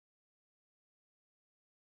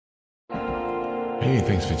Hey,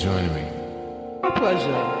 thanks for joining me. My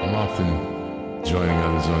pleasure. I'm often joining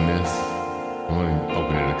others on this. I've only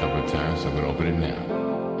opened it a couple of times, so I'm going to open it now.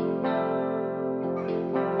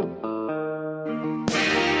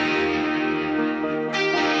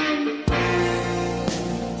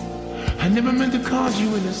 I never meant to cause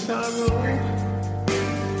you any sorrow.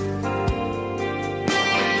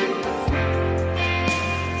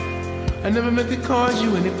 I never meant to cause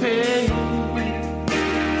you any pain.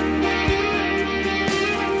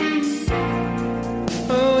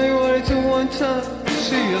 I only wanted to one time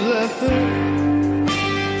see you laughing.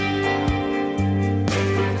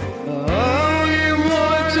 I only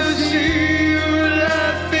want to see you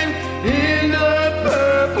laughing in the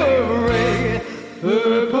purple rain,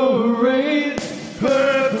 purple rain,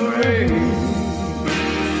 purple rain,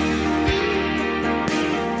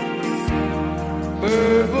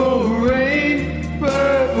 purple rain,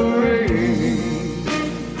 purple rain.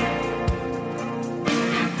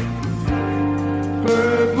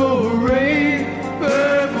 Purple rain,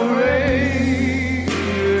 purple rain.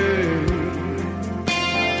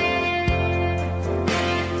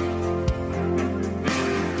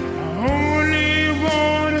 I only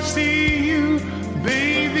wanna see you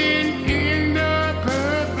bathing in the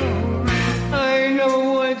purple rain. I don't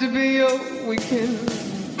want to be your weekend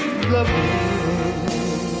lover.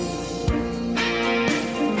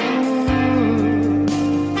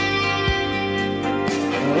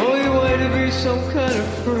 I only want to be some kind of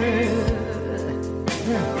friend.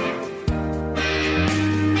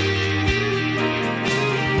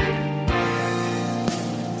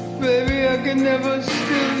 Baby, I can never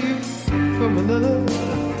steal you from another.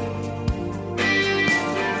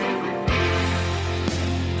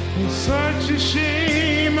 It's such a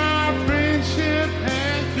shame our friendship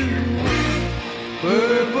had to end.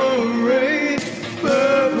 Purple rain,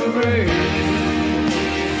 purple rain.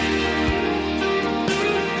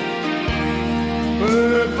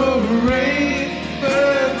 Purple rain,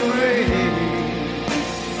 purple rain.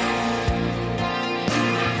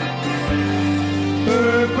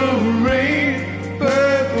 Purple rain,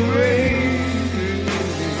 purple rain.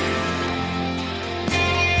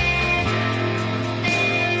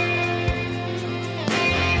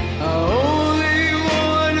 I only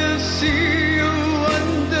wanna see you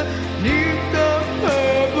underneath the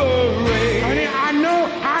purple rain. Honey, I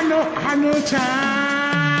know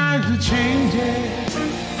times are changing.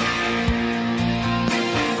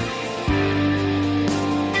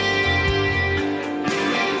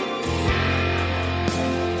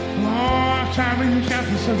 Oh, time when you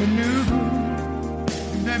captain something new.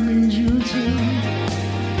 That means you too.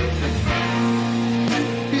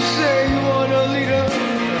 You say you want a leader,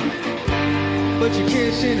 but you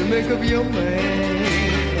can't seem to make up your mind.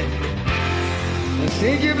 I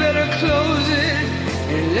think you better close it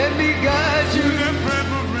and let me guide you.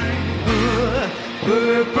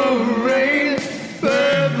 The purple rain.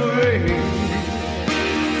 Purple rain, purple rain.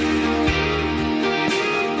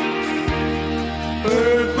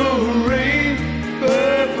 Purple rain,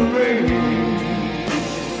 purple rain.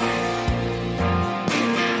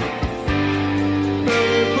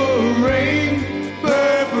 Purple rain,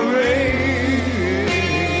 purple rain.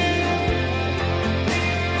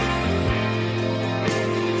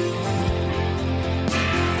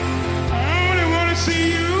 I only wanna see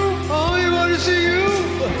you. Only want to see you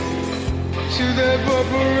to that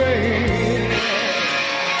purple rain.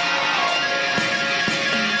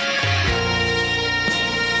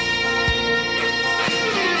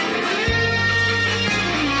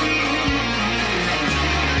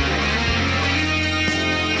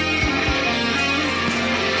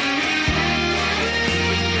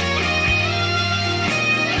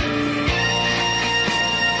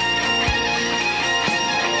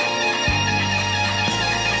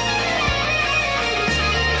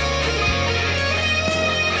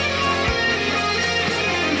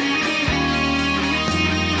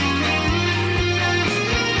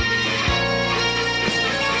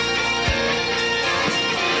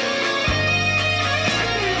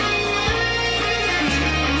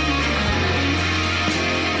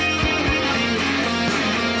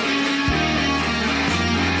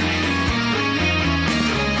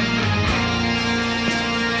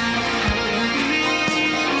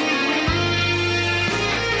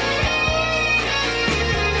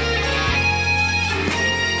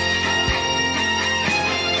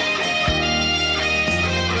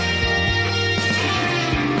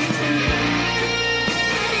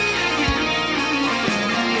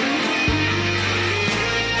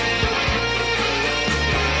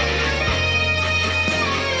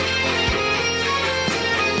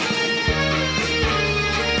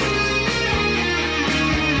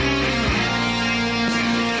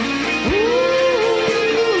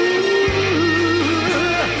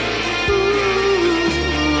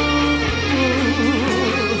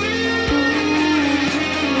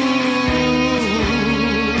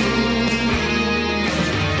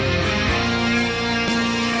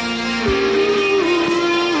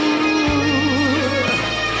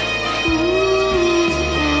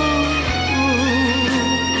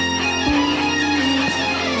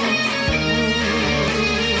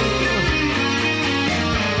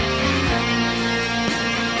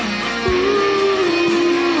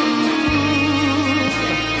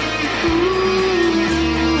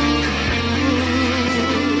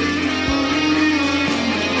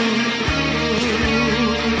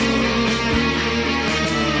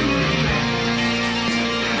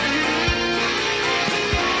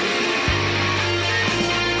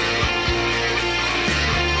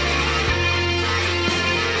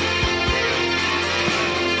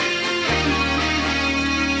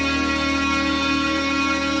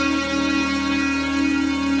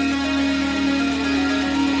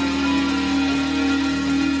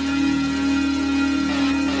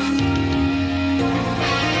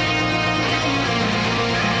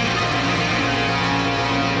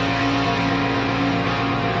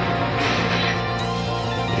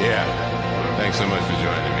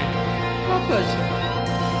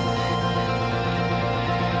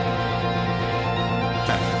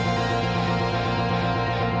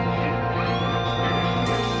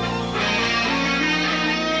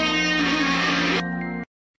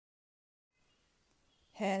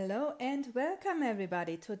 Hello and welcome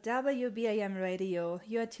everybody to WBAM Radio.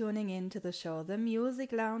 You are tuning in to the show The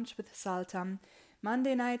Music Lounge with Saltam.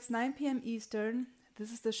 Monday nights 9 p.m. Eastern.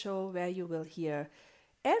 This is the show where you will hear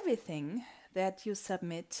everything that you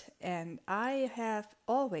submit, and I have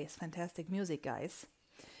always fantastic music, guys.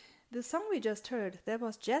 The song we just heard, that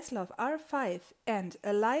was Jazzlove R5 and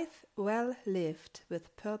A Life Well Lived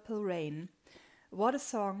with Purple Rain. What a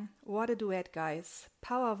song, what a duet, guys.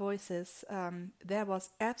 Power voices. That was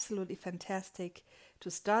absolutely fantastic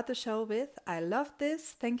to start the show with. I loved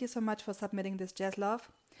this. Thank you so much for submitting this, Jazzlove.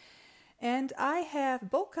 And I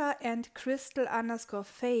have Boca and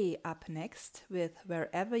Crystal_Faye up next with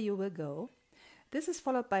Wherever You Will Go. This is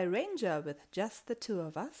followed by Ranger with Just the Two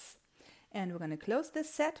of Us. And we're going to close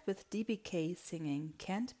this set with DBK singing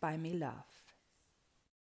Can't Buy Me Love.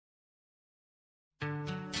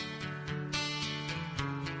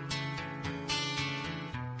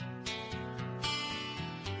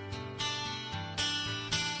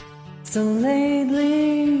 So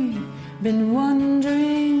lately, been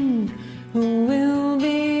wondering who will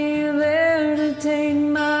be there to take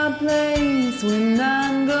my place when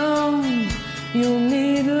I'm gone. You'll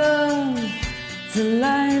need love to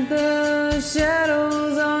light the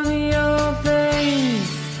shadows on your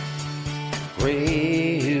face.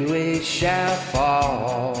 We shall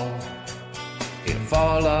fall, it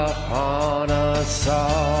fall upon us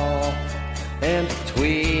all, and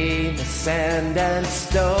between the sand and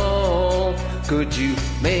stone, could you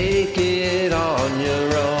make it on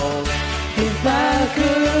your own? If I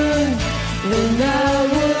could, then I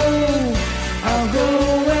would. I'll go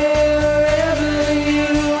wherever you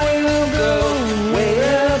will go, way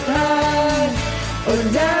up high or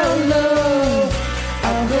down low.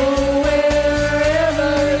 I'll go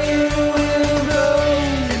wherever you will go.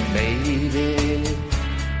 And maybe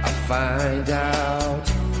I'll find out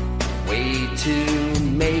a way to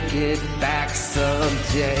make it back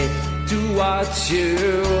someday, to watch you,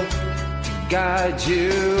 to guide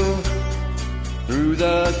you through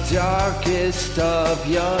the darkest of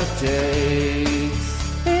your days.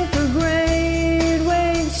 If a great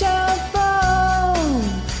wave shall fall,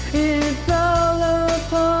 it fall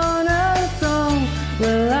upon us all.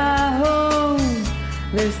 Well, I hope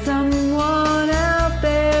there's someone out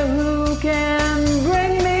there who can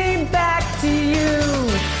bring me back to you.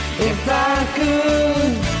 If I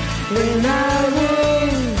could, then I would.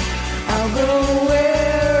 I'll go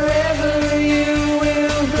wherever you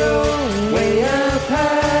will go, way up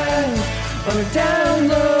high or down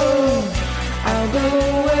low. I'll go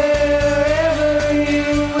wherever you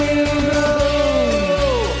will go.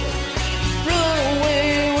 Run away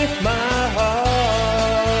with my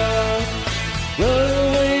heart, run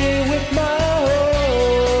away with my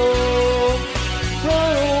hope,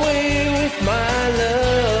 run away with my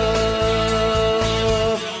love.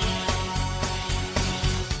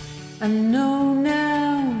 I know now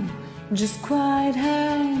just quite how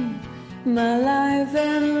my life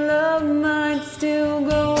and love might still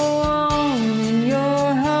go on. In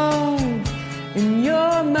your heart, in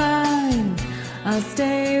your mind, I'll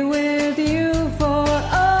stay with you for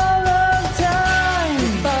all of time.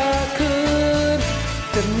 If I could,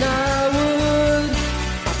 then I would.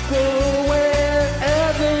 I'll go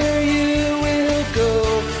wherever you will go,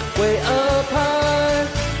 way up high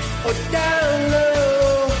or down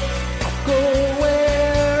low. I'll go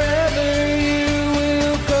wherever you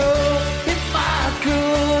will go. If I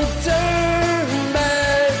could turn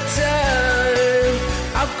back time,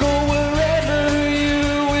 I'll go wherever you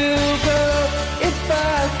will go. If I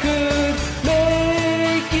could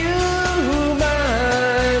make you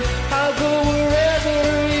mine, I'll go wherever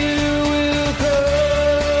you will go.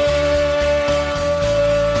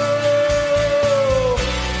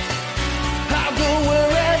 I'll go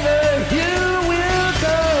wherever you will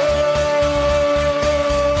go.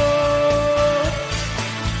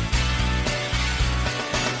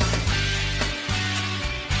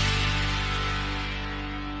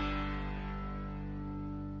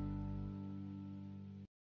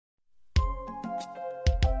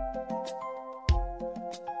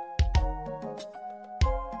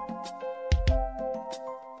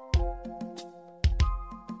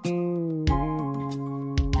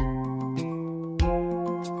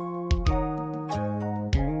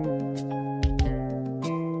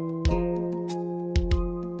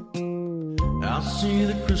 I see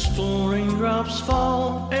the crystal raindrops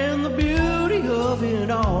fall, and the beauty of it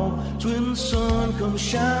all is when the sun comes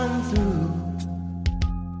shining through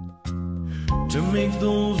to make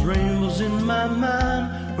those rainbows in my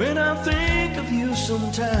mind. When I think of you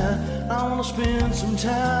sometime, I want to spend some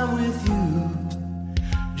time with you,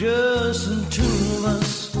 just the two of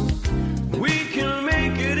us. We can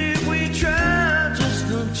make it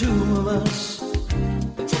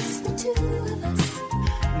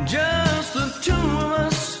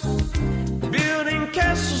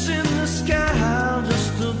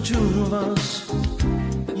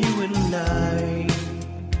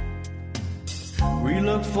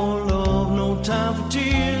look for love, no time for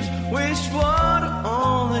tears. Waste water,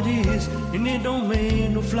 all that is, and it don't make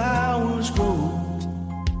no flowers grow.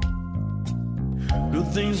 Good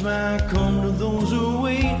things might come to those who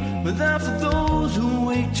wait, but not for those who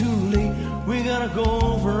wait too late. We gotta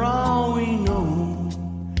go for all we know.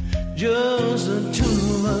 Just the two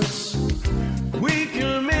of us. We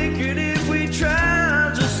can make it if we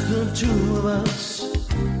try. Just the two of us.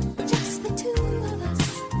 Just the two of us.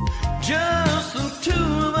 Just the two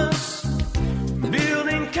of us.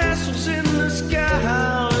 Building castles in the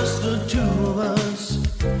sky. Just the two of us.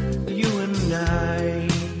 You and I.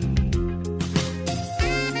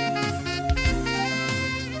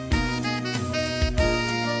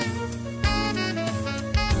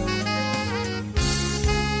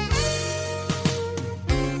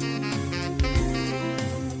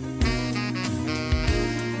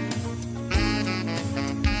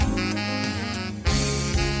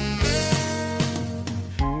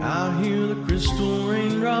 Crystal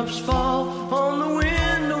raindrops fall on the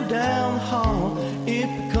window down the hall. It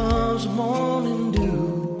becomes morning dew.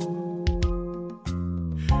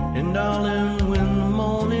 And darling, when the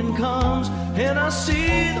morning comes and I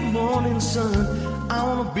see the morning sun, I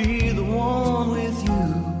wanna be the one with you.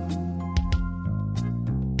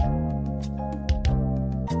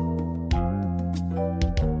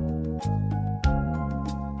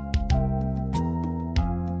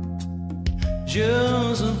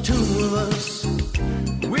 Just the two of us.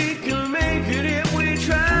 We can make it if we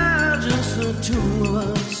try. Just the two of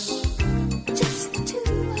us. Just the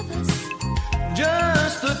two of us.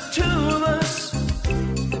 Just the two of us.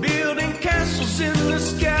 Building castles in the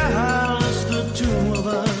sky. Just the two of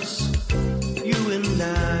us. You and I.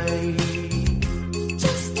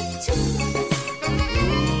 Just the two of us.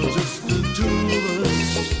 Oh, just the two of us.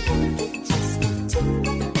 Just the two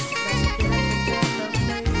of us.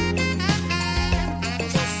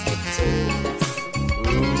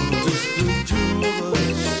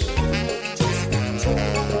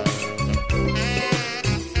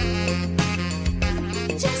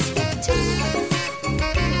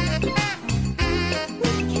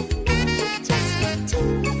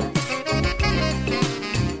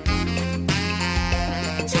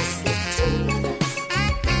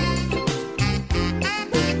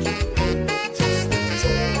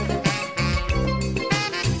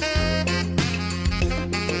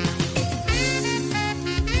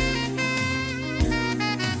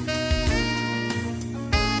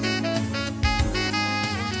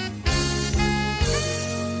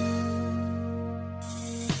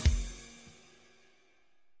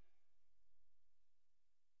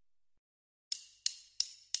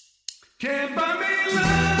 Can't buy me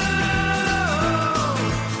love,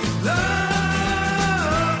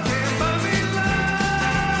 love. Can't buy me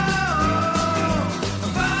love.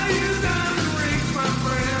 I'll buy you diamond rings, my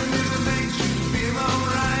friend, if it makes you feel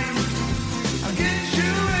alright. I'll get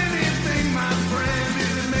you anything, my friend,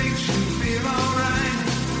 if it makes you feel alright.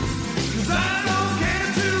 'Cause I don't care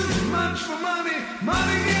too much for money.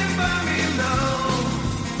 Money can't buy me love.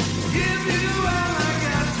 Give you all I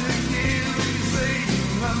got to give. You say you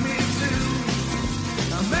love me too.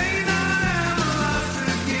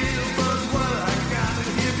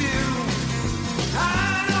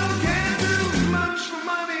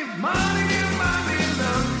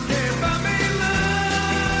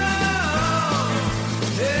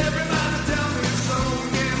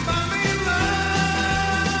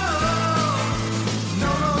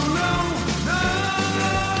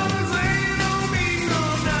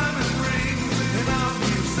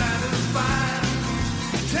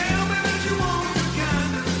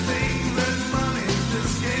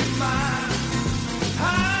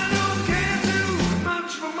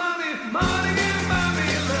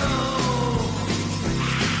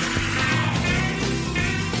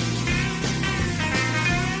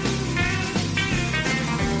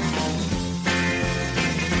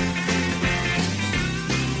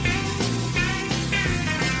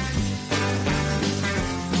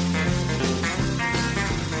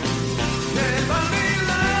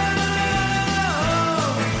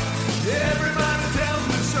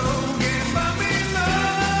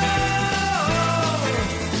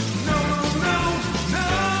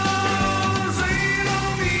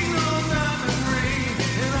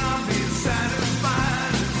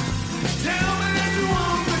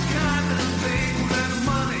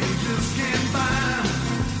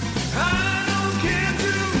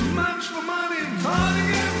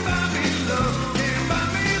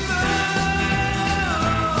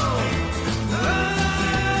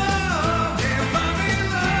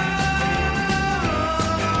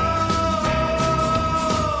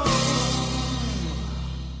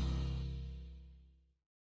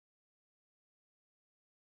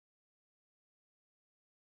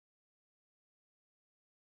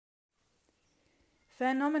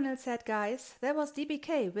 Phenomenal set, guys. That was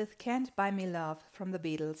DBK with Can't Buy Me Love from the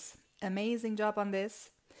Beatles. Amazing job on this.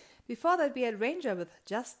 Before that, we had Ranger with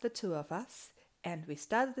Just the Two of Us. And we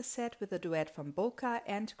started the set with a duet from Boca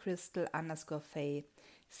and Crystal_Faye,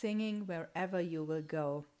 singing Wherever You Will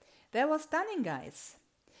Go. That was stunning, guys.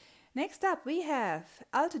 Next up, we have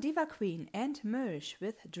Alto Diva Queen and Mersh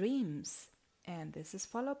with Dreams. And this is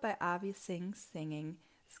followed by Avi Singh singing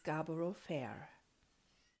Scarborough Fair.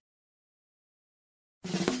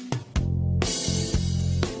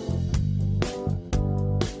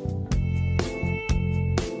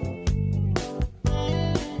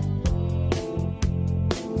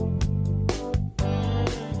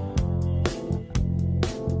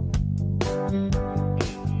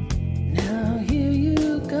 Now here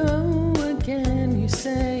you go again. You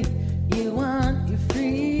say you want your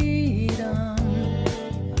freedom.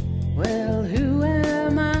 Well, who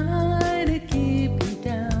am I to keep you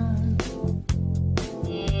down?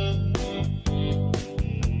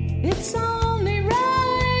 It's only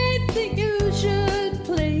right that you should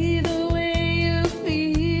play the way you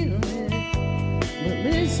feel it. But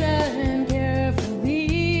listen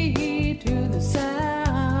carefully to the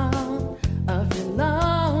sound of your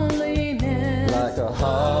loneliness. Like a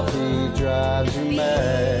heartbeat drives you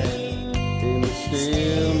mad in the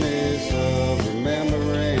stillness of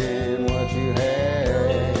remembering what you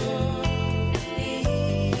had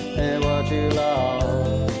and what you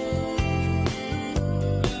lost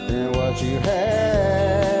and what you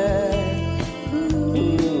had.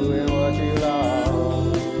 Ooh, and what you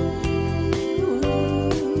lost.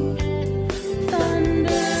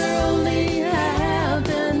 Thunder only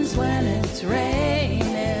happens when it's raining.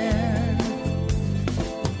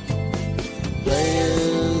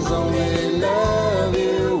 Players only love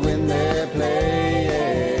you when they're playing.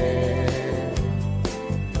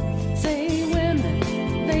 Say women,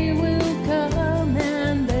 they will come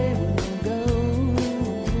and they will go.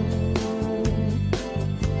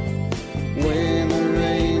 When the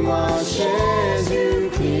rain washes you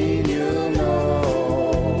clean, you'll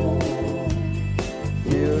know.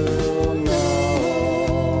 You'll know.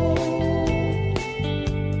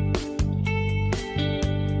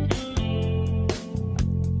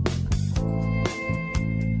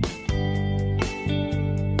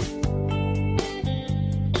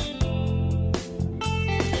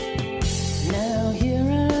 Now here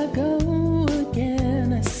I go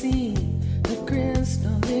again. I see the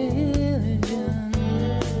crystal vision.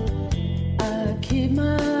 I keep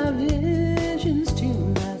my visions to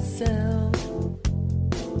myself.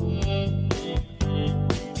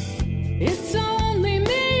 It's only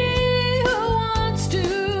me who wants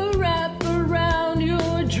to wrap around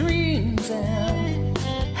your dreams. And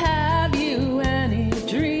have you any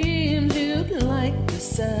dreams you'd like to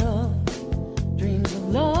sell? Dreams of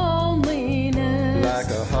loneliness. Like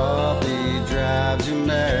a heartbeat drives you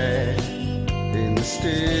mad in the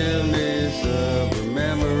stillness of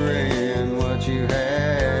remembering what you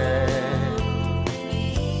had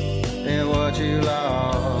and what you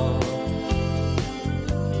lost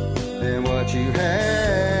and what you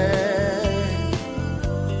had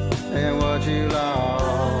and what you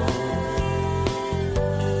lost.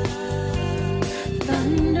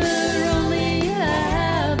 Thunder only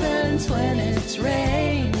happens when it's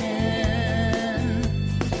raining.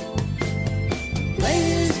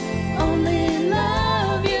 Players only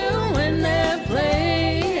love you when they're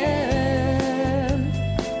playing.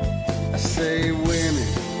 I say women,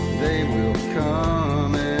 they will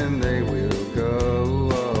come and they will go.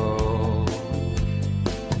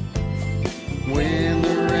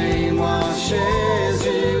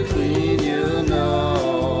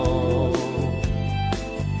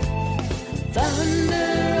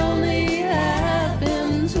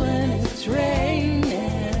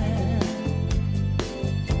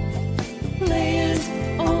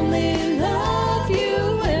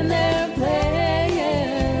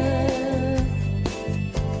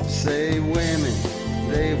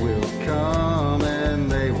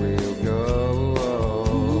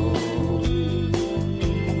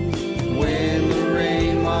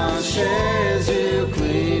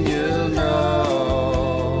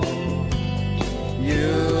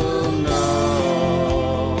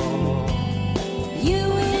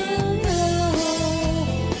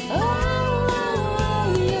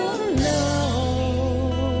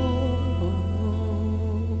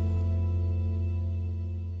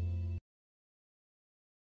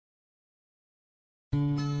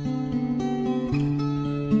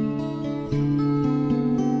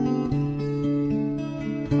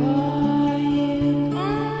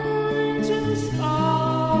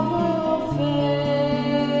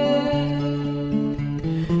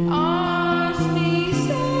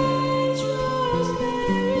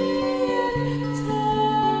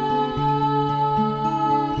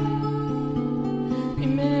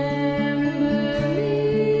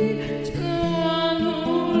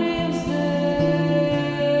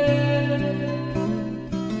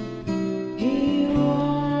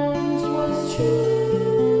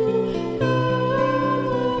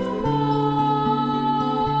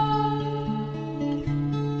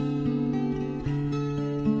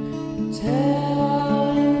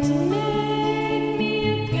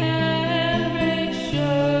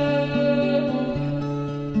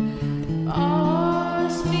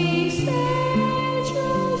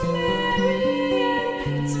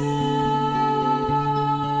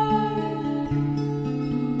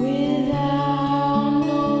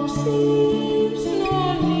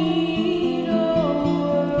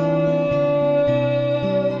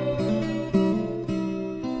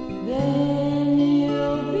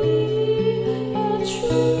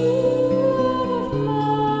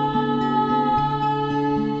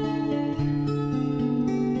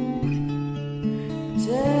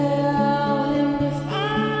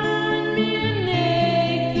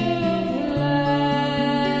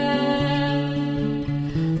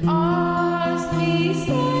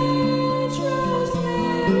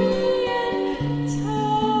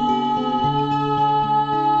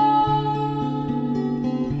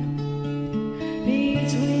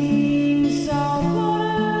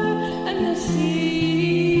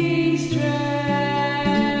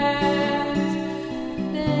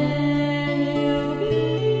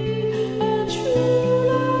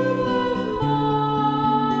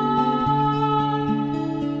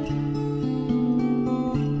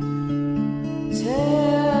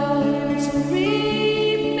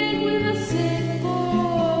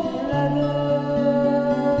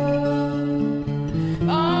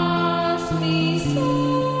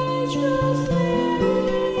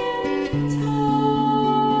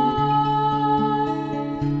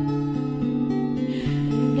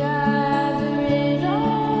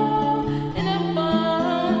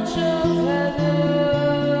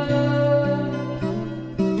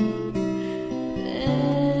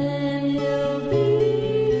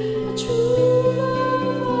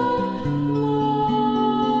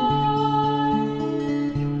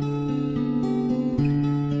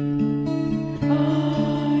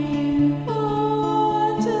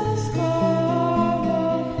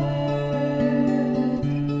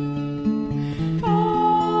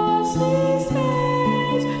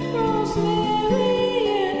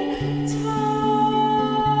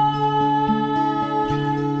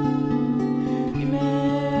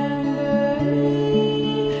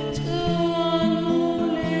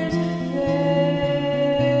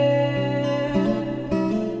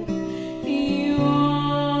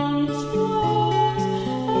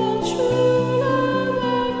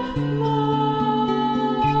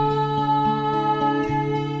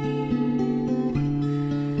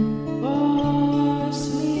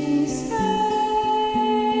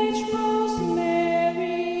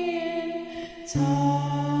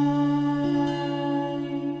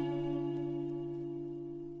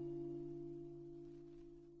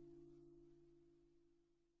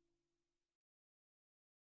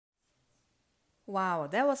 Wow,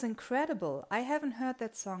 that was incredible. I haven't heard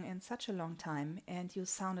that song in such a long time, and you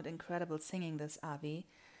sounded incredible singing this, Avi.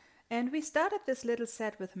 And we started this little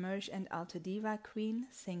set with Mersh and Alto Diva Queen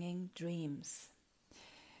singing Dreams.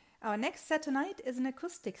 Our next set tonight is an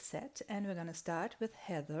acoustic set, and we're going to start with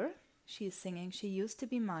Heather. She is singing She Used to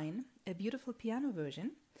Be Mine, a beautiful piano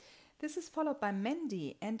version. This is followed by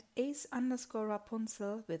Mandy and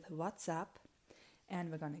Ace_Rapunzel with What's Up. And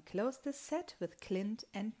we're going to close this set with Clint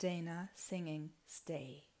and Dana singing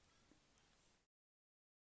Stay.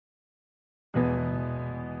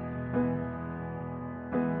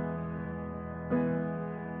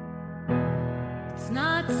 It's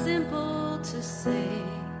not simple to say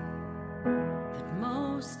that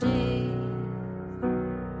most days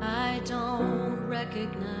I don't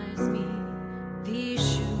recognize me. These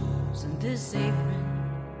shoes and this apron,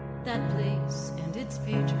 that place and its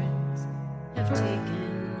patrons have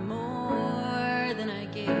taken more than I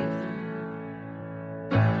gave them.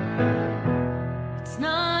 It's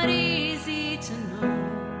not easy to know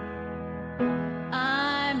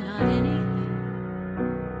I'm not anything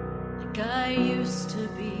like I used to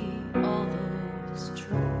be, although it's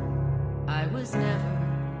true I was never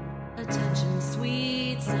attention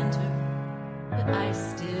sweet center, but I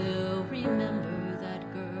still remember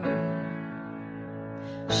that girl.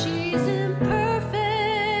 She's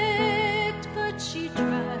imperfect, but she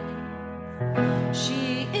tried.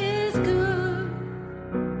 She is good,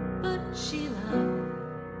 but she lies.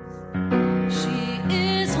 She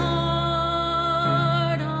is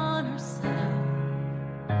hard on herself.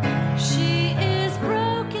 She is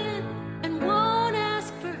broken and won't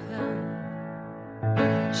ask for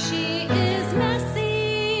help. She is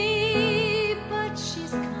messy, but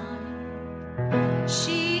she's kind.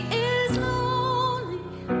 She is lonely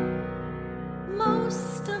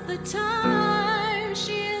most of the time.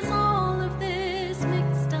 She is all of this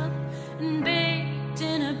mixed up and baked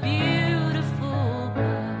in a beautiful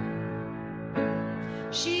pie.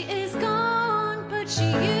 She is gone, but she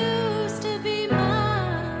used to be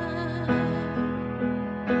mine.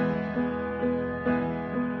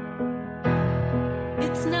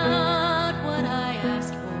 It's not what I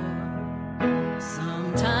asked for.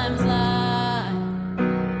 Sometimes life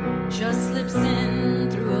just slips in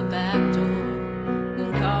through a back door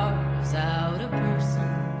and carves out a person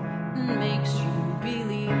and makes you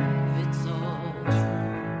believe it's all true.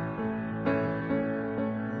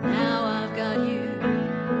 Now I've got you,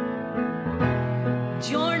 and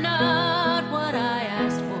you're not what I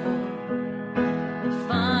asked for.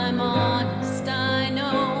 If I'm honest, I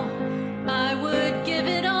know I would give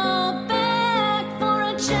it all back for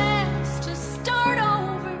a chance to start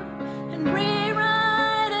over and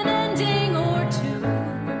rewrite an ending or two.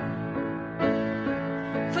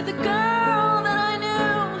 For the girl that I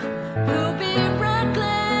knew who'll be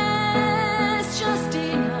reckless just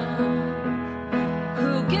enough,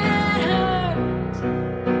 who'll get hurt,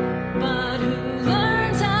 but who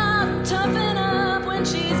learns how to toughen up when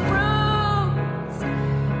she's bruised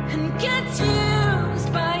and gets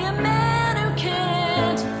used by a man who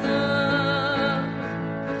can't love.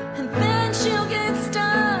 And then she'll get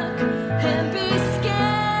stuck and be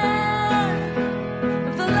scared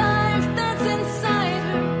of the life that's inside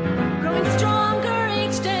her, growing stronger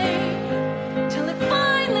each day, till it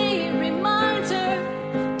finally reminds her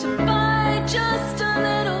to fight just a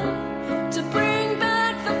little, to bring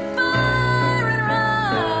back the fire in her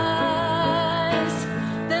eyes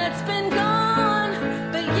that's been gone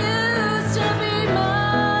but used to be mine.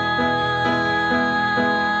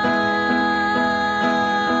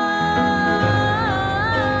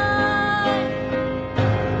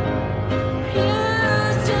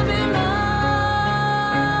 Used to be mine.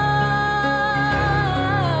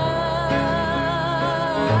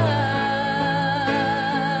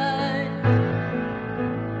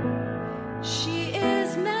 She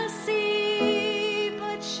is messy,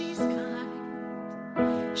 but she's kind.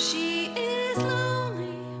 She is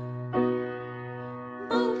lonely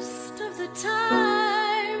most of the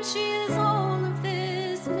time. She is all of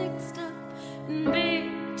this mixed up and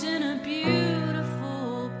baked in a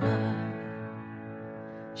beautiful pie.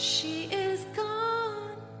 She is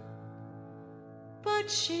gone, but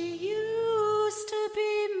she used to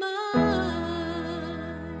be mine.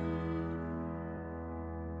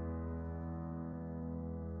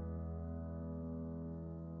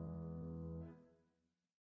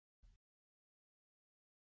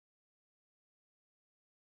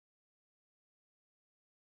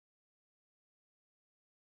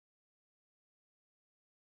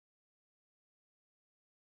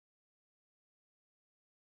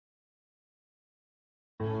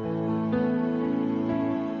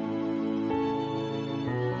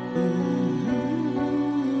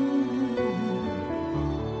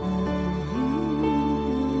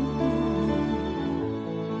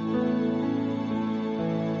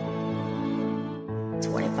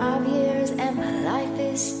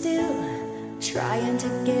 trying to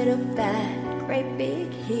get up that great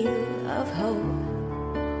big hill of hope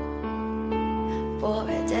for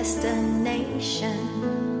a destination.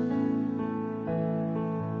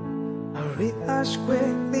 I realized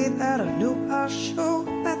quickly that I knew I should,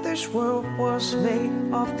 that this world was made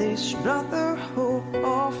of this brotherhood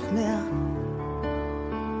of men,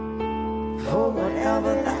 for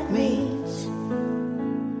whatever that means.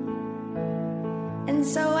 And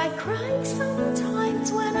so I cry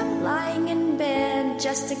sometimes when I'm lying in bed,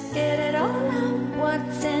 just to get it all out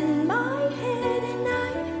what's in my head. And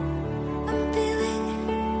I'm feeling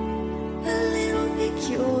a little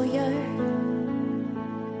peculiar.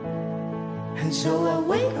 And so I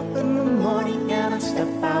wake up in the morning and I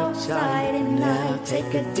step outside and I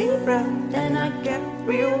take a deep breath and I get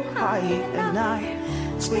real high and I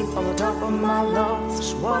scream on the top of my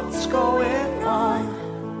lungs, what's going on?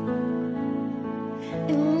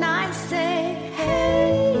 And I say,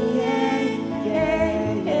 hey, yeah,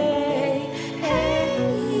 yeah, yeah, hey,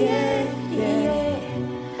 yeah,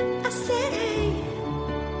 yeah. I said, hey,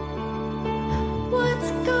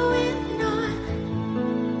 what's going on?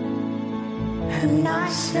 And I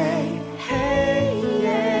say, hey,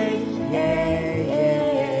 yeah, yeah,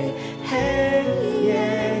 yeah, hey,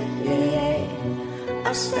 yeah, yeah.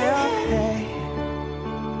 I say, hey,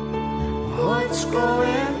 what's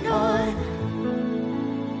going on?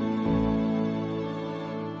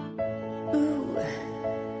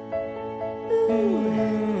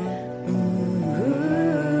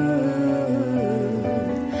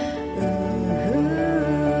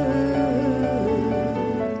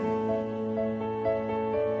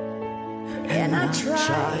 And I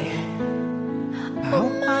try. Oh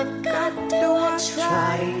my God, do I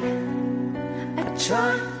try? I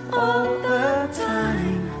try all the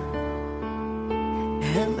time.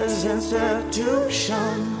 And there's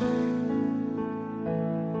institution.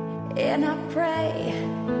 And I pray.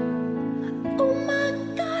 Oh my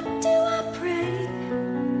God, do I pray?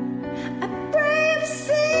 I pray every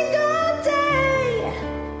single day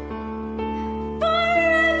for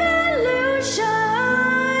revolution.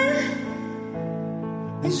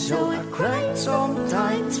 And so I cry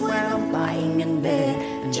sometimes when I'm lying in bed,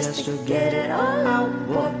 and just to get it all out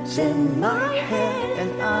what's in my head.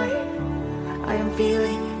 And I am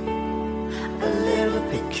feeling a little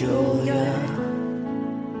peculiar.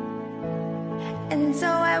 And so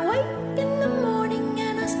I wake in the morning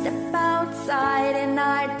and I step outside and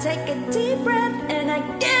I take a deep breath and I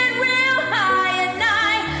get real high and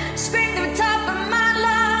I scream to the top of my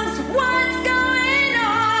lungs, what's going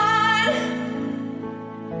on?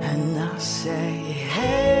 And I say,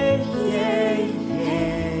 hey, yeah,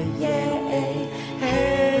 yeah, yeah,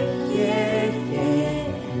 hey, yeah,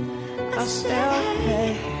 yeah. I say,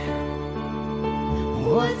 hey,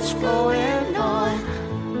 what's going on?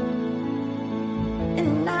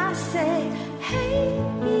 And I say, hey,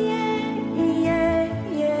 yeah, yeah,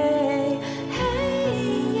 yeah,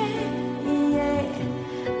 hey, yeah,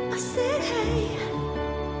 yeah. I said, hey,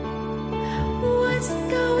 what's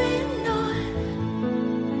going on?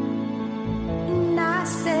 And I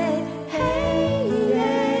said, hey,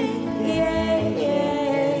 yeah, yeah,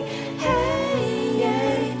 yeah, hey,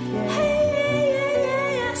 yeah, hey,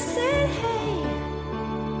 yeah. I said, hey,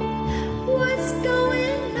 what's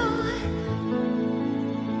going on?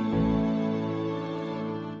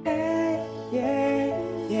 Hey, yeah,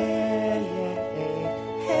 yeah, yeah,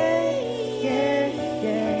 hey, yeah,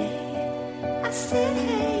 yeah. I said,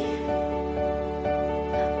 hey,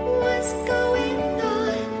 what's going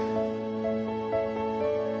on?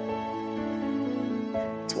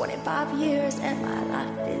 25 years and my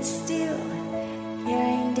life is still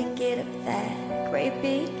caring to get up that great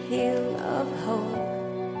big hill of hope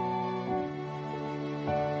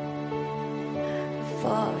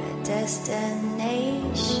for a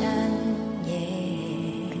destination,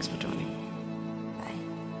 yeah. Thanks for joining. Bye.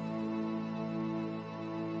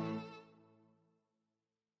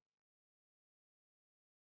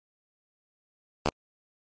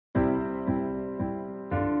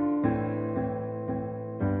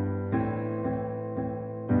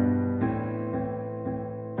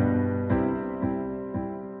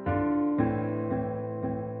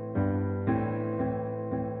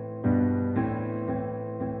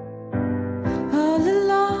 All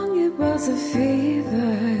along it was a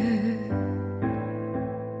fever,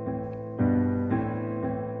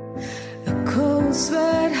 a cold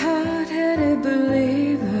sweat, hard-headed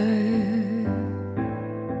believer.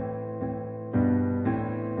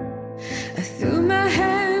 I threw my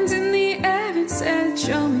hands in the air and said,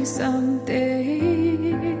 show me something.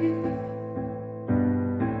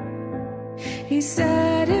 He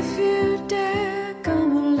said, if you dare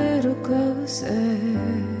come a little closer,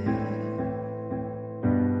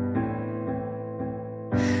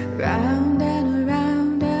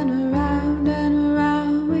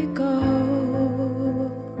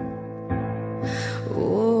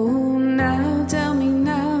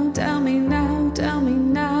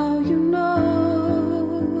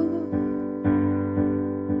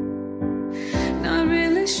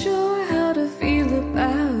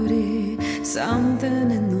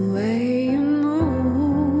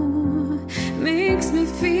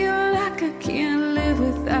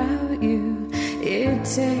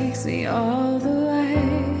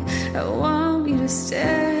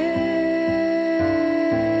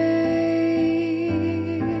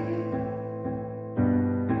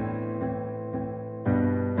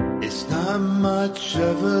 much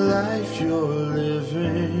of a life you're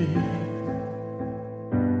living.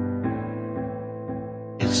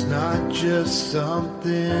 It's not just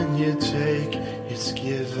something you take, it's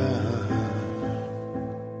given.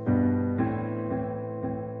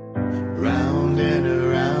 Round and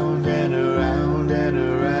around and around and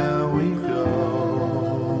around we go.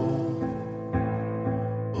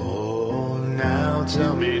 Oh, now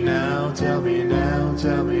tell me now, tell me now,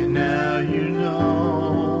 tell me now you know.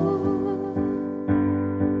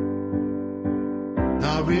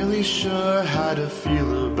 Not really sure how to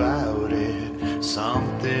feel about it.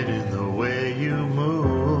 Something in the way you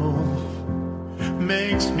move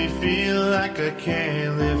makes me feel like I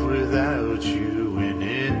can't live without you, and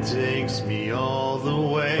it takes me all the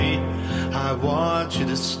way. I want you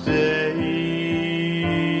to stay.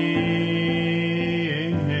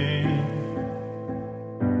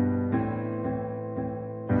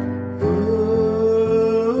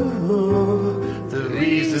 Ooh, the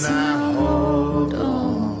reason I hold on.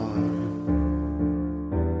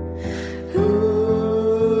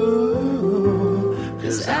 Ooh,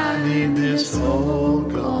 'cause I need this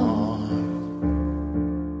hold gone.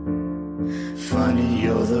 Funny,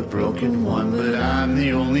 you're the broken one, but I'm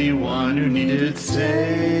the only one who needed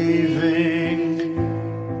saving.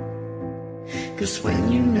 'Cause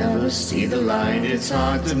when you never see the light, it's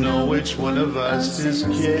hard to know which one of us is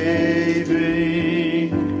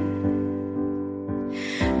caving.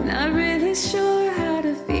 Not really sure how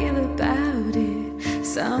to feel about it.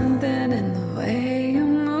 Something in the way you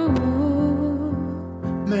move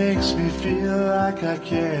Makes me feel like I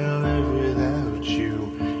can't live without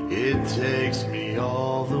you. It takes me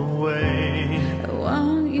all the way. I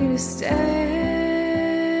want you to stay.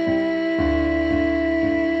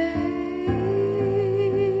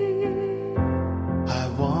 I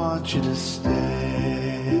want you to stay.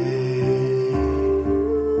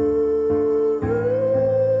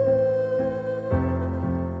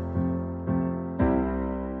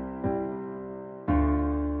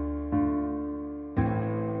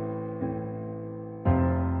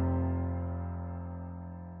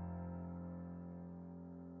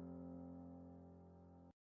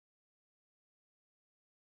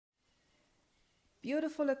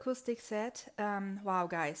 Beautiful acoustic set. Wow,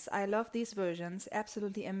 guys, I love these versions.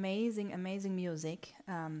 Absolutely amazing, amazing music.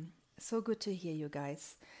 So good to hear you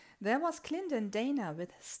guys. There was Clint and Dana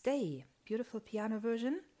with Stay. Beautiful piano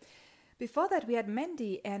version. Before that, we had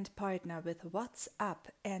Mandy and Partner with What's Up.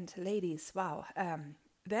 And ladies, wow,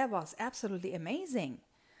 that was absolutely amazing.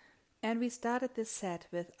 And we started this set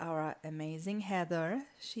with our amazing Heather.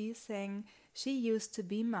 She sang She Used to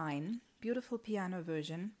Be Mine. Beautiful piano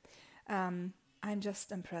version. I'm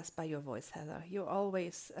just impressed by your voice, Heather. You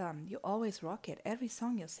always rock it. Every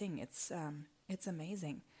song you sing, it's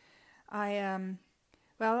amazing. I'm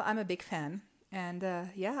a big fan, and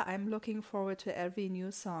I'm looking forward to every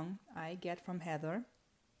new song I get from Heather.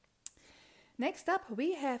 Next up,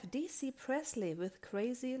 we have DC Presley with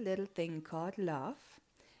Crazy Little Thing Called Love,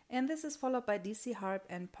 and this is followed by DC Harp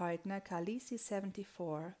and partner Khaleesi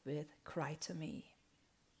 74 with Cry to Me.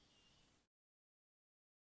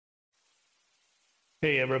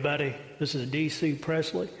 Hey everybody, this is DC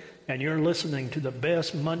Presley, and you're listening to the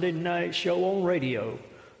best Monday night show on radio,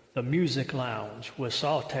 The Music Lounge with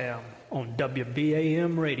Saltam on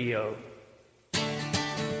WBAM Radio.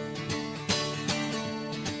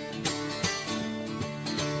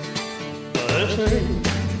 Listen,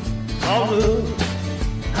 all good,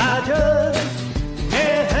 I just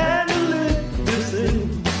can't handle it, this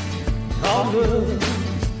thing, all good,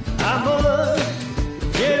 I must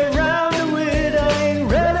get around to it, I ain't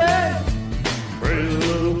ready, crazy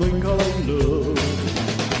little thing called love.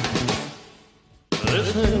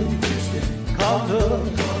 Listen, called love,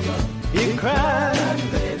 it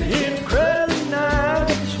cries, it crazy night,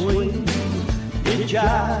 it swings, it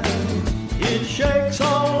jives, it shakes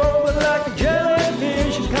all over like a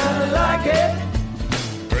jellyfish, you kinda like it,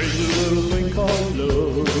 crazy little thing called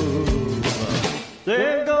love.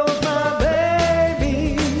 There goes my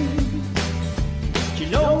baby, she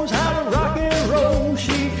knows how to rock and roll,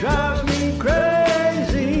 she drives me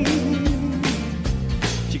crazy,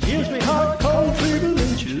 she gives me hot cold fever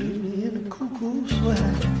and chills me in a cool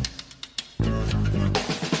sweat.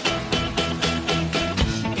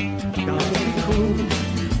 Gotta be cool,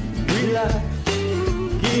 relax,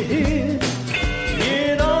 get here,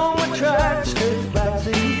 get on the track, step back,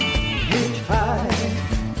 see, hitch high,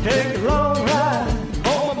 take a long ride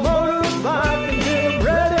on my motorbike until I'm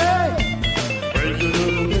ready. Crazy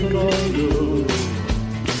little thing called love.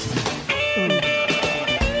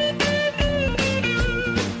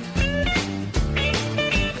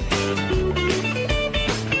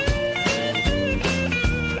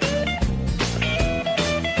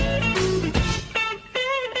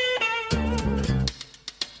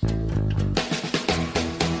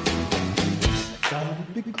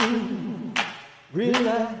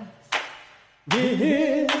 relax, get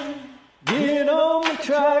in, get on the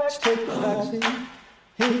tracks, take a taxi,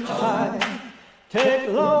 hitchhike, take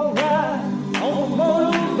a long ride on the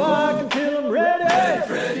motorbike until I'm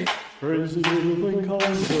ready. Crazy little thing called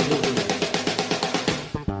love.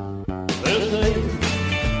 This thing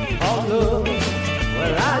called love,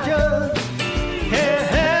 well I just can't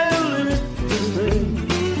handle it. This thing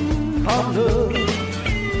called love,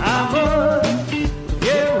 I must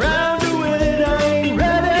get round to it. I ain't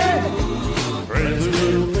ready. Crazy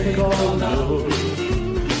little thing called love.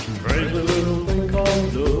 Crazy little thing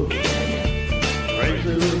called love. Crazy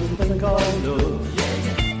little thing called love.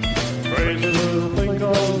 Crazy little thing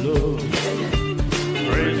called love.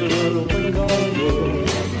 Crazy little thing called love.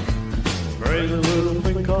 Crazy little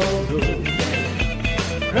thing called love.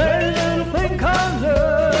 Crazy little thing called love.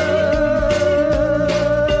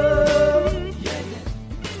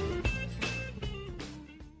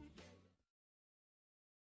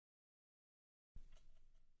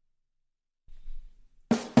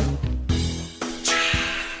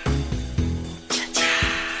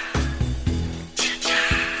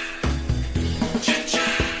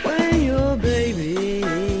 When your baby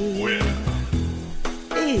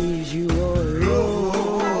leaves you all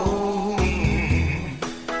alone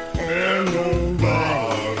and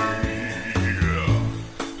nobody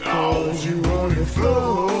calls you on the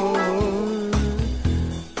phone,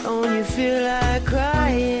 don't you feel like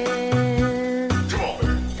crying?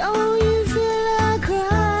 Don't you feel like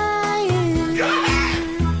crying?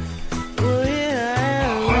 Oh yeah,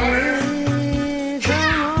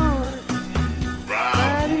 come on.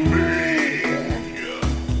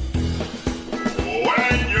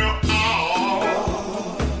 When you're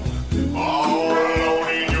all alone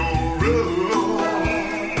in your room,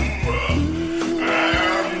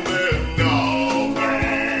 and there's nothing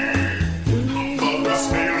but the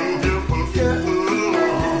smell of your perfume,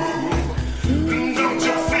 don't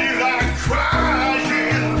you feel like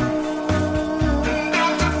crying?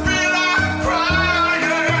 Don't you feel like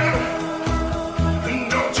crying?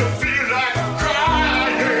 Don't you feel like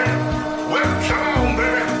crying? Well, come on,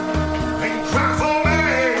 baby, and cry for me.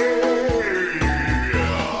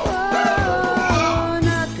 Oh,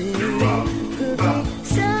 nothing could be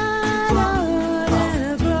sadder than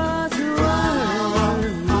a glass of wine.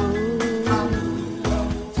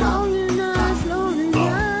 Lonely nights,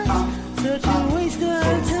 such a waste of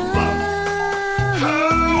time. Oh,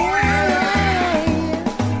 yeah.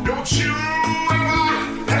 Don't you ever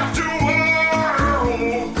have to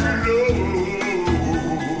walk alone.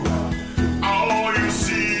 All you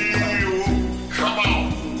see, come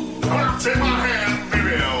on, take my hand,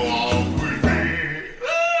 baby, walk with me.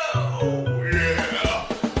 Oh, yeah.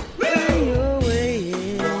 When you're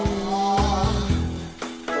waiting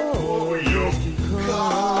Oh, you're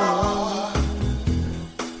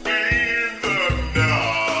in the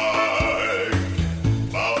night,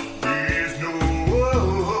 but there's no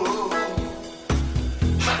one.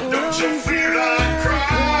 Don't you feel like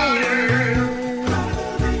crying?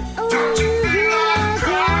 Don't you feel like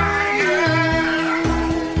crying?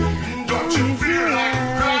 Don't you feel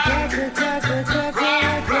like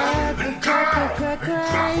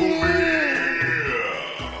crying?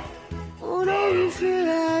 Oh, don't you feel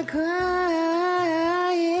like crying?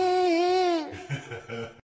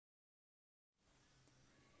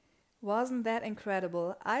 Wasn't that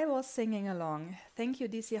incredible? I was singing along. Thank you,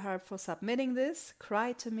 DC Harp, for submitting this.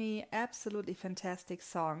 Cry to Me, absolutely fantastic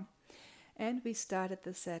song. And we started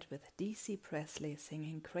the set with DC Presley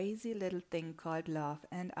singing Crazy Little Thing Called Love.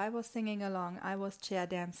 And I was singing along, I was chair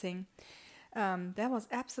dancing. That was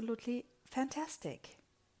absolutely fantastic.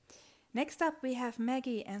 Next up, we have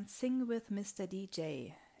Maggie and Sing with Mr.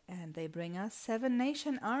 DJ. And they bring us Seven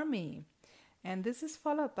Nation Army. And this is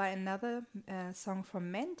followed by another song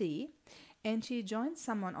from Mandy. And she joins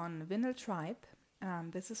someone on Vinyl Tribe.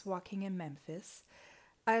 This is Walking in Memphis.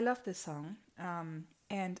 I love this song.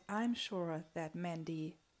 And I'm sure that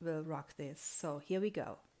Mandy will rock this. So here we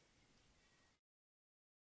go.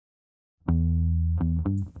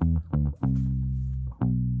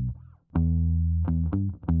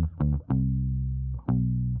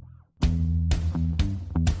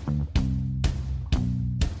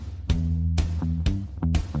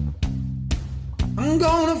 I'm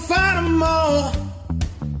gonna fight 'em all.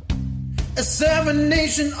 A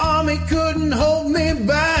seven-nation army couldn't hold me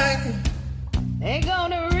back. They're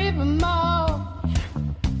gonna rip 'em off,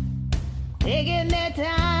 taking their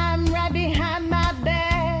time right behind my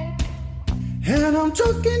back. And I'm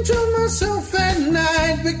talking to myself at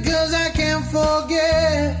night because I can't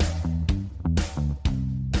forget.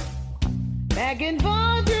 Back and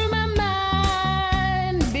forth through my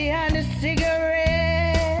mind behind a cigarette.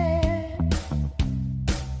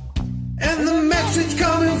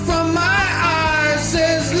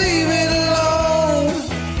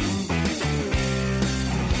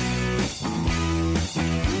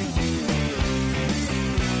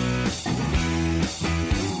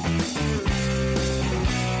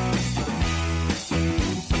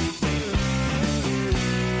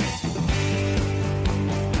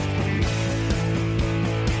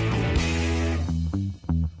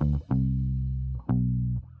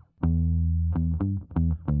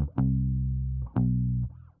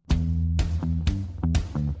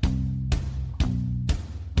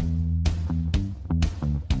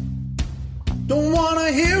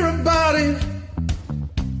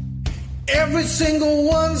 Every single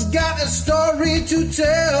one's got a story to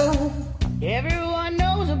tell. Everyone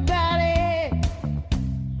knows about it,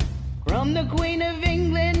 from the Queen of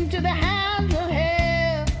England to the Hounds of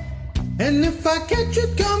Hell. And if I catch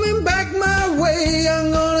it coming back my way,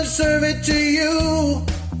 I'm gonna serve it to you.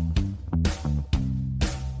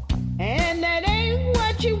 And that ain't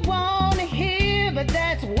what you want to hear, but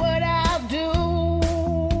that's what I'll do.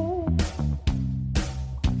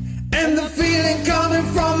 And the feeling coming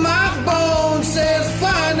from my bones says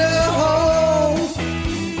find a home.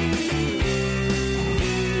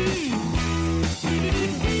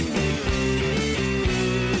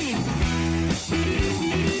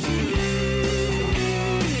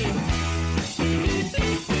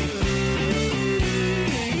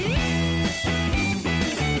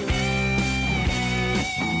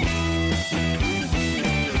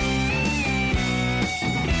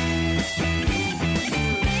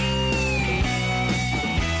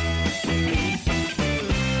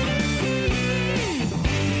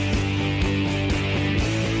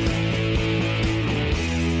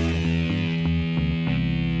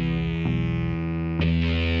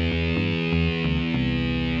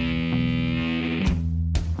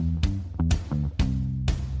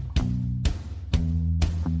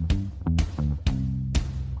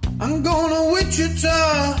 I'm going to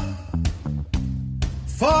Wichita,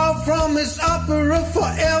 far from this opera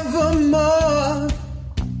forevermore.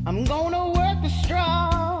 I'm gonna work the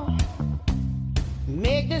straw,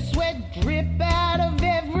 make the sweat drip out of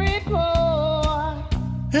every pore.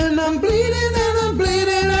 And I'm bleeding and I'm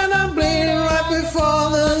bleeding and I'm bleeding right before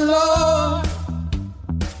the Lord.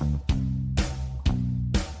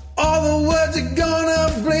 All the words are gonna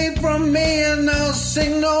bleed from me and I'll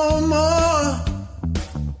sing no more.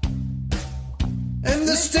 And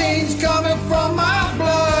the stains coming from my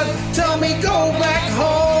blood tell me go back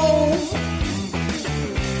home.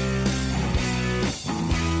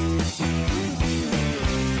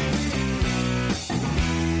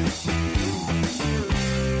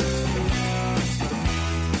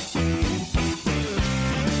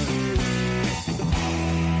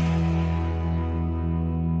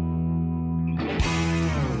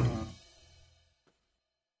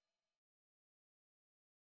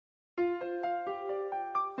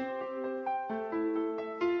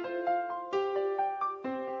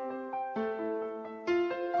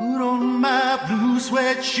 Put on my blue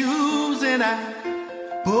suede shoes and I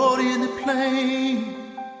board in the plane.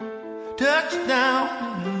 Touchdown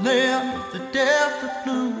in the land of the Delta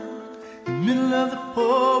Blues, in the middle of the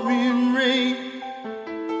pouring rain.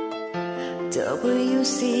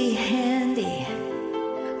 W.C. Handy,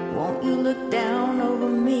 won't you look down over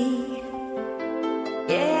me?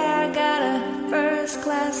 Yeah, I got a first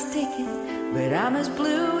class ticket, but I'm as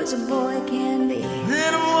blue as a boy can be.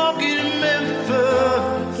 Then I'm walking in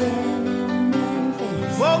Memphis,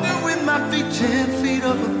 walking with my feet 10 feet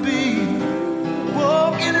off a beat.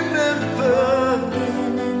 Walking in Memphis,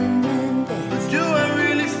 but do I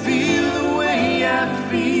really feel the way I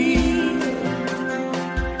feel?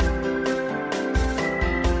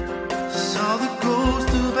 Saw the ghost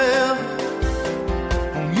of Elvis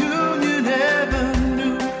on Union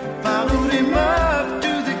Avenue, followed him up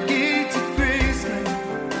to the gates of Graceland,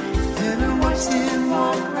 then I watched him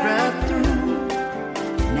walk right through.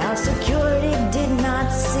 Now security did not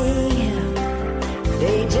see him,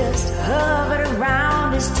 they just hovered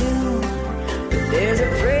around his tomb. But there's a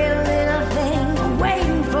frail little thing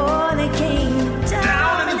waiting for the king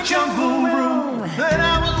Down in the jungle room, and I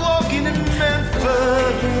was walking in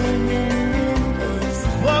Memphis,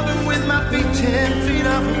 walking with my feet 10 feet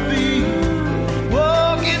off a beat.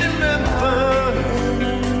 Walking in Memphis,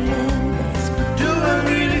 but do I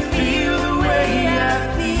really feel the way I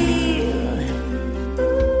feel?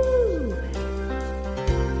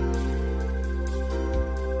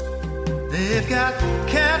 They've got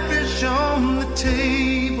catfish on the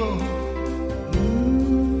table.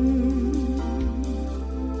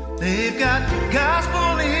 They've got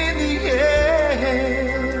gospel in the air.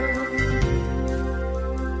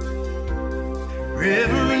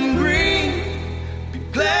 Reverend Green, be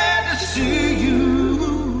glad to see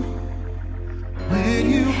you when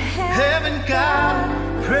you haven't got a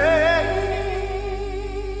prayer.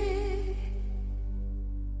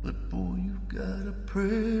 But boy, you got a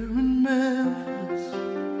prayer in Memphis.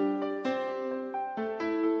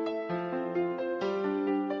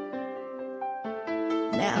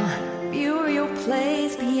 Now, Muriel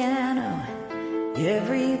plays piano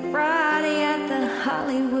every Friday at the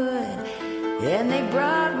Hollywood, and they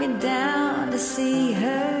brought me down to see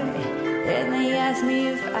her, and they asked me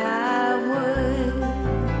if I would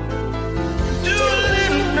Do a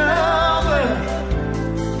little number,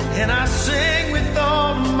 and I say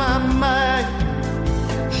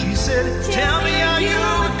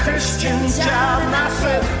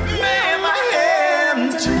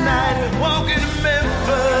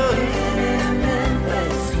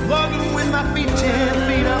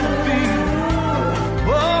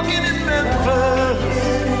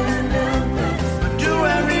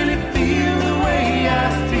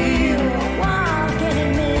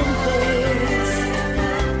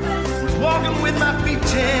walking with my feet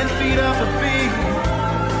 10 feet off a beat,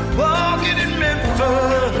 walking in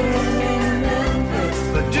Memphis.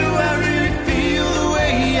 But do I really feel the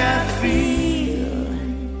way I feel?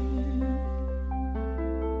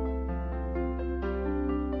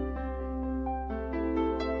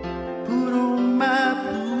 Put on my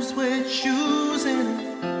blue suede shoes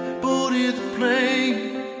and boarded the plane.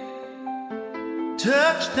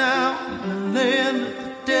 Touchdown in the land of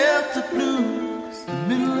the Delta Blues, in the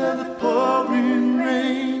middle of the pouring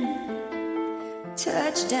rain.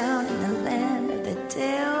 Touchdown in the land of the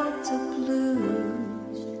Delta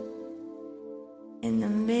Blues, in the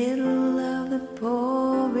middle of the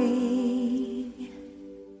pouring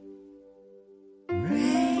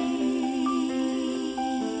rain.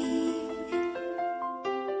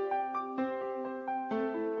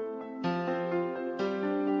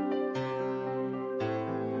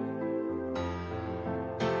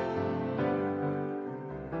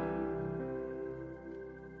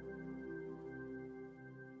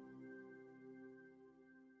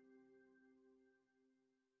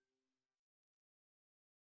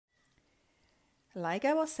 Like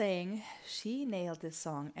I was saying, she nailed this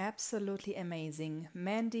song. Absolutely amazing.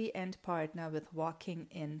 Mandy and partner with Walking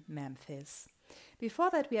in Memphis.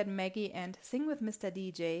 Before that, we had Maggie and Sing with Mr.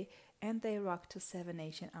 DJ, and they rocked to Seven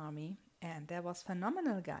Nation Army, and that was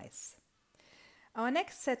phenomenal, guys. Our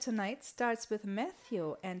next set tonight starts with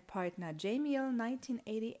Matthew and partner Jamiel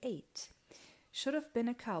 1988. Should Have Been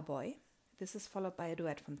a Cowboy. This is followed by a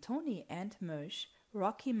duet from Tony and Mersh,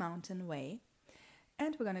 Rocky Mountain Way.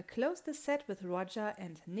 And we're going to close the set with Roger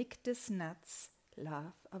and Nick Disnuts,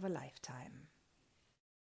 Love of a Lifetime.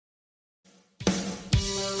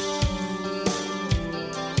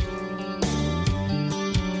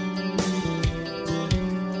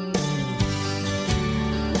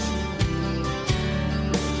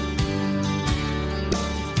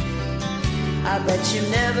 I bet you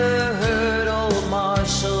never heard old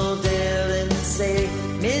Marshall Dillon say,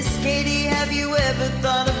 Miss Katie, have you ever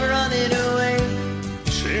thought of running away?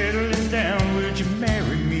 Settling down, would you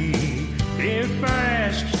marry me? If I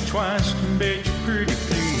asked you twice, I beg you pretty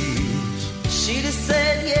please. She'd have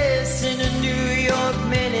said yes in a New York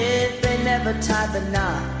minute. They never tied the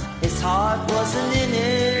knot, his heart wasn't in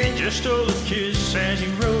it. He just stole a kiss as he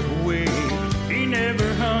rode away. He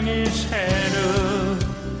never hung his hat up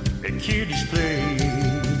at Kitty's place.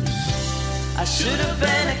 I should have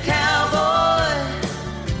been a cowboy.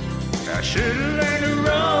 I should have learned to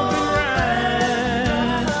rope and ride,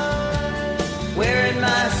 wearing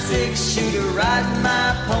my 6-shooter, riding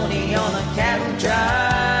my pony on a cattle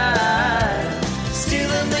drive,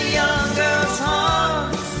 stealing the young girls'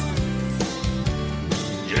 hearts,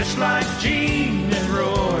 just like Gene and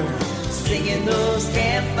Roy, singing those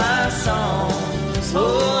campfire songs.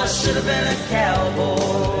 Oh, I should have been a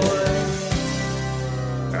cowboy.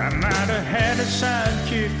 I might have had a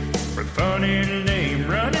sidekick for funny name,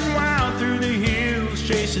 running wild through the hills,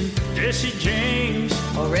 chasing Jesse James,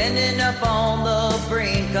 or ending up on the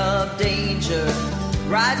brink of danger,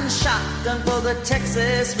 riding shotgun for the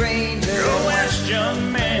Texas Rangers. Go west,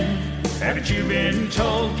 young man, haven't you been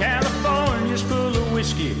told California's full of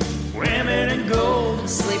whiskey, women and gold?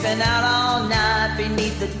 Sleeping out all night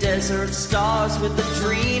beneath the desert stars, with a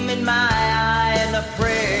dream in my eye and a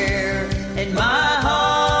prayer in my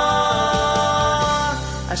heart.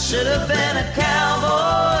 I should have been a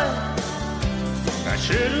cowboy. I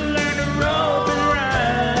should have learned to rope and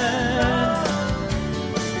ride,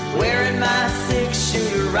 wearing my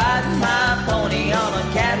 6-shooter, riding my pony on a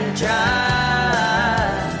cattle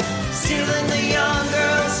drive, stealing the young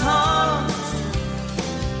girls' hearts,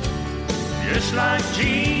 just like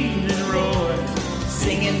Gene and Roy,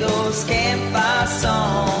 singing those campfire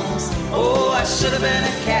songs. Oh, I should have been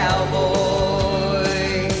a cowboy.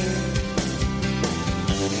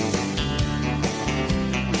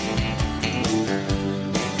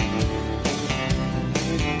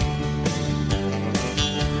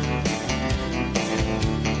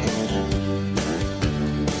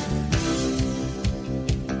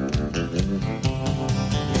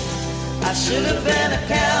 I should have been a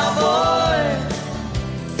cowboy.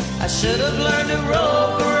 I should have learned to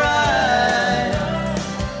rope and ride,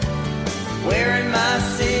 wearing my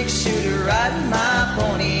 6-shooter, riding my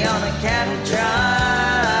pony on a cattle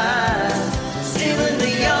drive, stealing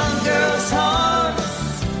the young girls'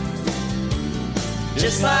 hearts,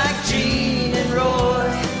 just like Gene and Roy,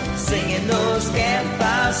 singing those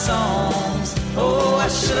campfire songs. Oh, I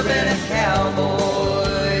should have been a cowboy.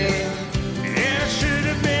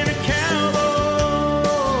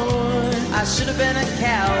 I should have been a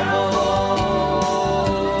cowboy.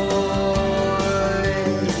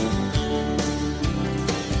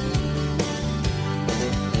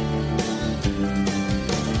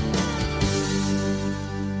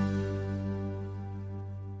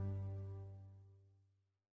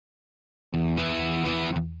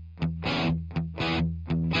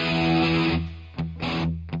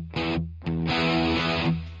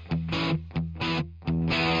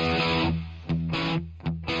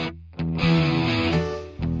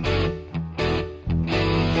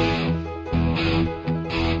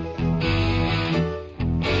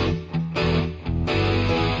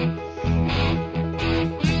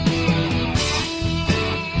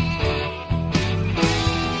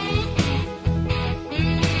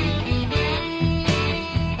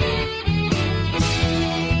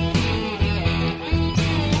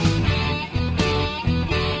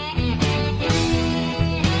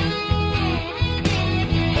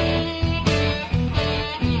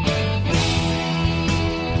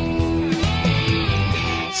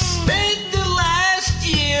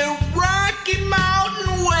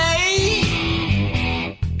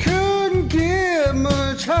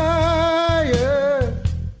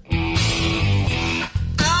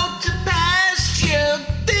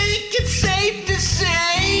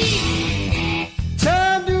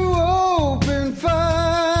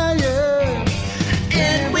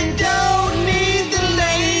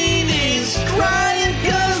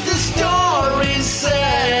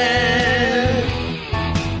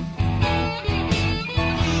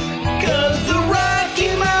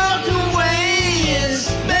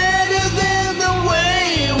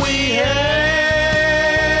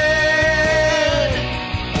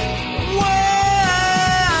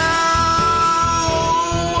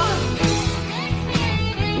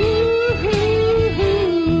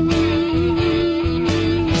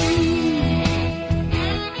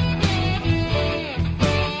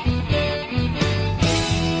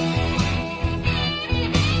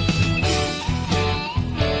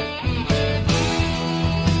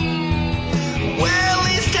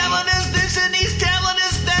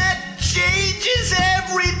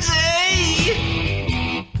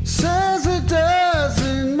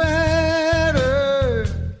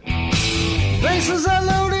 Aces are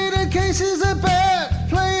loaded and cases are bad.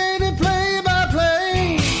 Playing and play by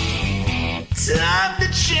play. Time to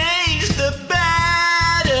change the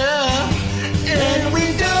batter. And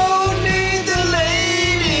we don't need the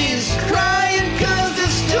ladies crying 'cause the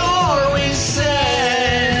story's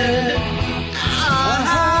sad.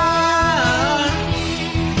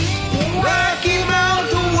 Rocky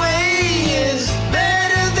Mountain Way is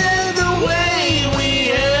better than the way we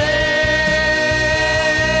had.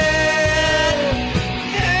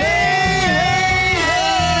 Hey.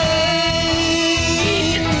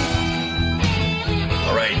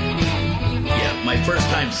 All right. Yeah, my first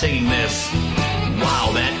time singing this.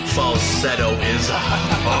 Wow, that falsetto is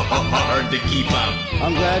hard to keep up.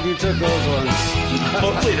 I'm glad you took those ones.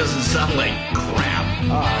 Hopefully it doesn't sound like crap.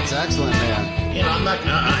 Oh, it's excellent, man. You know, I'm not,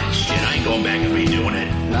 shit, I ain't going back and redoing it.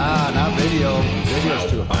 Nah, not video. Video's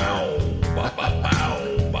too hard.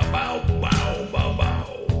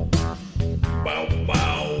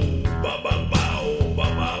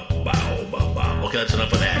 Okay, that's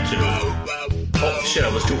enough of that, too. Oh, shit, I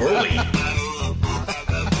was too early.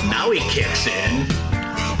 Now he kicks in.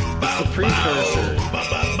 It's the precursor.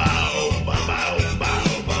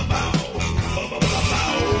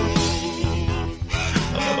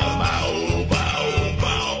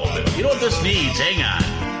 You know what this needs? Hang on.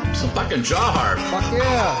 Some fucking jaw harp. Fuck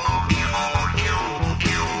yeah.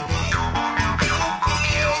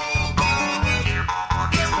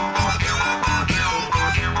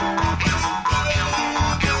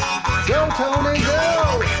 Go, Tony, go!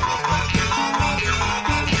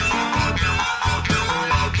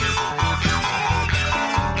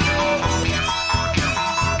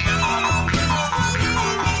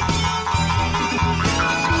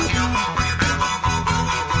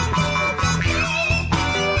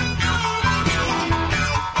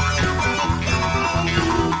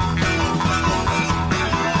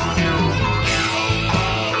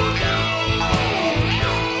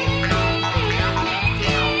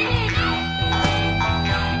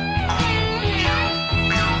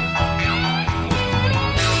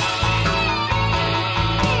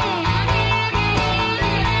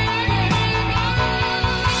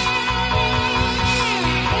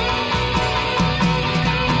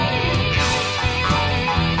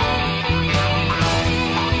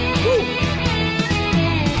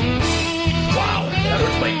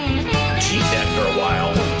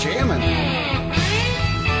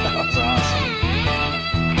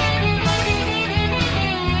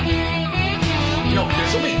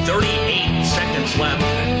 left.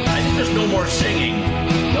 I think there's no more singing.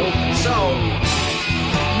 Nope. So,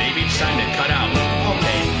 maybe it's time to cut out.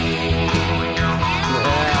 Okay.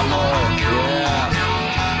 Yeah, more. Yeah.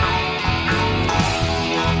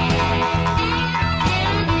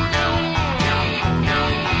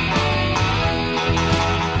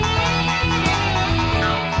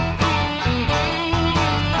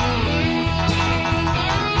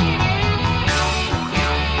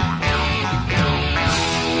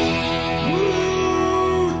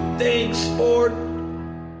 Thanks for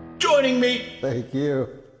joining me. Thank you.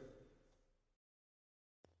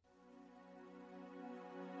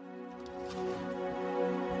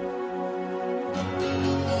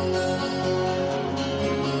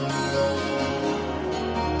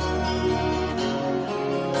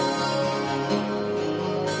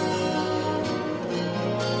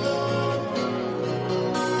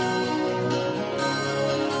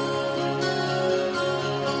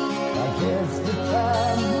 I guess the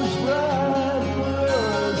time was right for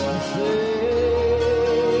us to say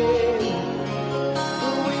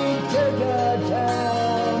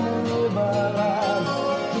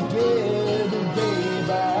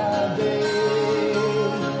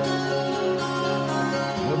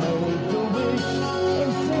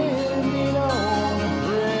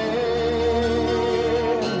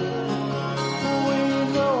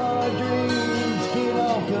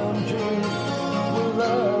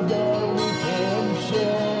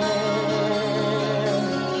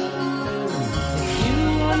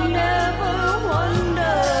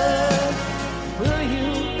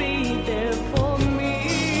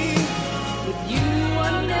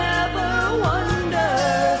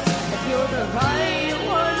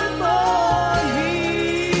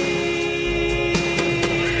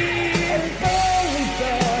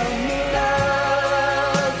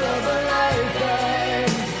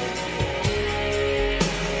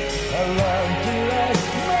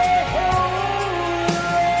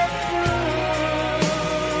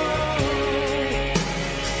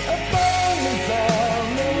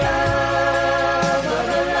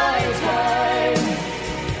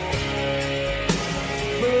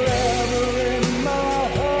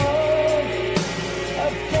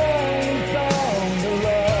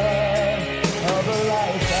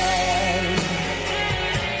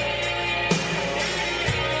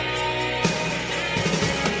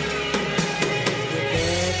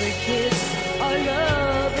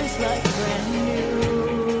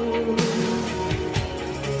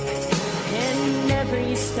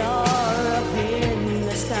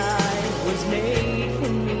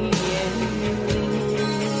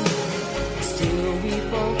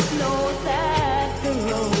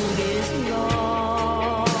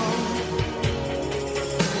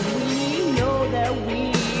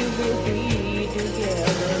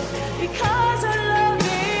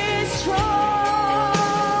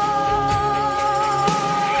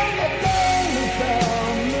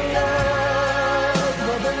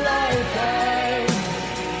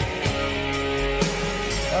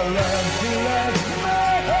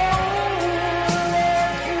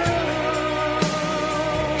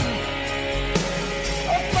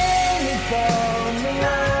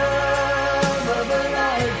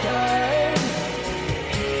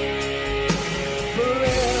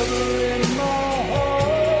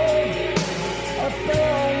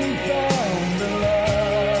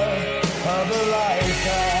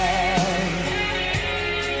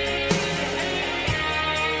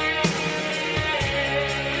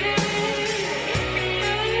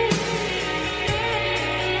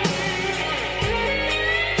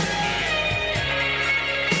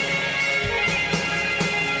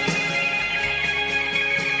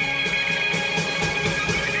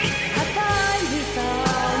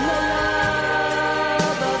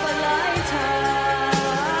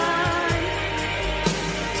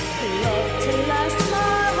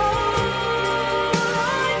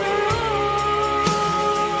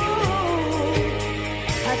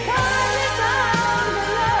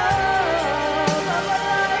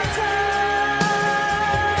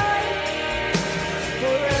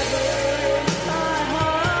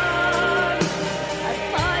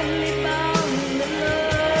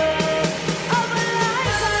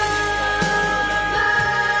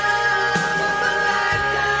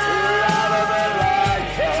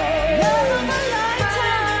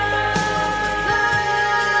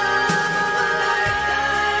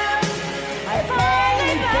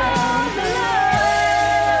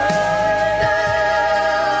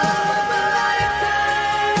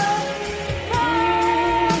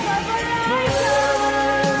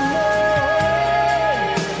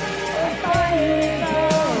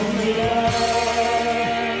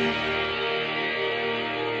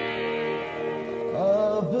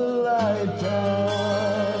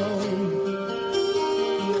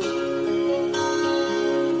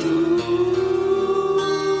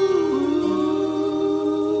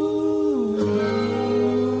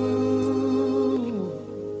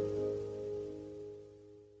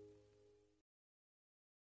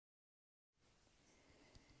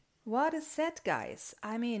What a set, guys.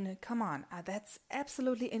 I mean, come on, that's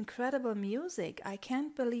absolutely incredible music. I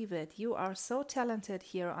can't believe it. You are so talented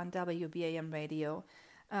here on WBAM Radio.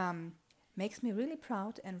 Makes me really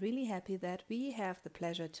proud and really happy that we have the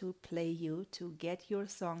pleasure to play you, to get your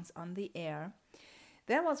songs on the air.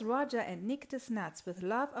 There was Roger and Nick Desnuts with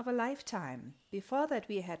Love of a Lifetime. Before that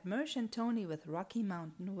we had Mersh and Tony with Rocky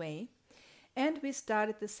Mountain Way. And we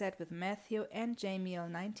started the set with Matthew and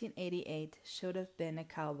Jamiel 1988, Should Have Been a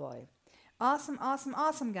Cowboy. Awesome, awesome,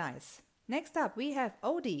 awesome, guys. Next up we have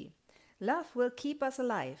Odie, Love Will Keep Us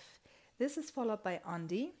Alive. This is followed by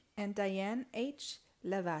Ondi and Diane H.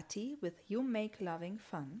 Lavati with You Make Loving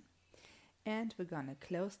Fun. And we're gonna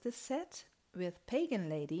close this set with Pagan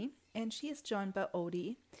Lady, and she is joined by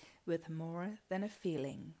Odie with More Than a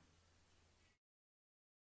Feeling.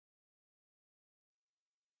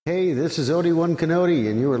 Hey, this is Odie One Canody,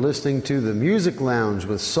 and you are listening to The Music Lounge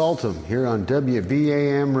with Saltam here on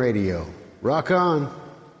WBAM Radio. Rock on!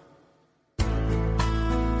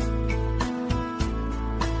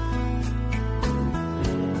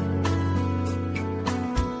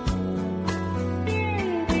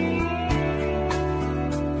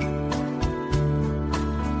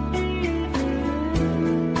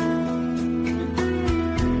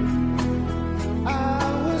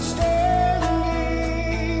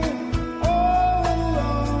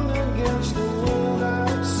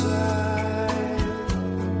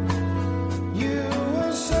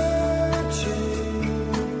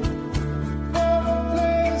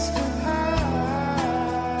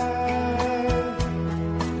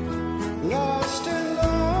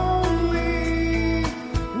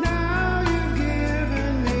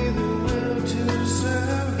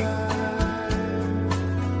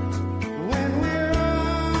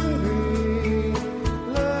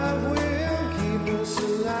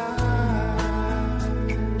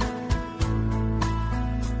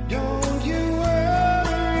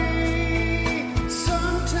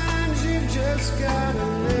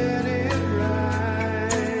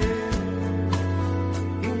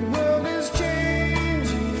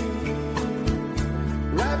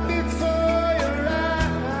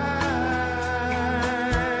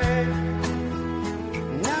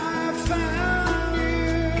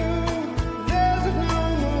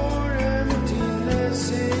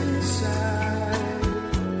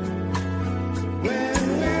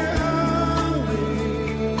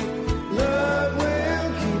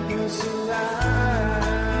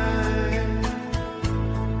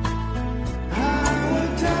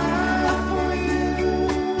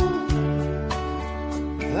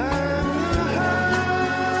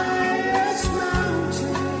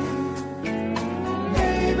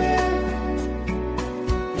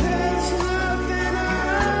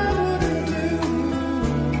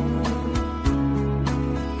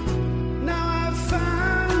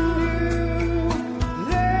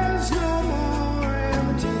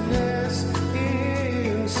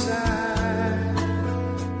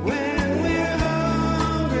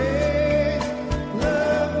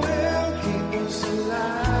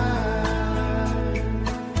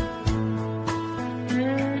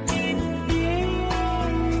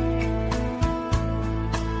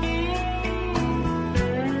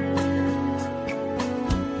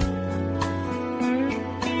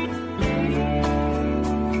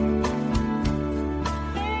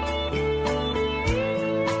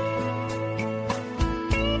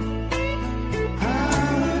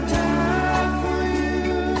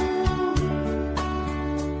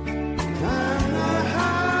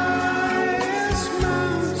 High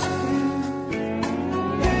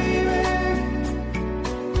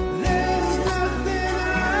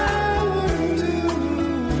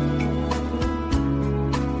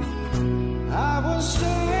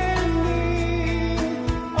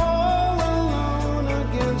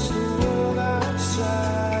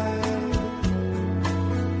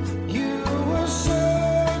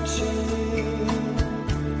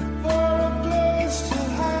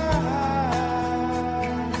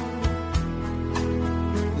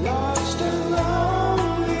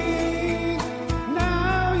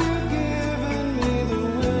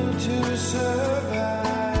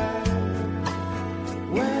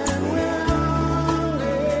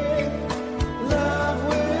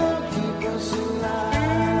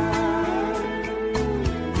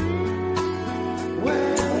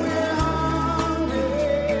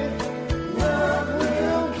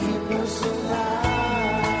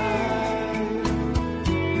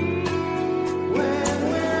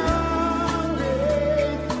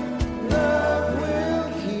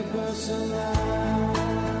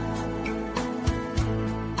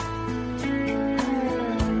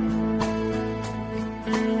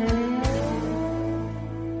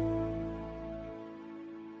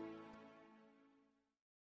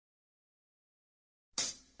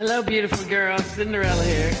Hello, beautiful girls. Cinderella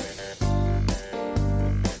here.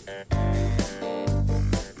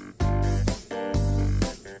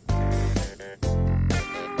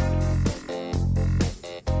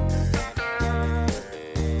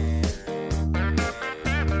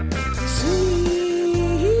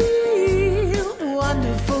 Sweet,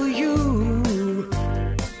 wonderful you.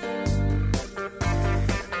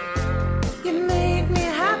 You make me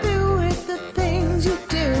happy with the things you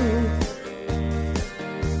do.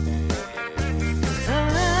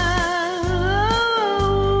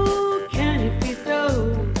 Oh, can it be so?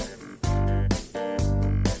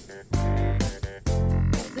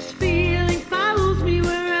 This feeling follows me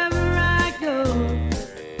wherever I go.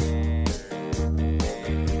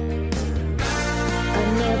 I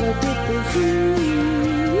never did believe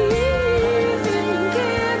in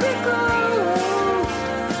candy gold,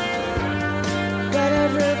 but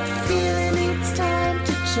every feeling needs time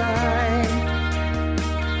to shine.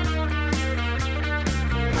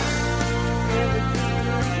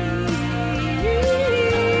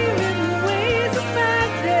 In ways of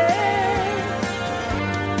magic,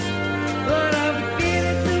 But I'm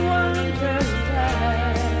beginning to wonder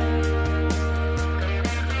why.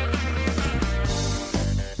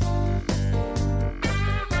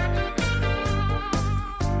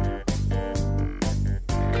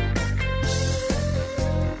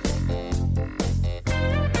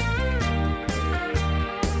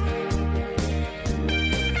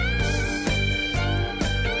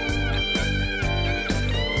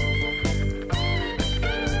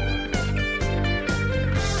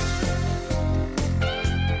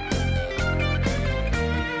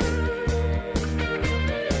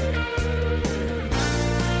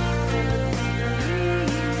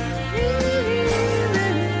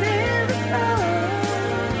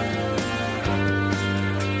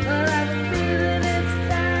 but I'm feeling it's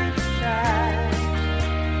time to shine.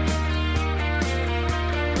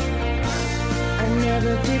 I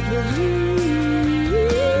never did believe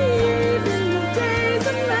in the days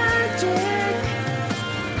of magic,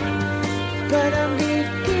 but I'm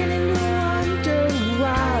beginning to wonder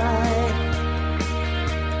why.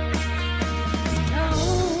 No,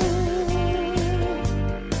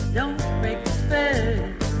 don't break the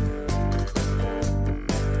spell.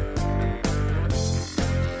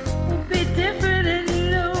 We'll be different and you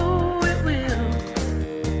know it will.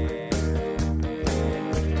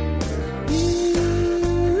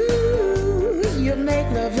 You make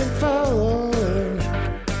love and fall,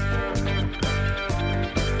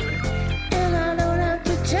 and I don't have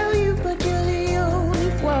to tell you, but you're the only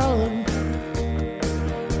one.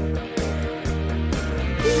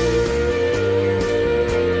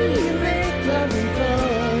 You make love and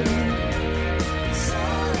fall.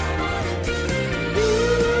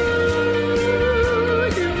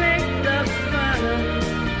 You make love fun.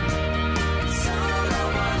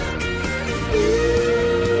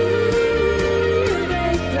 You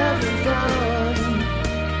make love and fall.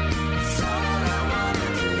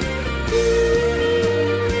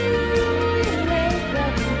 You make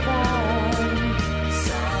love and fall.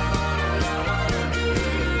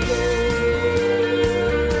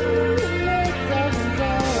 You make love and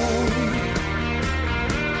fall.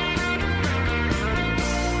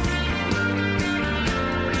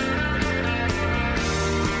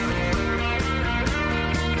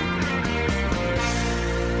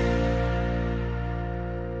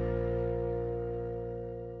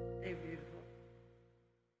 Hey, beautiful.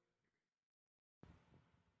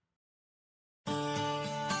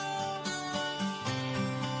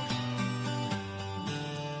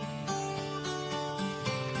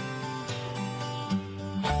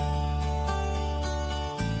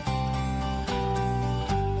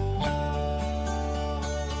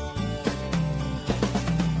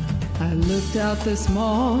 I looked out this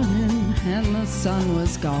morning and the sun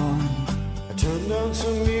was gone. I turned on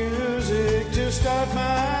some music to start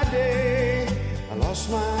my day. I lost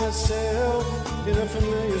myself in a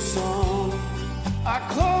familiar song. I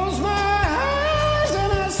closed my eyes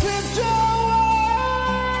and I slipped away.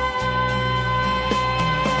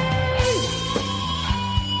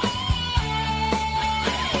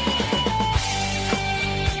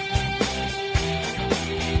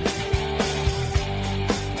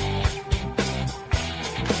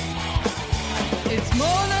 It's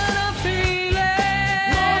more than a feeling.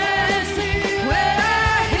 When I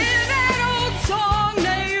hear that old song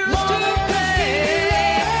they used to play,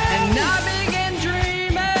 and I begin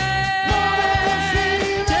dreaming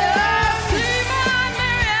till I see my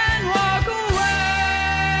man walk away.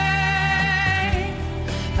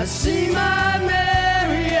 I see my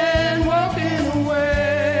Marianne walking away.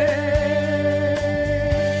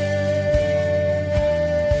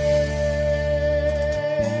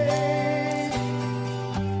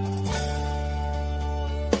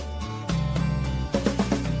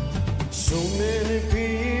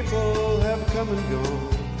 come and go.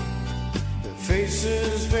 Their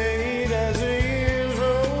faces fade as the years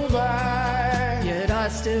roll by. Yet I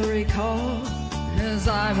still recall as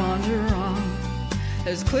I wander on,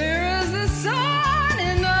 as clear as the sun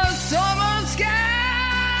in the summer sky.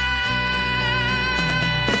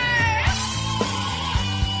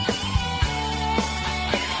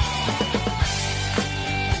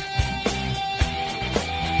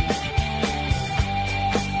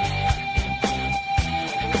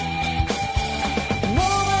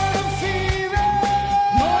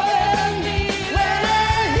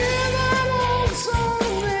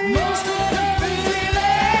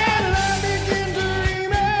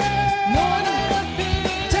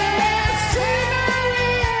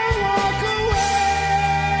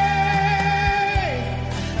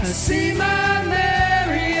 See my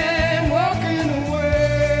Mary Ann walking away.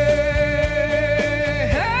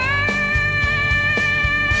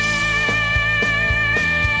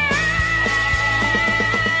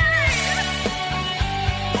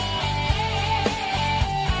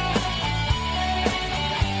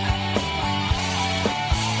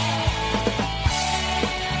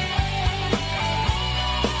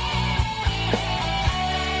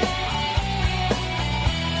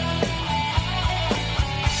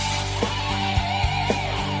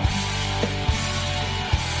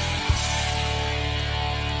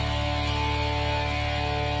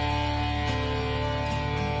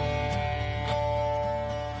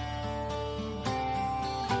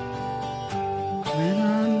 When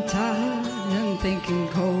I'm tired and thinking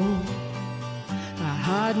cold, I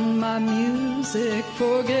hide in my music,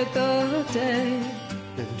 forget the day,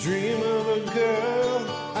 and dream of a girl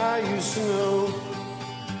I used to know.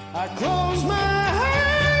 I closed my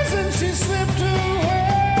eyes and she slipped away.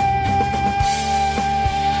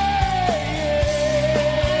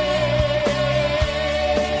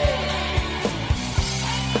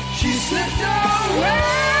 she slipped away.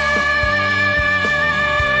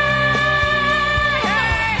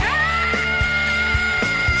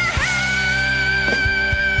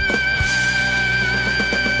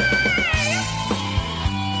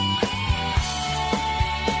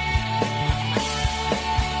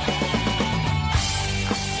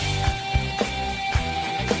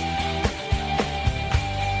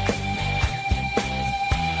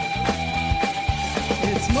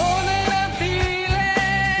 It's more than a feeling.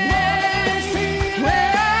 When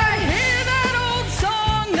I hear that old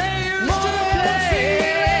song they used to play,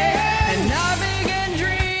 and I begin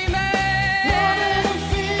dreaming,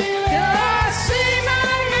 and I see my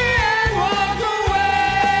man walk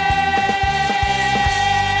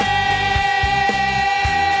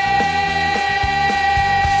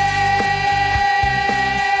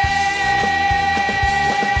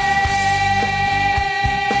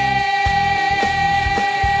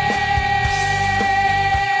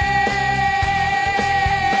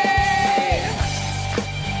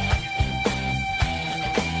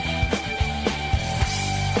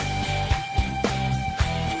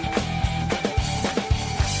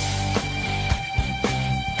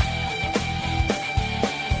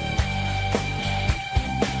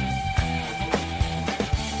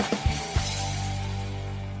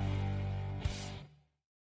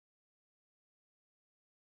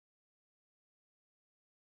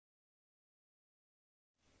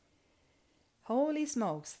Holy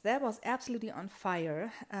smokes, that was absolutely on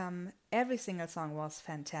fire. Every single song was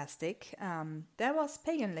fantastic. There was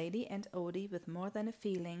Pagan Lady and Odie with More Than a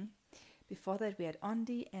Feeling. Before that we had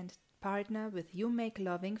Ondi and Partner with You Make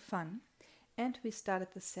Loving Fun. And we started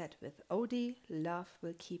the set with Odie, Love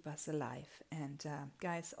Will Keep Us Alive. And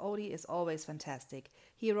guys, Odie is always fantastic.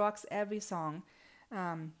 He rocks every song.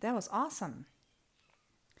 That was awesome.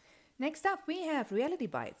 Next up we have Reality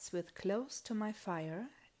Bites with Close to My Fire.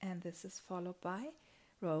 And this is followed by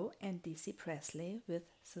Roe and DC Presley with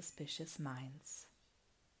Suspicious Minds.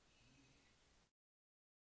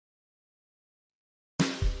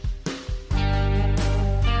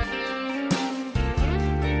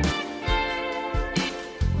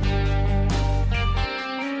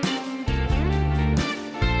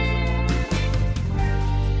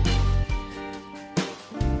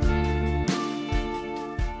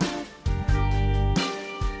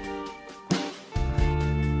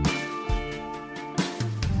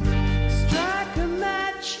 Strike a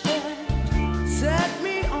match and set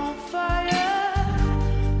me on fire.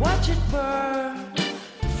 Watch it burn,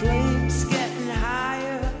 flames getting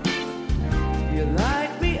higher. You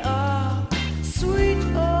light me up, sweet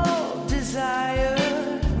old desire.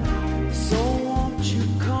 So won't you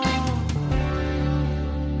come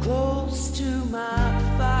close to my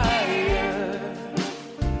fire?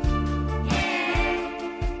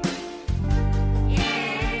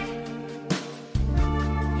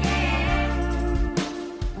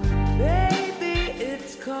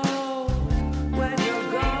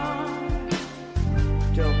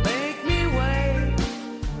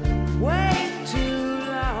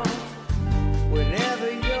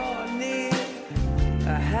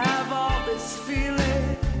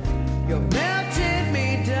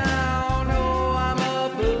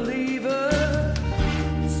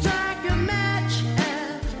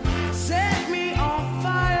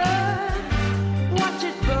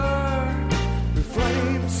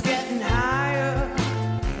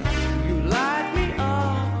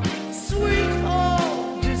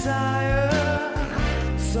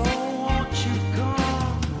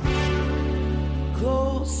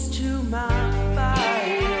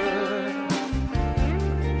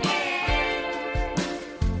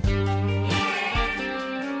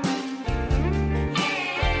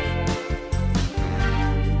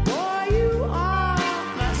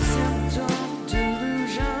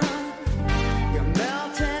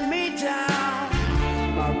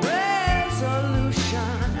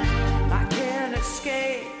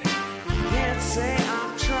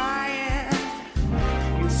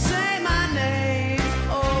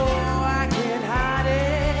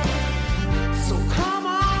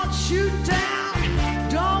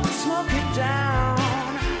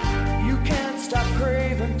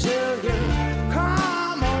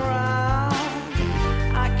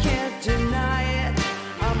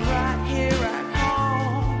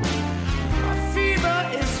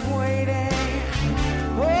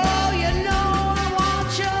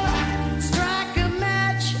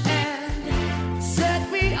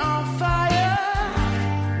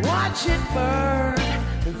 watch it burn,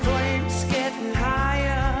 the flames getting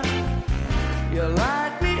higher. You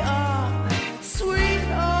light me up, sweet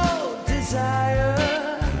old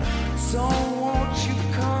desire. So won't you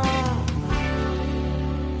come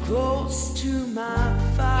close to my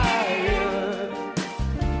fire,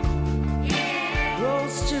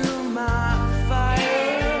 close to my fire.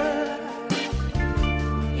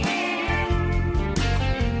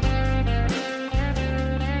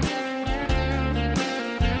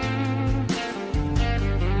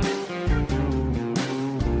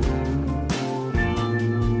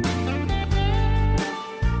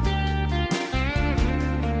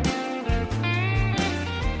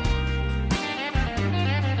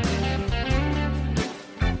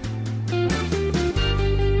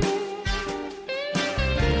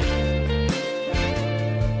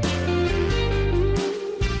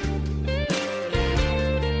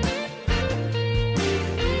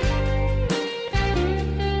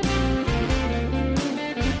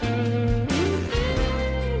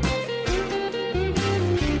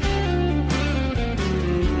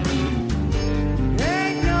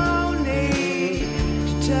 Ain't no need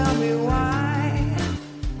to tell me why.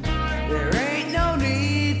 There ain't no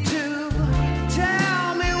need to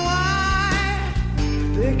tell me why.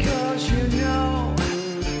 Because you know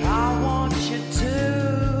I want you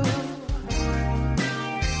to.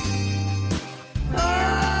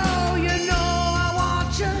 Oh, you know I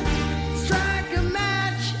want you. Strike a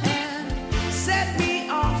match and set me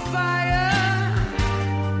on fire.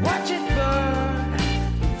 Watch it burn,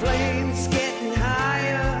 flames getting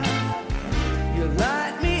higher. You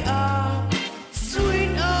light me up,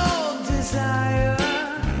 sweet old desire.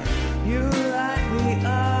 You light me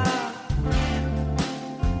up.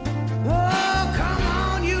 Oh, come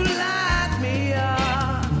on, you light me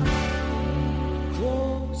up.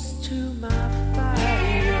 Close to my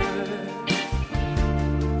fire,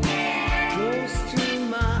 close to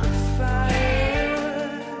my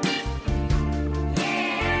fire.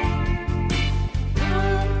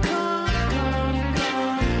 Come, come, come,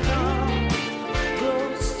 come,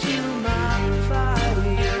 close to my fire.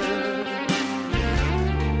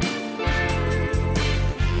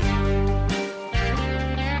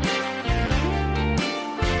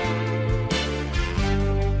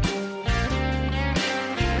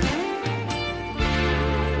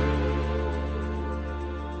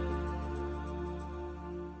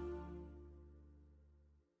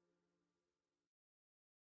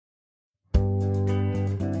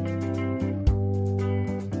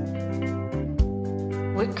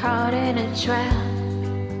 We're caught in a trap.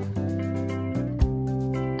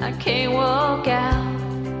 I can't walk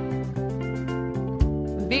out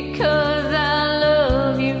because I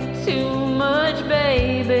love you too much,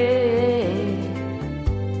 baby.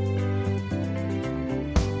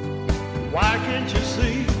 Why can't you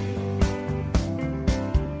see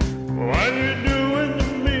what you're doing to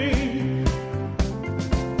me?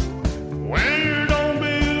 When you don't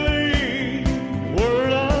believe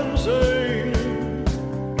what I'm saying,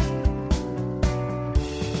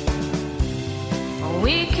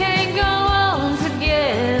 We can't go on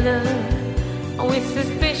together with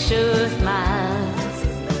suspicious minds.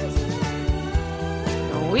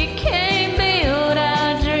 We can't build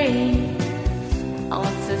our dreams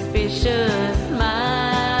on suspicious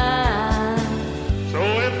minds. so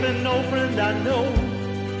if an old friend I know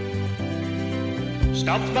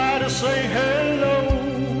stops by to say hello,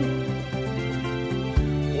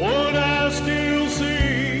 would I still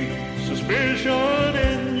see suspicion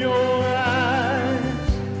in your eyes?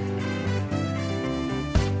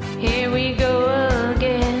 Here we go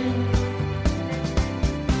again,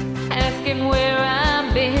 asking where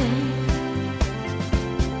I've been.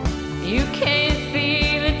 You can't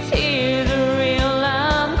see the tears are real,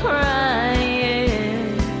 I'm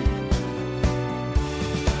crying.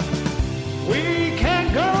 We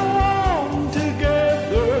can't go on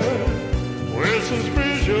together with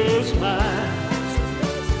suspicious minds,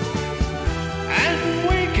 and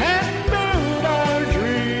we can't build our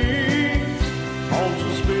dreams on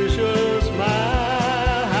suspicious minds.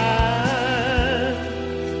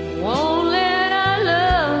 Won't let our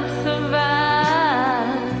love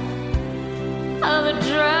survive. I'll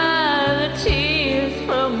dry the tears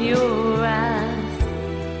from your eyes.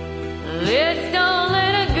 Let's don't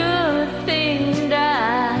let a good thing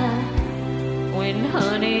die. When,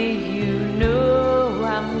 honey, you know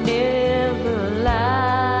I've never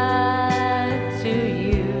lied to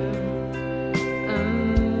you.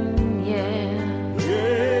 Yeah.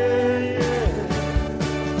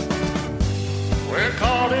 We're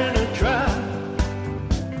caught in a trap.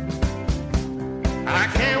 I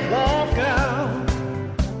can't walk out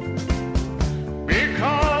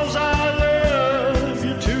because I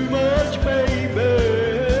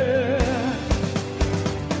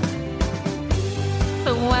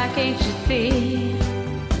see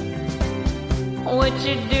what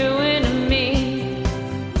you're doing to me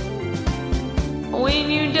when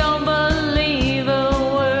you don't believe a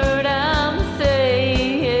word I'm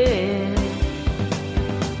saying.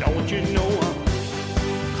 Don't you know I'm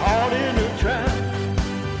caught in a trap?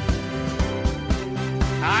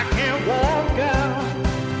 I can't walk out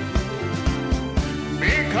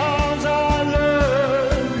because I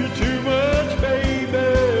love you too much, baby.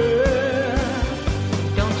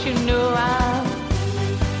 Don't you know I'm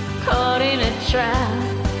caught in a trap?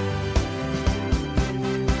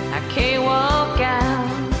 I can't walk out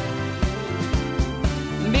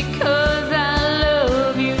because I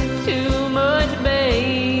love you too much,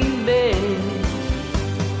 baby.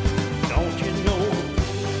 Don't you know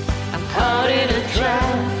I'm caught in a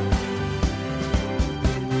trap?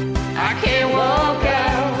 I can't walk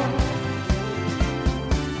out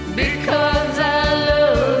because I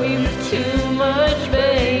love you too much,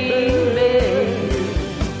 baby.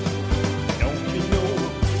 Don't you know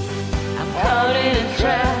I'm caught in a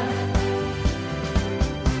trap.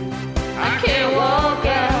 I can't walk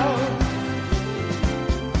out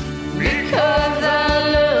because I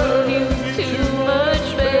love you too much,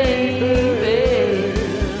 baby.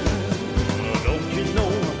 Don't you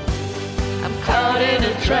know I'm caught in a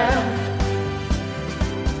trap.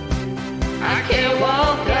 I can't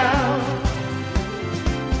walk out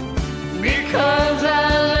because I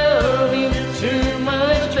love you too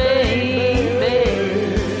much, baby.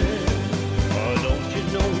 don't you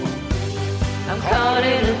know I'm caught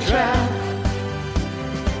in a trap.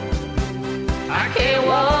 I can't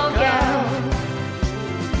walk out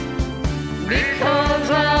because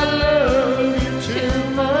I love you too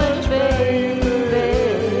much, baby.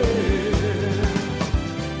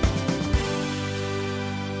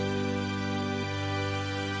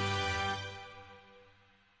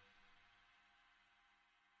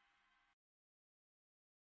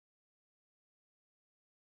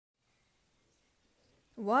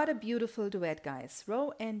 What a beautiful duet, guys.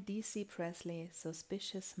 Roe and DC Presley,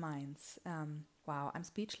 Suspicious Minds. Wow, I'm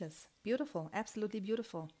speechless. Beautiful, absolutely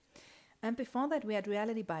beautiful. And before that, we had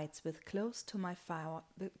Reality Bites with Close to My Fire.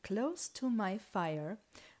 Close to My Fire.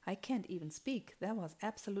 I can't even speak. That was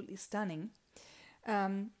absolutely stunning.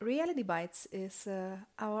 Reality Bites is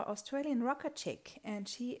our Australian rocker chick, and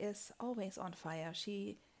she is always on fire.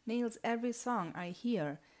 She nails every song I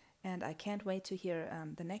hear, and I can't wait to hear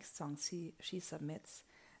the next song she submits.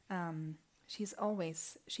 She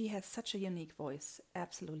has such a unique voice,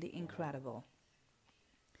 absolutely incredible.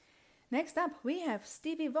 Next up, we have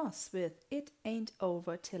Stevie Voss with It Ain't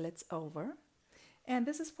Over Till It's Over. And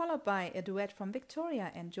this is followed by a duet from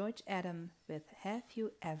Victoria and George Adam with Have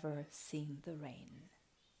You Ever Seen the Rain?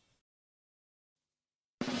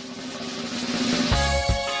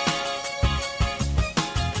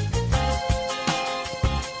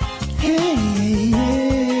 Hey, yeah.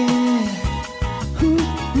 Ooh,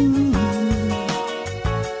 ooh.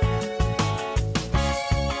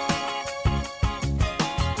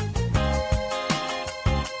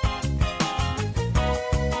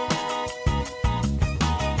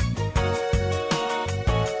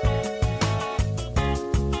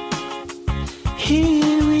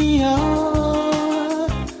 Here we are,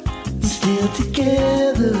 still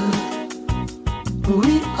together.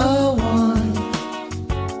 We are one.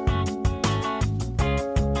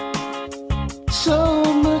 So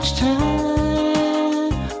much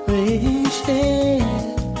time wasted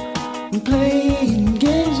playing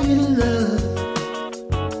games with love.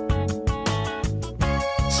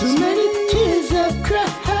 So many tears I've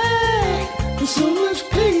cried, and so much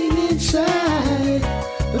pain inside.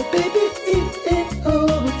 But baby, it ain't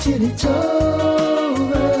over till it's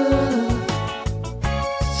over.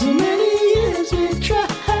 So many years we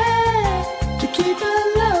tried to keep our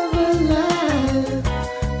love alive.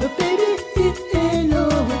 But baby, it ain't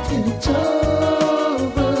over till it's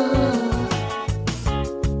over.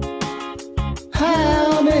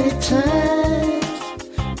 How many times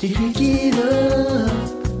did we give up?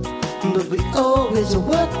 But we always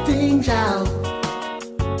work things out.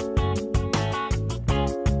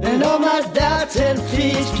 And all my doubts and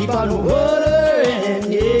fears keep on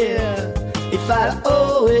watering, yeah. If I'd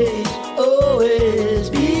always, always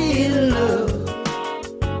be in love.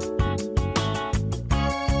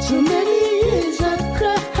 So many years I've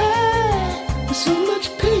cried, with so much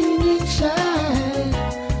pain inside.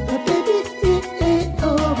 But baby, it ain't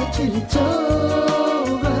over till it's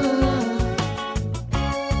over.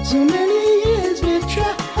 So many years we've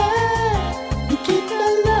tried to keep my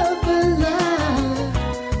love alive.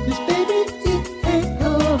 'Cause baby, it ain't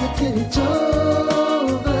over till it's over.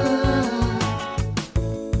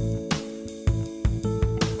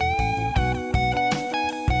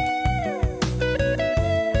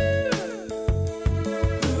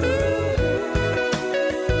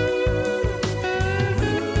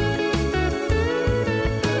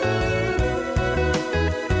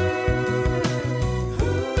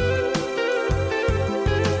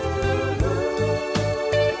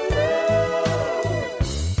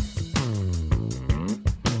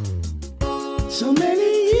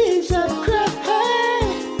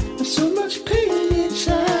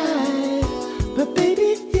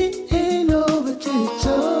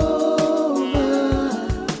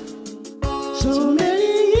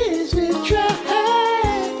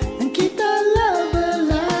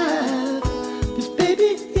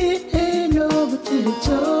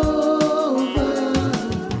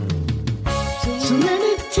 So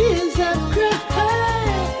many tears I've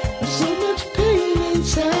cried, so much pain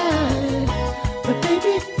inside. But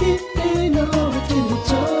baby, it ain't over till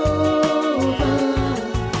it's over.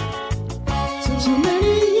 So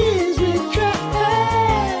many years we've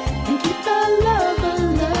tried and keep our love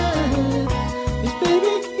alive. Yes,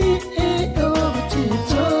 baby, it ain't over till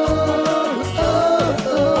it's over.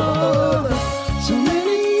 So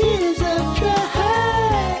many years I've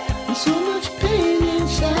tried and so much pain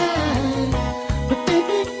inside. But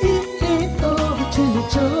baby, it ain't over till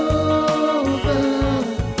it's over.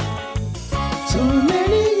 So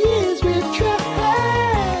many years we've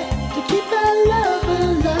tried to keep our love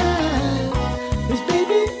alive. Yes,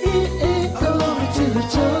 baby, it ain't over till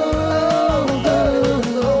it's over.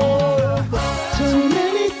 So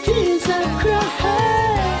many tears I've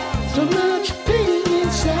cried, so much pain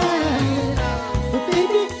inside. But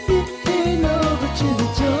baby, it ain't over till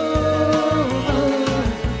it's over.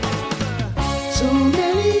 So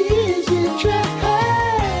many years we've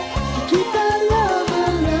tried to keep our love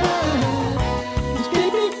alive. Yes,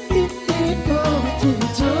 baby, it ain't over till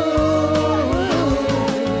it's over.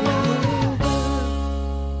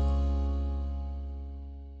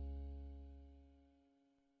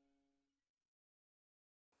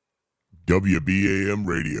 WBAM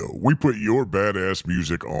Radio. We put your badass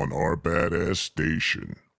music on our badass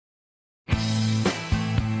station.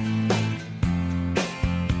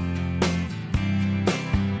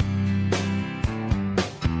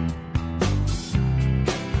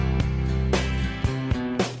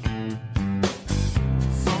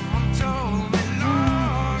 Someone told me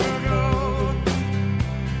long ago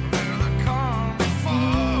there's a calm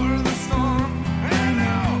before the storm, and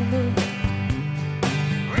now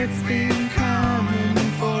it's been coming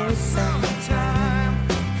for some time.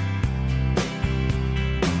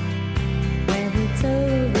 When it's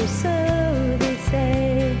over, so they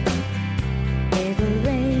say, it'll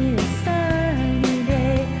rain a sunny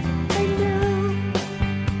day. I know,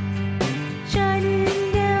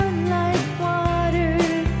 shining down like water.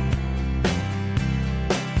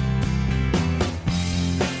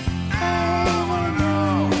 I wanna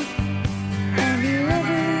know, Have you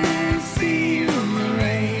ever seen the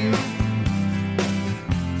rain?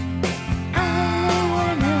 I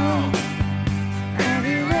wanna know, have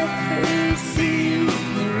you ever seen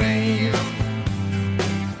the rain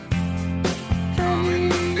coming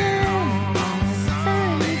down on a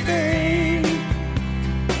sunny day?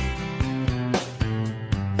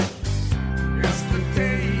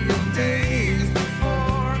 Yesterday and days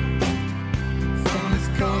before, sun is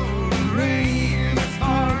cold and rain is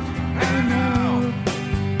hard, and now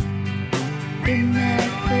been that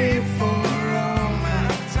way for all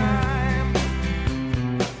that time.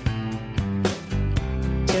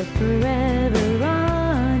 till forever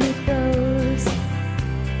on it goes,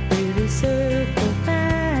 through the circle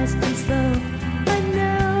fast and slow. I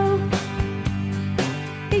know,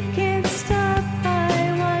 it can't stop,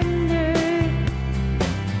 I wonder.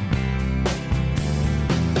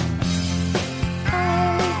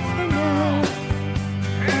 I know,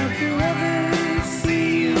 Have you ever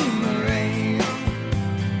seen the rain?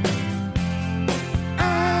 I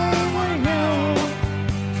wanna know,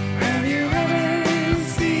 have you ever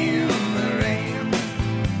seen the rain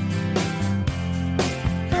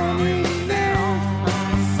coming down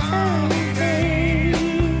on a sunny day?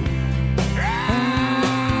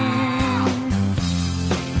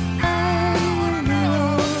 I wanna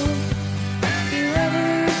know, have you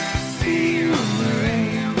ever seen the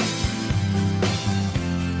rain?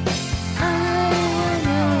 I wanna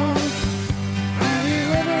know, have you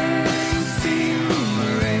ever seen the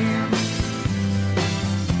rain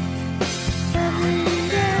coming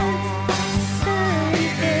down on a sunny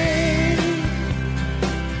day?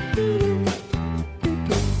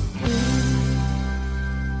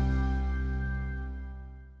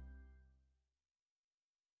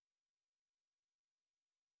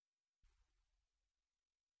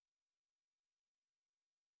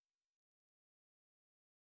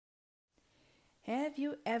 Have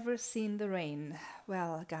you ever seen the rain?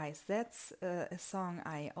 Well, guys, that's a song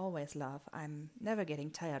I always love. I'm never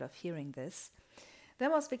getting tired of hearing this.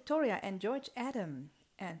 That was Victoria and George Adam.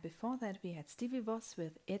 And before that, we had Stevie Voss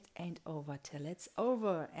with It Ain't Over Till It's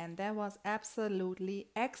Over. And that was absolutely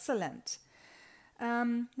excellent.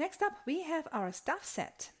 Next up, we have our stuff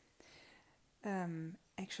set.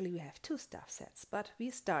 Actually, we have two stuff sets, but we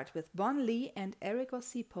start with Bon Lee and Eriko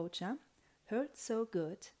C. Pocha, Hurt So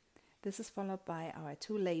Good. This is followed by our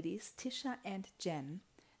two ladies, Tisha and Jen,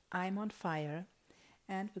 I'm on Fire.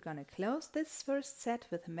 And we're gonna close this first set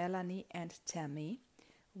with Melanie and Tammy,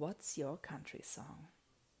 What's Your Country Song?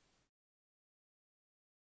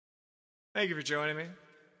 Thank you for joining me.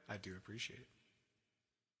 I do appreciate it.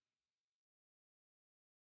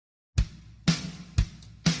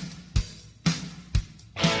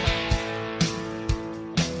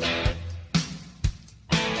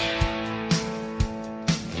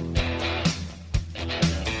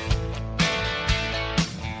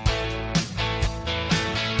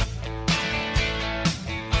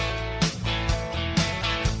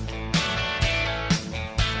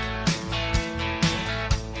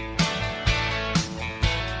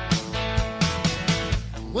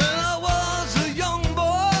 When I was a young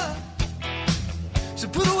boy, so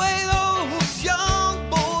put away those young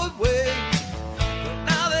boy ways. But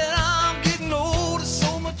now that I'm getting older,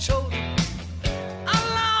 so much older, I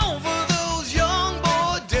long for those young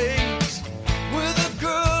boy days with a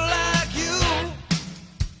girl like you,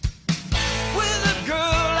 with a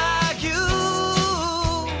girl like you.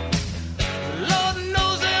 Lord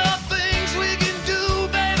knows there are things we can do,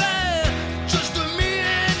 baby, just to me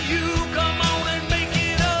and you. Come on and make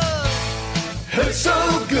it up. Hurt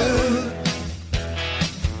so good.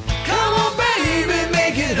 Come on, baby,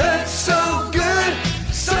 make it hurt so good.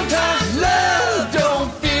 Sometimes love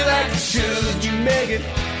don't feel like it should. You make it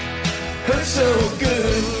hurt so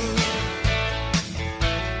good.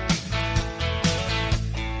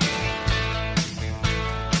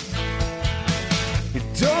 You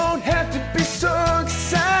don't have to be so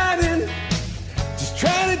exciting. Just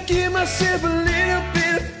trying to give myself a little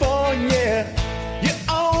bit of fun, yeah. You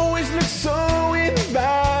always look so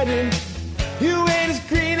inviting. You ain't as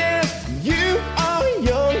green as you are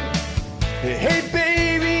young. Hey,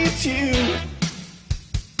 baby, it's you.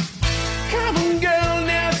 Come on, girl,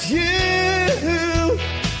 now it's you.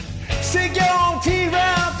 Stick your teeth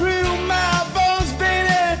right through my bones,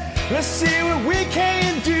 baby. Let's see what we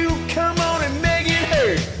can do. Come on and make it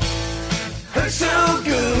hurt. Hurt so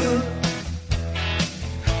good.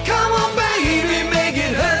 Come on, baby, make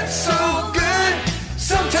it hurt so good.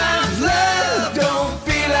 Sometimes love don't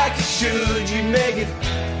feel like it should. You make it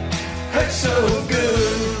hurt so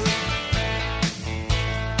good.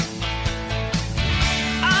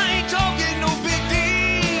 I ain't talking no big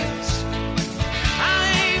deals. I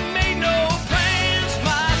ain't made no plans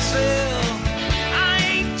myself. I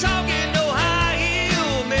ain't talking no high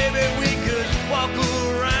heel. Maybe we could walk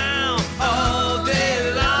around all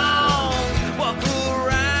day long. Walk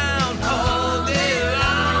around all day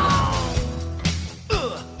long.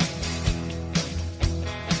 Ugh.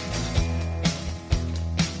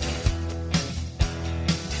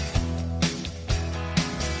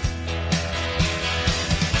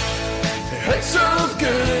 It hurts so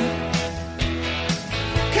good.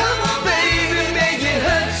 Come on, baby, make it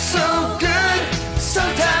hurt so good.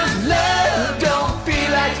 Sometimes love don't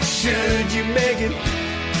feel like it should. You make it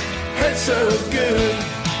hurt so good.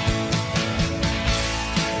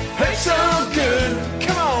 Hurt so good.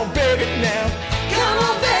 Come on, baby, now. Come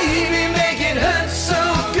on, baby, make it hurt so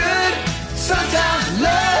good. Sometimes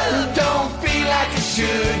love don't feel like it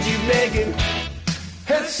should. You make it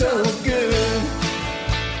hurt so good.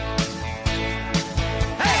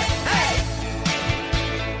 Hey, hey.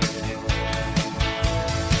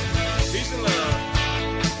 Peace and love.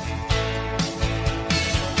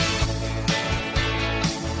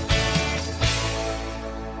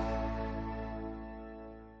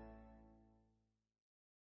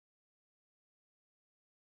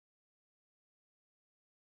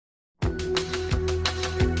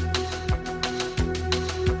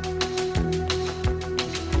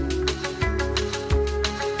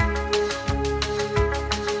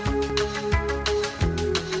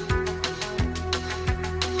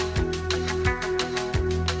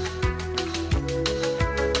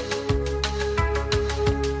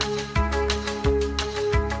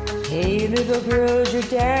 Hey, little girl, is your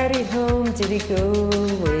daddy home? Did he go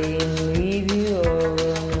away and leave you all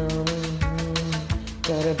alone?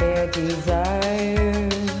 Got a bad desire.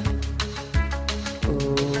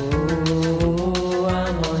 Oh,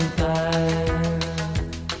 I'm on fire.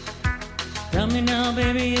 Tell me now,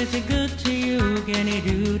 baby, is he good to you? Can he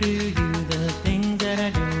do to you the things that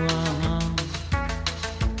I do?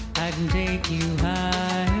 I can take you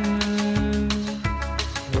higher.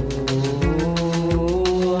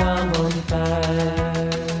 Oh, I'm on fire.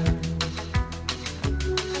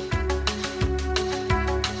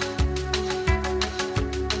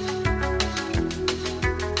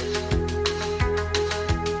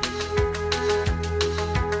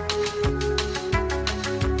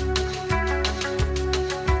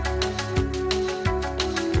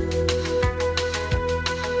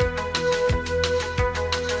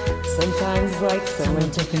 Sometimes it's like someone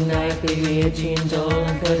took a knife, baby, edgy and dull,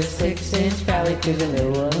 and put a 6-inch valley through the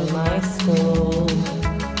middle of my skull.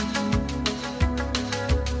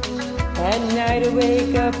 At night I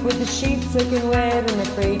wake up with the sheets soaking wet and the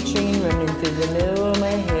freight train running through the middle of my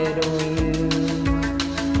head. Only you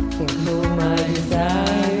can cool my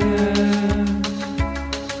desire.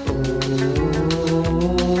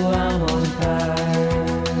 Oh, I'm on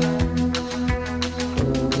fire.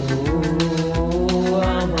 Oh,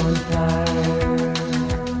 I'm on fire.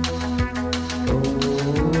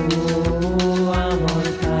 Oh, I'm on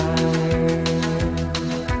fire.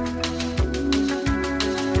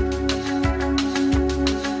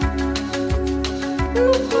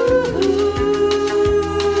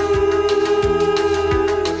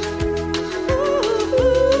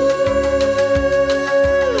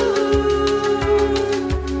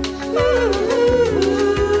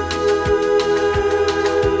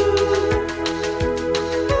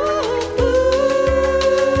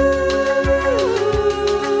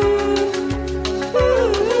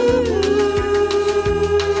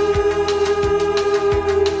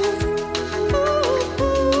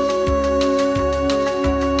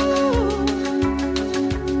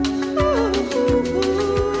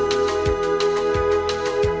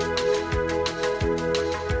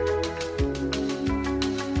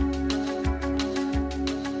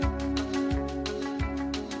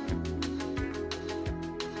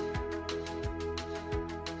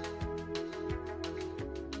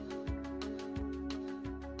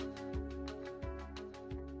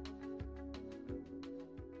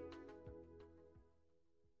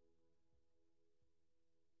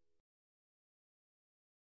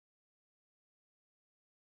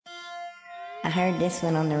 I heard this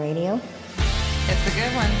one on the radio. It's a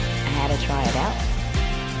good one. I had to try it out.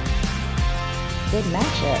 Good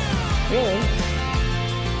matchup, really.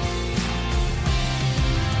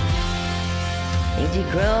 Did you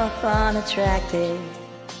grow up unattractive?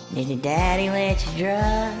 Did your daddy let you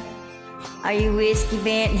drive? Are you whiskey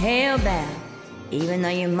bent and hellbound, even though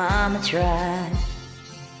your mama tried?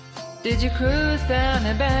 Did you cruise down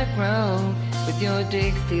a back road with your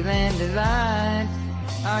Dixieland delight?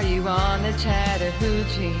 Are you on the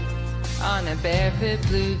Chattahoochee on a barefoot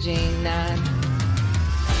blue jean night?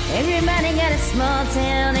 Everybody got a small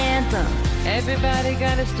town anthem. Everybody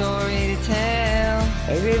got a story to tell.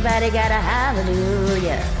 Everybody got a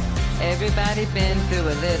hallelujah. Everybody been through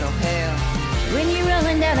a little hell. When you're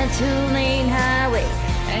rolling down a two-lane highway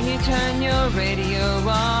and you turn your radio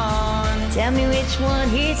on, tell me which one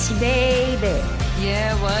hits you, baby.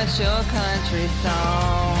 Yeah, what's your country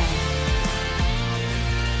song?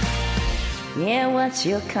 Yeah, what's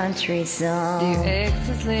your country song? Do your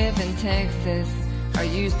exes live in Texas? Are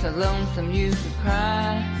you so lonesome you could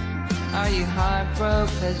cry? Are you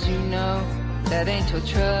heartbroken cause you know that ain't your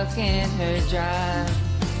truck in her drive?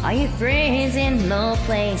 Are you friends in low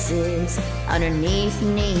places underneath the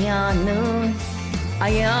neon moon? Are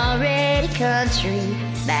you already country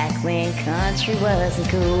back when country wasn't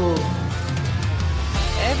cool?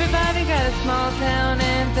 Everybody got a small town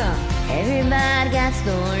anthem. Everybody got a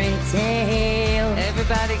story to tell.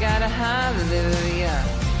 Everybody got a hallelujah.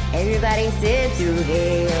 Everybody's been through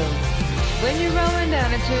hell. When you're rolling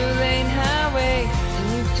down a two-lane highway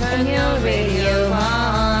and you turn your radio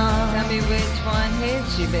on, tell me which one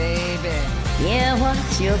hits you, baby. Yeah,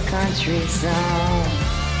 what's your country song?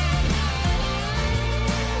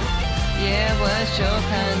 Yeah, what's your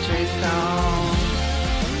country song?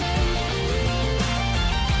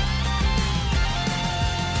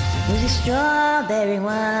 Who's your strawberry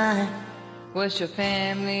wine? What's your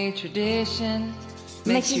family tradition?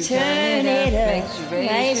 Makes you turn it up, makes you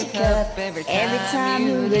raise your cup every time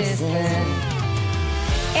you listen.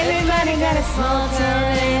 Everybody got a small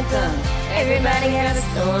town anthem. Everybody got a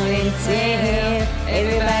story to tell.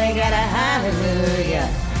 Everybody got a hallelujah.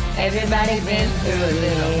 Everybody been through a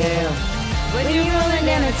little hell. When you're rolling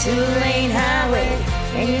down a two-lane highway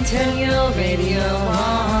and you turn your radio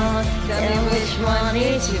on, tell me which one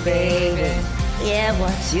is you, baby. Yeah,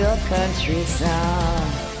 what's your country song?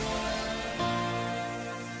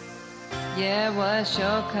 Yeah, what's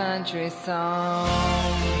your country song?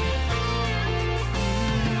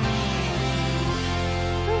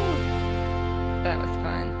 Whew. That was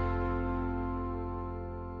fun.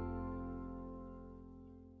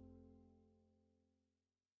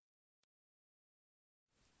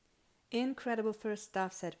 Incredible first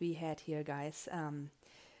stuff that we had here, guys.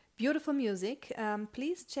 Beautiful music.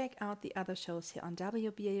 Please check out the other shows here on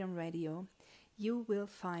WBAM Radio. You will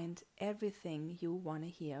find everything you want to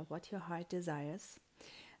hear, what your heart desires.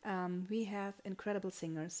 We have incredible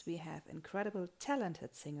singers. We have incredible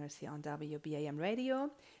talented singers here on WBAM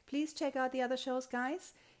Radio. Please check out the other shows,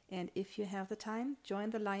 guys. And if you have the time, join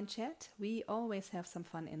the line chat. We always have some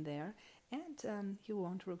fun in there, and you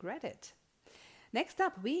won't regret it. Next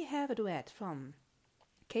up, we have a duet from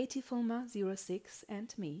Katie Fulmer 06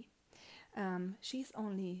 and me. She's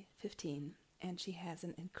only 15 and she has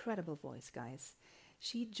an incredible voice, guys.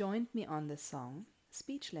 She joined me on this song,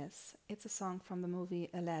 Speechless. It's a song from the movie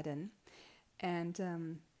Aladdin.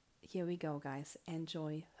 And here we go, guys.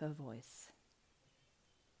 Enjoy her voice.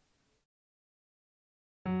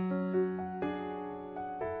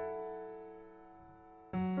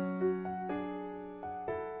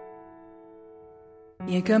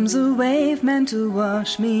 Here comes a wave meant to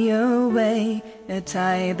wash me away, a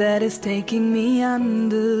tide that is taking me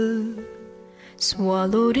under.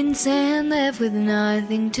 Swallowed in sand, left with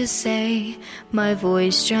nothing to say, my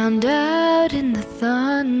voice drowned out in the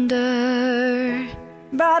thunder.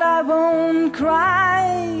 But I won't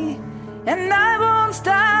cry, and I won't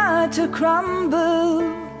start to crumble.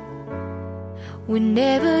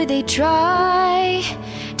 Whenever they try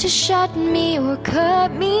to shut me or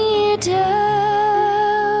cut me down,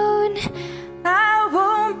 I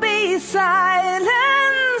won't be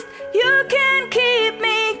silenced, you can't keep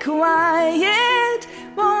me quiet.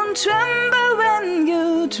 Won't tremble when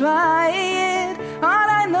you try it. All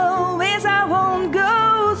I know is I won't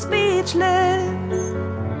go speechless.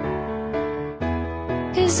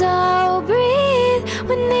 'Cause I'll breathe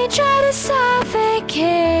when they try to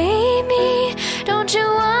suffocate me. Don't you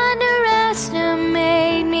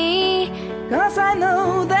underestimate me. 'Cause I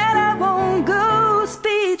know that I won't go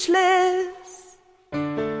speechless.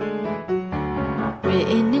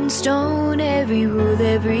 Written in stone, every rule,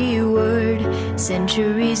 every word,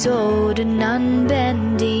 centuries old and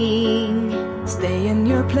unbending. Stay in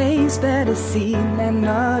your place, better seen and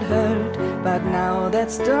not heard. But now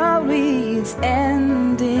that story's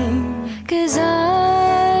ending. 'Cause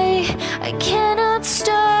I cannot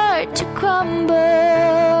start to crumble.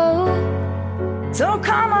 So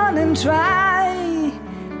come on and try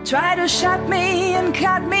to shut me and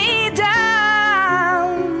cut me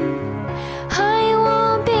down. I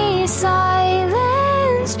won't be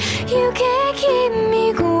silenced, you can't keep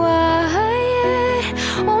me quiet.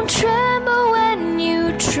 Won't tremble when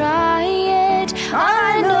you try it. All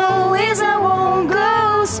I know is I won't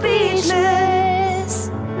go speechless.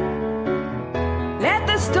 Let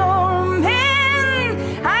the storm in,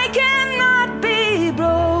 I cannot be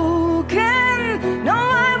broken. No,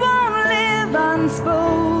 I won't live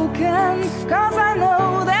unspoken. 'Cause I know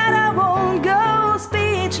that I won't go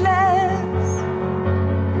speechless.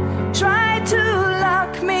 Try to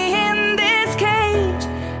lock me in this cage,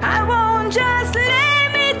 I won't just lay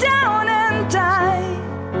me down and die.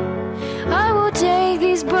 I will take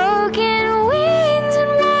these broken wings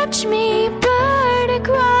and watch me burn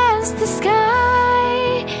across the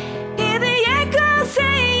sky. Hear the echo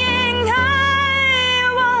saying I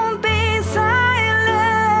won't be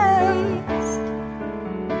silenced.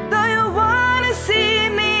 Though you wanna see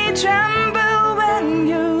me tremble when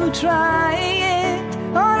you try it,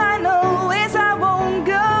 all I know is I won't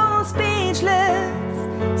go speechless,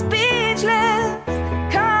 speechless.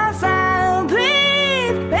 'Cause I'll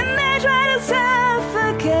breathe when they try to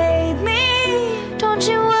suffocate me. Don't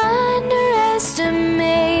you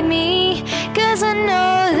underestimate me. 'Cause I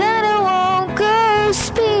know that I won't go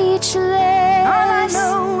speechless. All I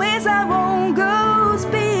know is I won't go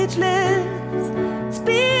speechless,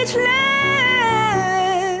 speechless.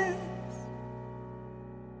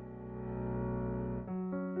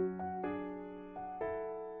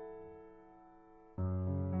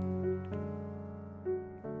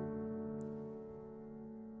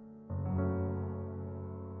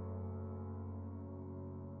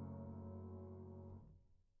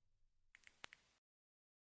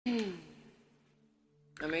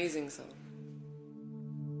 Amazing song.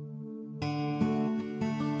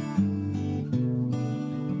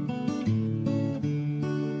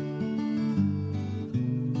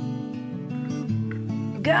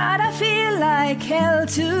 God, I feel like hell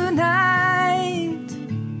tonight.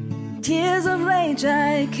 Tears of rage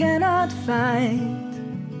I cannot fight.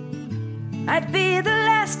 I'd be the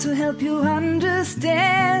last to help you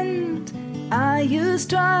understand. Are you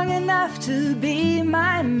strong enough to be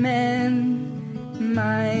my man,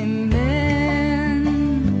 my man?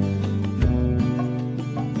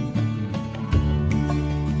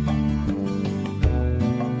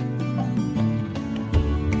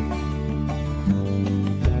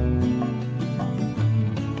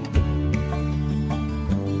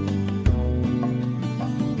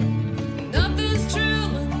 Nothing's true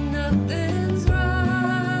and nothing's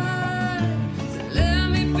right. So let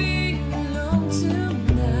me be alone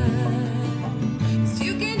tonight. 'Cause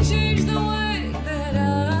you can change the way that I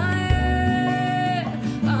am.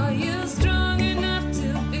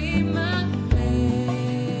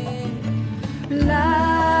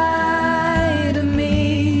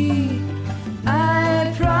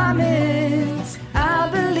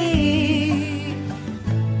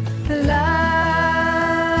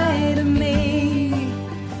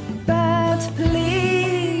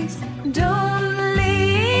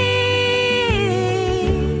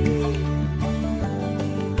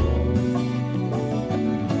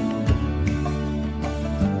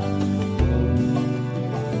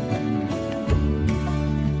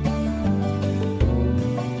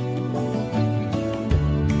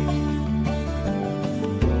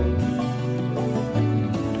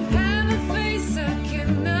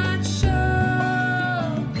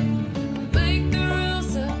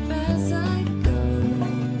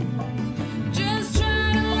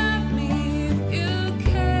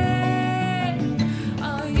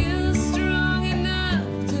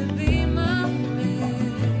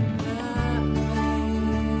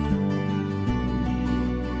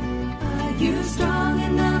 you strong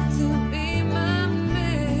enough to be my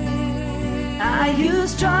man? Are you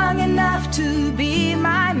strong enough to be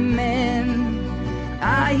my man?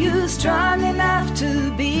 Are you strong enough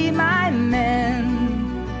to be my man?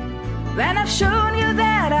 When I've shown you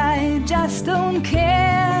that I just don't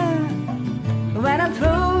care, when I'm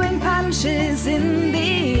throwing punches in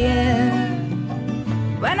the air,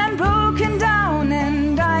 when I'm broken down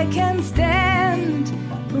and I can't stand,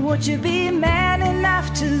 would you be man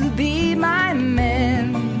enough to be my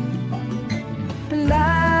man?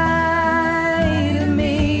 Lie to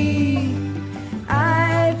me,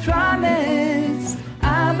 I promise,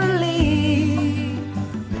 I believe.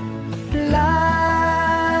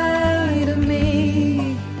 Lie to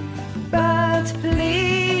me, but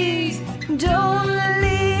please don't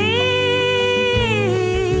leave.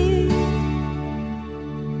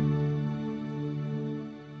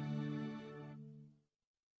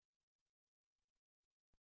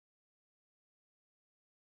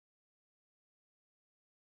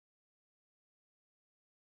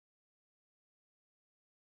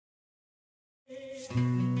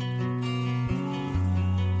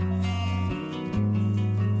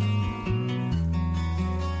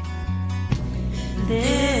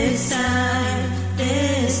 This time,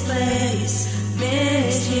 this place,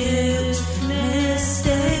 misused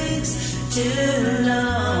mistakes, too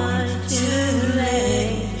long, too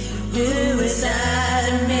late. Who is I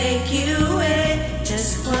to make you wait?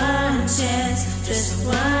 Just one chance, just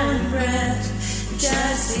one breath,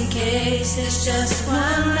 just in case there's just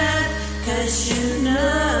one left. 'Cause you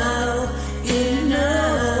know, you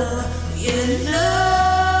know, you know.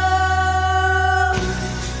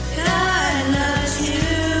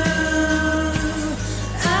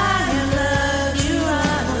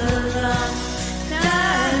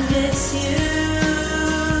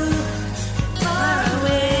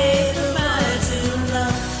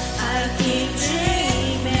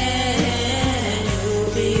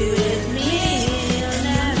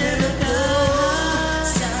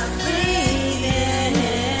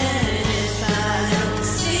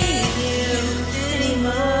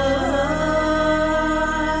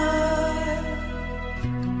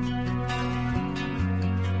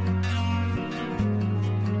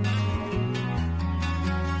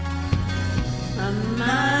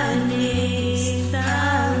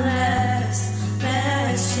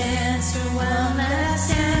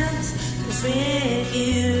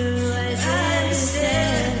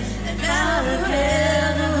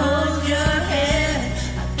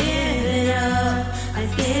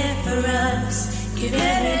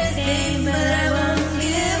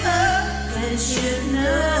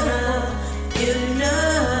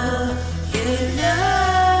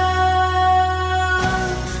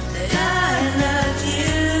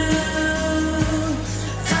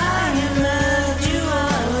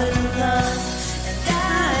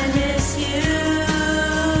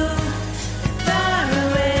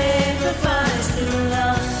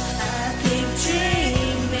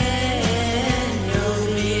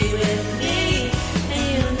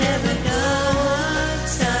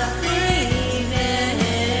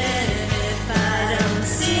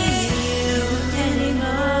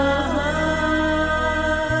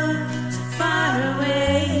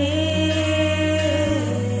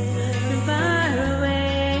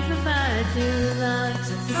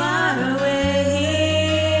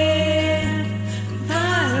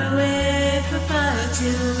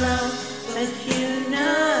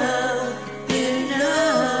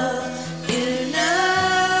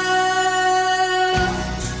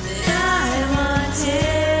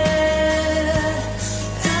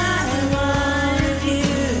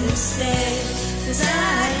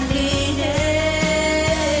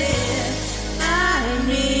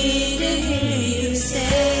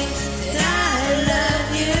 Say that I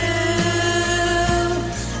love you.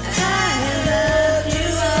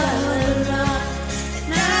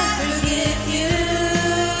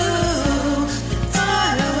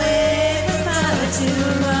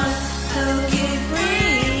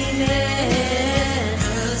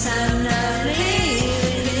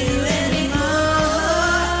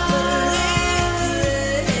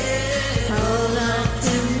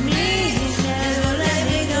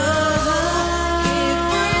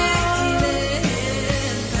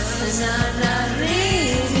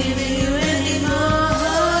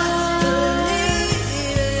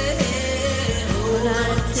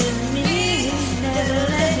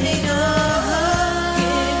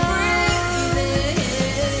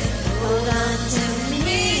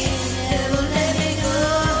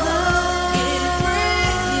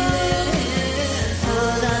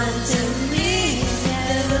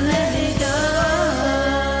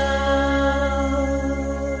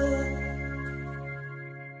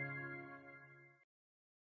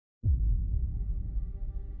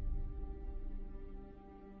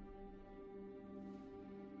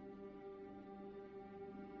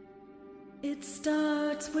 It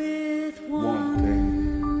starts with one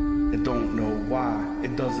thing. It don't know why.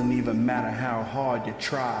 It doesn't even matter how hard you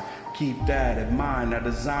try. Keep that in mind. I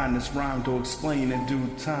designed this rhyme to explain in due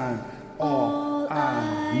time. All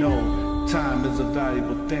I know, time is a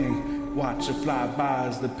valuable thing. Watch it fly by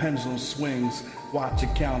as the pendulum swings. Watch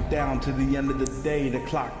it count down to the end of the day. The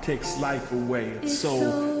clock takes life away. It's so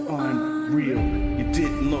unreal. You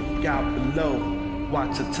didn't look out below.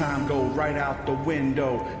 Watch the time go right out the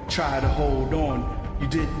window. Try to hold on. You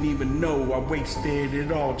didn't even know I wasted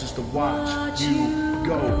it all just to watch you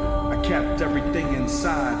go. I kept everything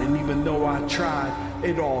inside, and even though I tried,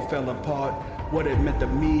 it all fell apart. What it meant to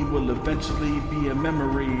me will eventually be a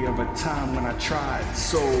memory of a time when I tried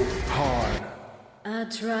so hard. I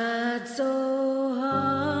tried so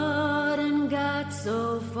hard and got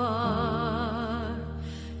so far.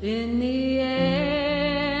 In the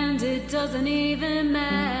end, it doesn't even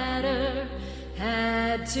matter.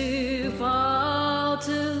 Had to fall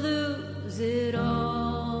to lose it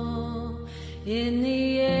all. In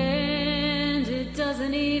the end, it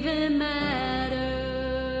doesn't even matter.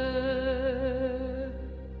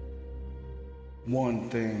 One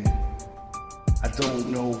thing. I don't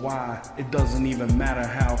know why. It doesn't even matter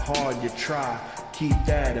how hard you try. Keep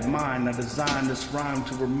that in mind. I designed this rhyme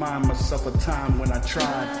to remind myself of time when I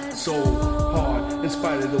tried so hard. In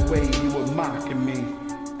spite of the way you were mocking me,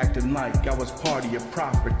 acting like I was part of your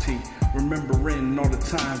property. Remembering all the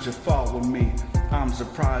times you fought with me. I'm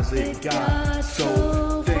surprised it got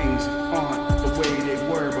so. Things aren't the way they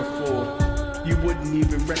were before. You wouldn't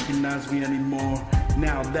even recognize me anymore.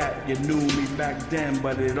 Now that you knew me back then,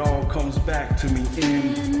 but it all comes back to me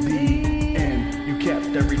in the end. You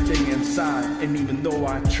kept everything inside, and even though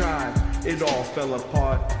I tried, it all fell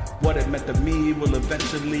apart. What it meant to me will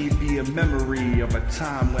eventually be a memory of a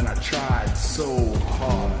time when I tried so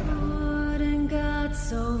hard. And got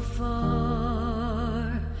so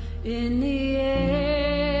far. In the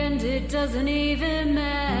end, it doesn't even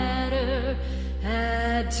matter.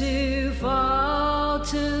 Had to fall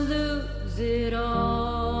to lose it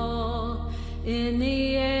all. In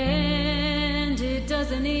the end, it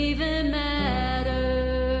doesn't even matter.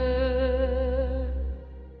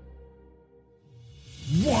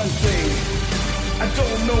 One thing, I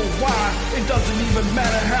don't know why. It doesn't even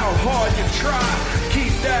matter how hard you try.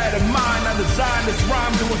 Keep that in mind. I designed this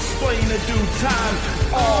rhyme to explain in due time.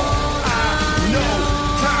 All I know,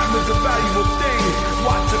 time is a valuable thing.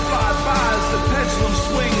 Watch it fly by as the pendulum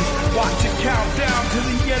swings. Watch it count down to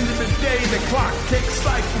the end of the day. The clock takes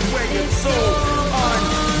life away. It's so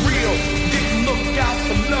unreal. Didn't look out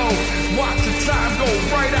below. Watch the time go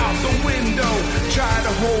right out the window. Try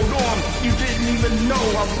to hold on. You didn't even know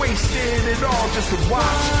I wasted it all just to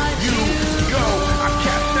watch you go. I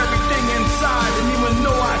kept everything inside, and even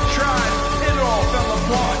though I tried, it all fell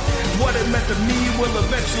apart. What it meant to me will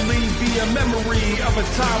eventually be a memory of a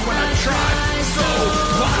time when I tried so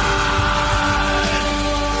hard.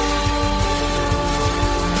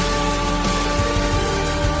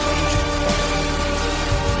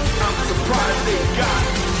 I'm surprised they got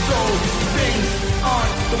so. Things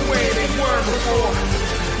aren't the way they were before.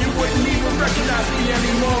 You wouldn't even recognize me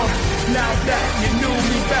anymore. Now that you knew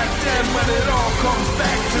me back then, but it all comes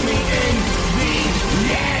back to me in the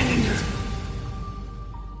end.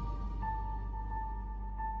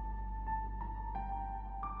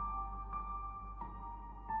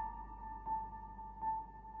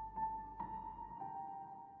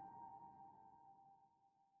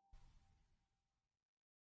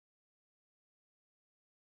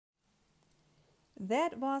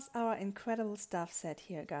 That was our incredible stuff set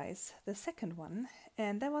here, guys. The second one,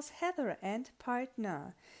 and that was Heather and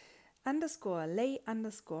Partner underscore lay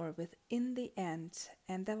underscore with in the end,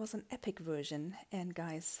 and that was an epic version. And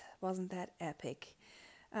guys, wasn't that epic?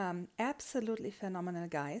 Absolutely phenomenal,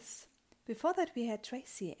 guys. Before that, we had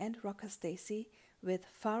Tracy and Rocker Stacy with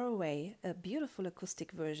Far Away, a beautiful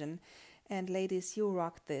acoustic version. And ladies, you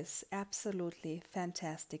rocked this. Absolutely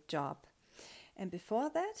fantastic job. And before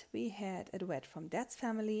that, we had a duet from Dad's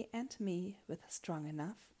Family and me with Strong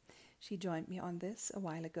Enough. She joined me on this a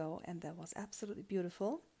while ago, and that was absolutely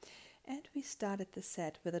beautiful. And we started the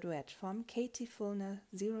set with a duet from Katie Fulner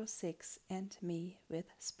 06 and me with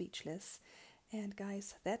Speechless. And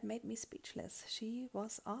guys, that made me speechless. She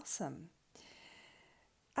was awesome.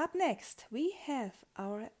 Up next, we have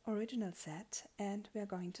our original set, and we are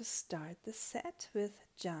going to start the set with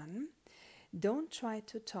John, Don't Try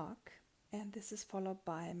to Talk. And this is followed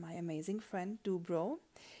by my amazing friend Dubro.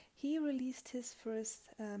 He released his first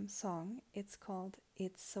song. It's called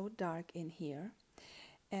It's So Dark in Here.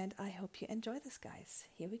 And I hope you enjoy this, guys.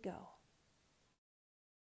 Here we go.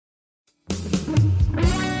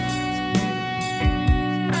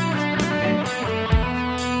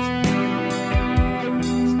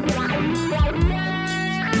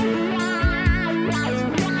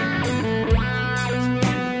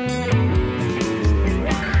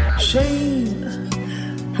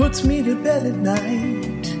 bed at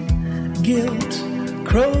night. Guilt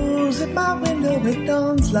crows at my window at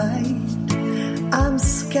dawn's light. I'm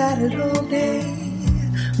scattered all day.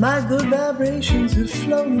 My good vibrations have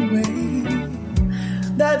flown away.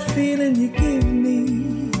 That feeling you give me,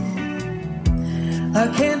 I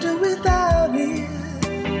can't do without it.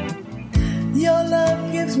 Your love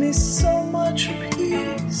gives me so much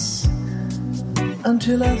peace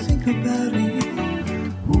until I think about it.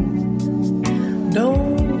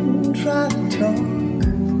 Don't try to talk.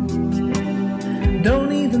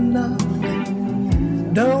 Don't even knock.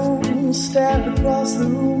 Don't stare across the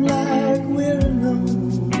room like we're alone.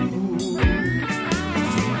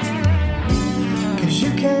 'Cause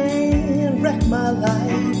you can't wreck my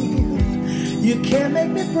life. You can't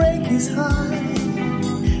make me break his heart.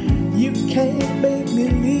 You can't make me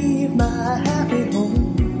leave my happy home.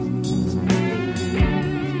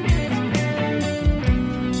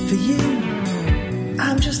 For you,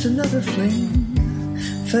 I'm just another flame.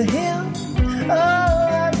 For him, oh,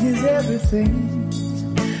 I'm his everything.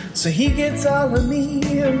 So he gets all of me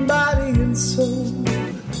in body and soul.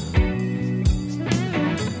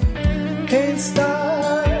 Can't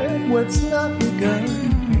start what's not begun.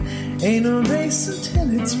 Ain't a race until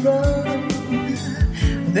it's run.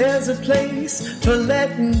 There's a place for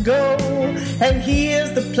letting go, and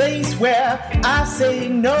here's the place where I say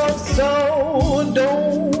no. So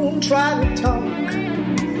don't try to talk.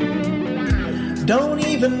 Don't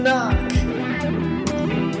even knock.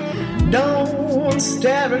 Don't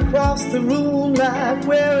stare across the room like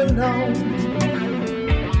we're alone.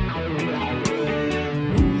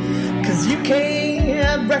 'Cause you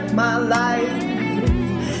can't wreck my life.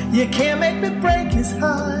 You can't make me break his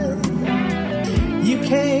heart. You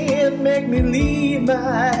can't make me leave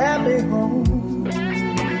my happy home.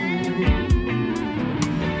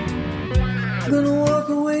 Gonna walk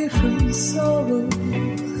away from sorrow.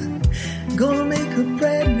 Gonna make a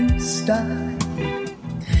brand new start.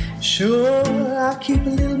 Sure, I'll keep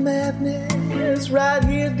a little madness right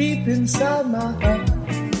here deep inside my heart.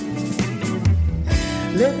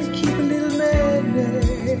 Let me keep a little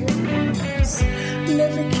madness. Let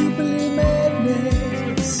me keep a little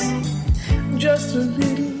madness. Just a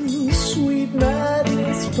little sweet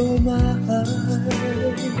madness for my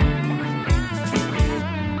heart.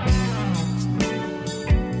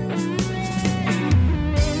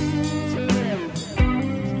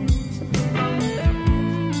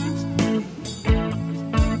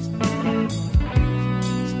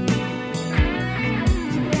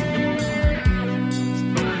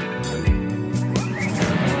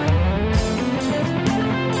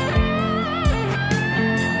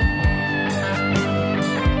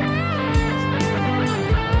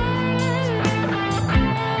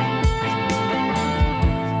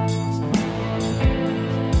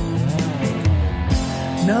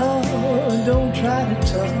 No, don't try to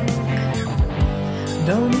talk.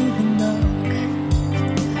 Don't even knock.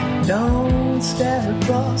 Don't stare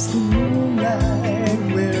across the room like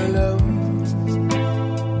we're alone.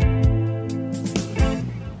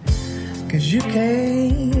 'Cause you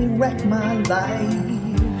can't wreck my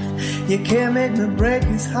life. You can't make me break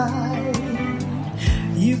his heart.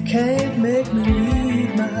 You can't make me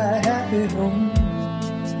leave my happy home.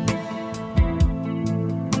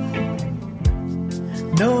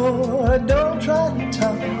 No, don't try to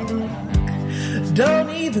talk. Don't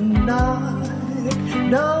even knock.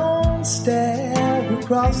 Don't stare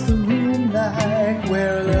across the room like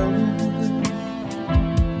we're alone.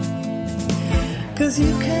 'Cause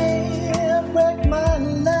you can't wreck my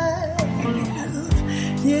life.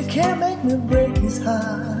 You can't make me break his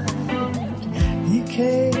heart. You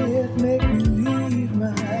can't make me leave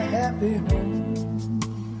my happy home.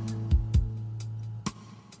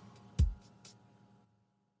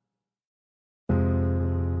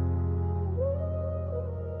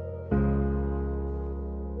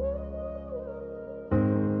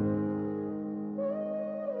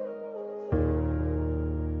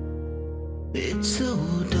 It's so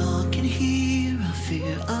dark in here, I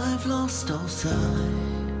fear I've lost all sight.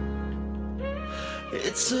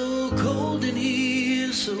 It's so cold in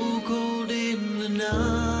here, so cold in the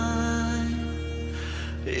night.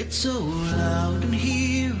 It's so loud in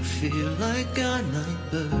here, I feel like I might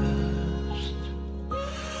burst.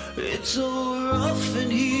 It's so rough in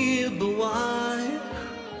here, but why?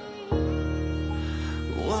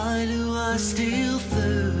 Why do I still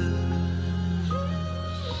thirst?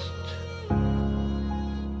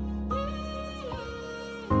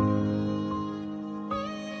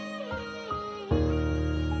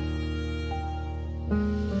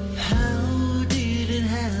 How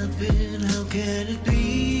can it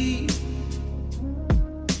be?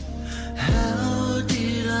 How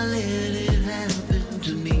did I let it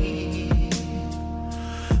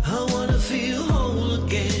feel whole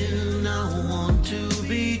again. I want to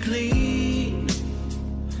be clean.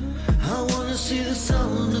 I wanna see the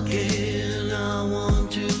sun again. I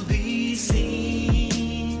want to be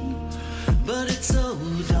seen. But it's so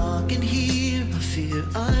dark in here, I fear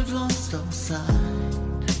I've lost all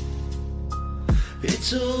sight. It's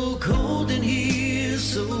so cold in here,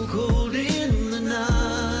 so cold in the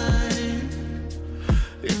night.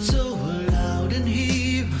 It's so loud in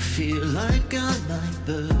here, I feel like I might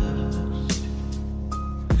burst.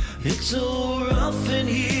 It's so rough in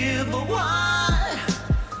here, but why?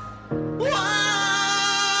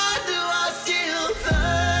 Why do I still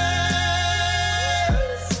thirst?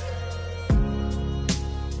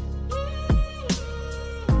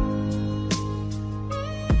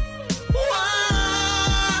 Why?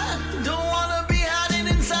 Don't wanna be hiding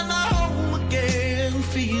inside my home again,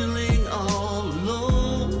 feeling all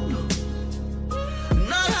alone.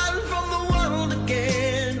 Not hiding from the world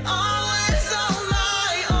again, always on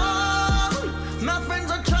my own. My friends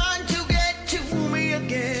are trying to get to me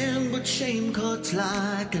again, but shame cuts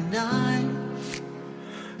like a knife.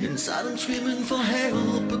 Inside I'm screaming for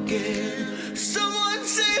help again. Someone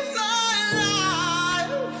save my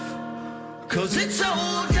life. 'Cause it's so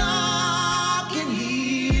dark in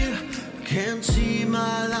here, can't see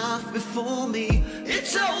my life before me.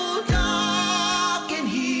 It's so dark in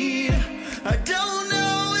here, I don't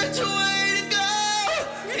know which way to go.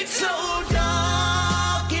 It's so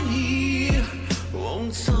dark in here,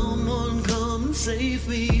 won't someone come and save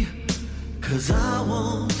me? 'Cause I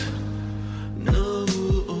won't, no,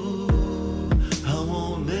 I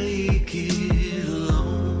won't make it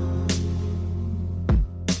alone.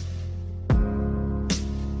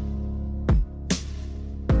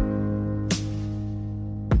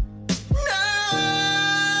 No,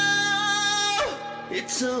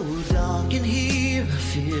 it's so dark in here, I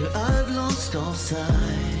fear I've lost all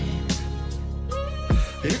sight.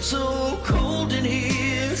 It's so cold in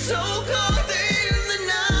here, so cold in the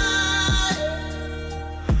night.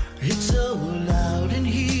 It's so loud in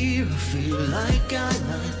here, I feel like I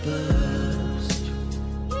might burst.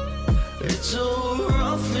 It's so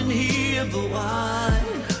rough in here, but why?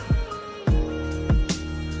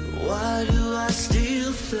 Why do I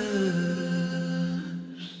still thirst?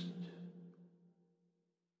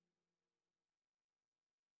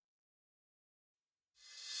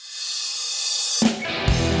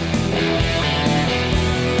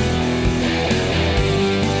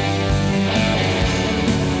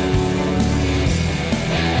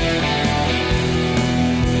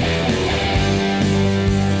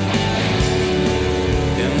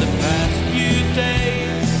 In the past few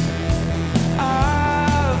days,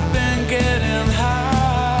 I've been getting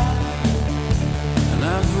high, and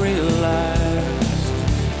I've realized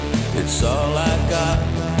it's all I got.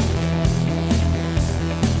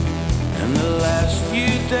 In the last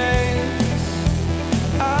few days,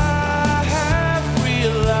 I have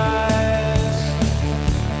realized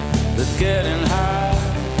that getting high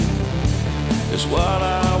is what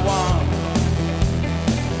I want.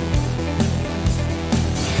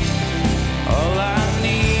 All I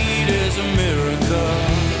need is a miracle.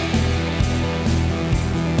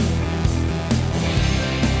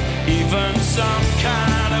 Even some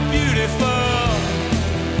kind of beautiful.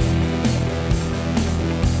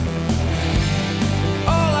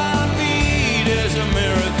 All I need is a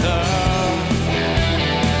miracle.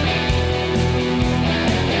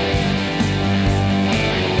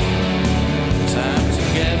 Time to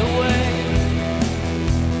get away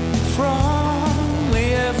from the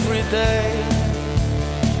everyday.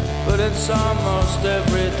 But it's almost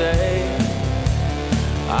every day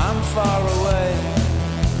I'm far away,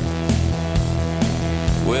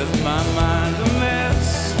 with my mind a mess.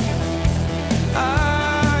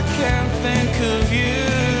 I can't think of you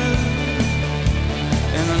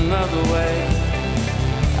in another way.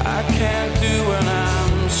 I can't do when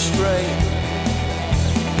I'm straight.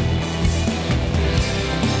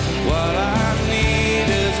 What I need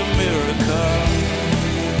is a miracle,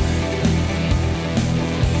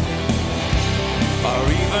 or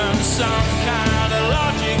even some kind of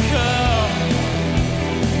logical.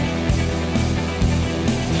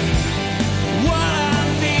 What I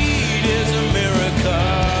need is a miracle.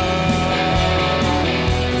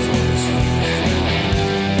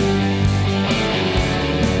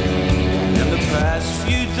 In the past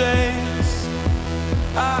few days,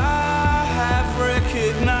 I have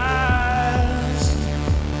recognized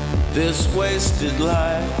this wasted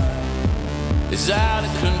life is out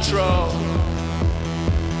of control.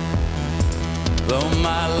 Though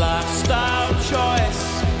my lifestyle choice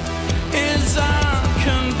is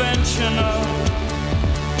unconventional,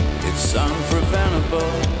 it's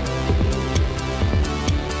unpreventable.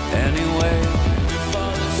 anyway.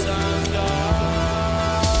 Before the sun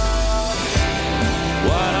goes,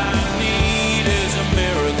 what I need is a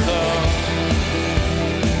miracle.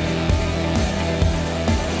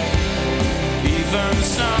 Even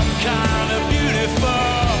some kind of beautiful.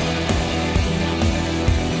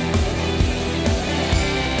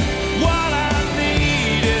 What I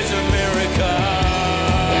need is a miracle.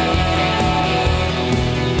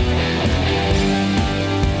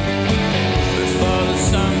 Before the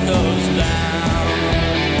sun goes down.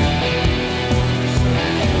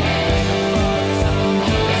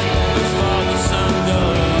 Before the sun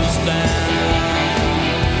goes down.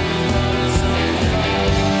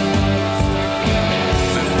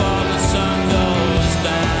 Before the sun goes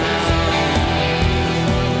down.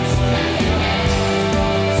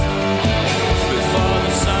 Before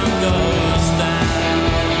the sun goes down.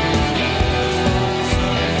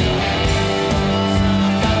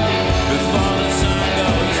 Before the sun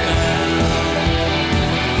goes down.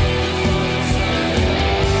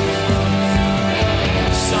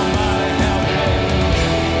 Somebody help me.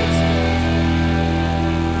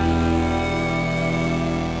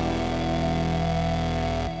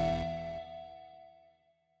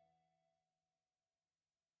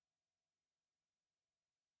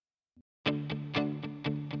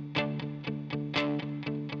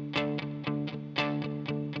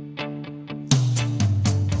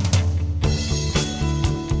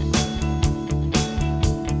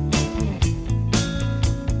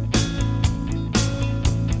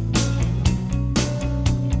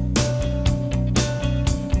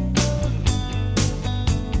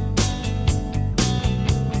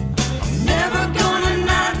 Never gonna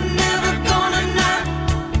not, never gonna not,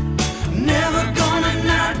 never gonna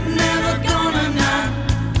not, never gonna not,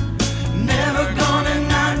 never gonna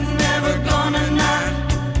not, never gonna not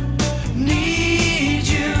need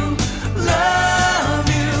you, love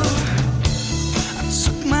you. I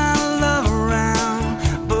took my love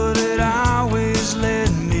around, but it always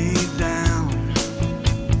let me down.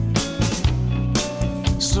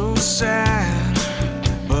 So sad,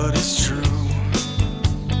 but it's true.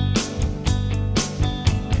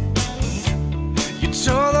 You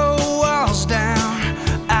tore the walls down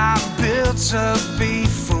I built up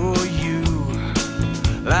before you.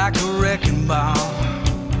 Like a wrecking ball,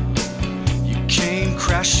 you came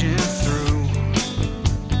crashing through.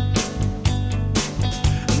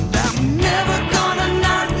 And I'm never gonna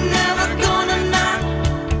not, never gonna not,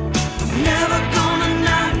 never gonna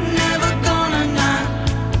not, never gonna not,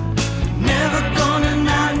 never gonna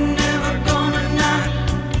not, never gonna not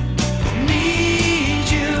need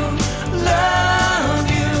you, love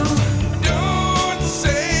you. Don't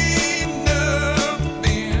say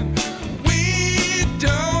nothing. We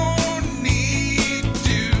don't need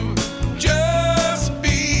to. Just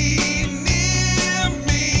be near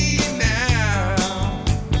me now.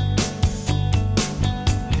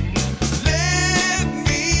 Let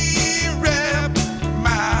me wrap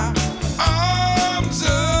my arms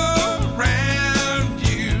around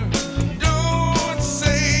you. Don't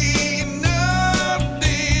say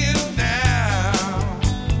nothing now.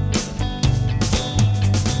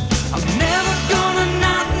 I'm never gonna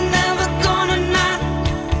not, never gonna not,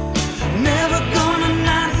 never gonna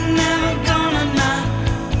not, never gonna not,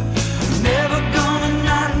 never gonna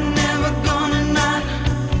not, never gonna not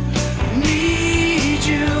need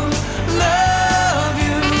you, love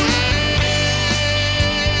you.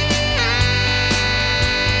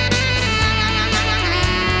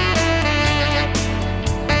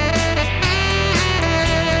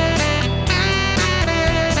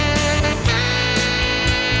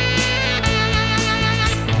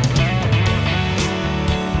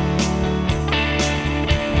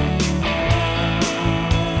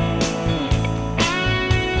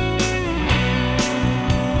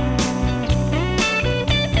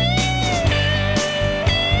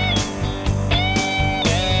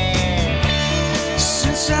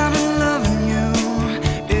 Since I've been loving you,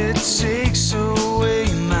 it takes away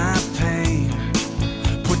my pain.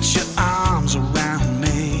 Put your arms around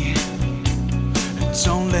me and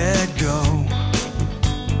don't let go.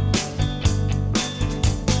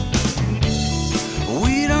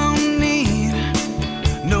 We don't need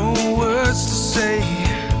no words to say.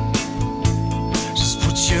 Just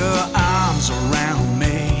put your arms around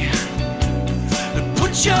me.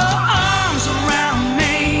 Put your arms around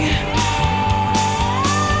me.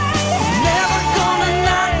 Never gonna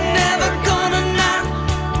not, never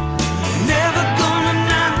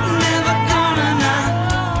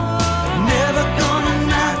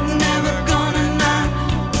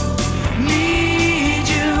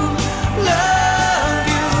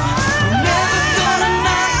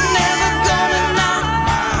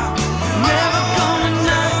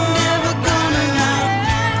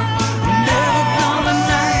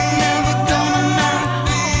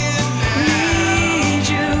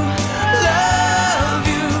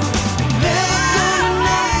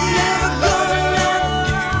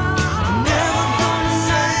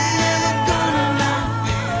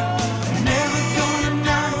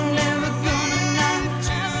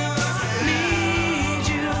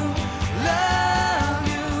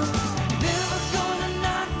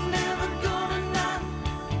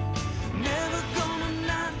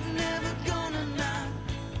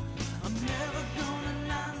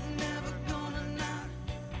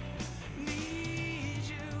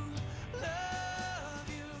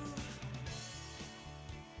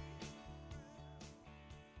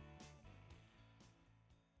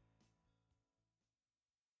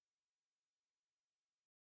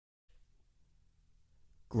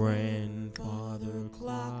Grandfather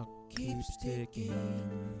clock keeps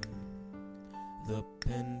ticking. The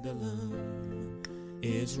pendulum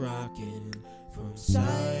is rocking from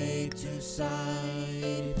side to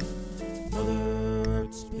side. Mother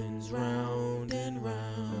Earth spins round and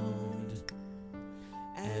round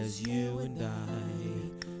as you and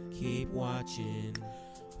I keep watching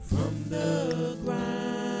from the ground.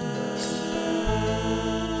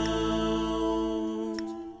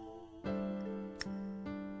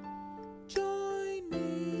 Join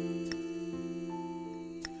me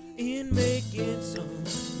in making some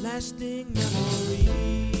lasting memories.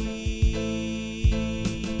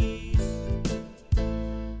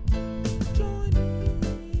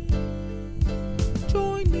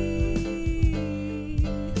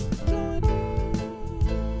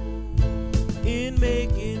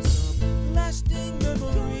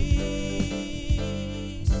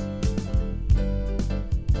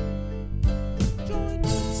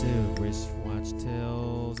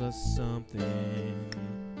 Something,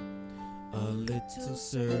 a little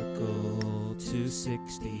circle to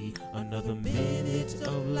 60, another minute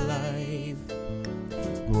of life.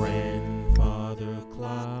 Grandfather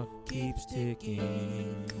clock keeps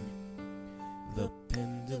ticking. The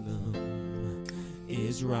pendulum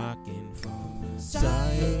is rocking from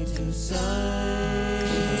side to side.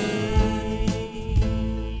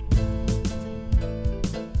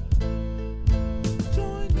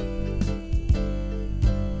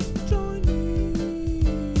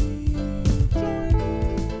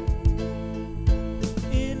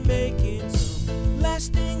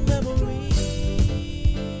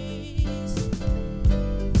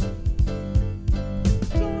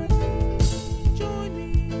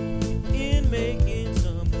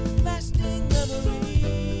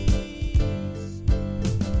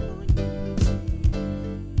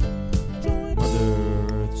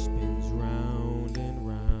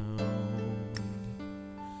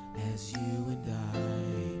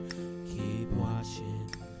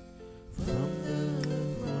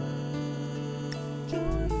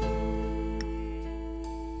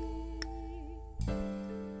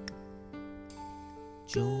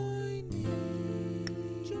 Join me.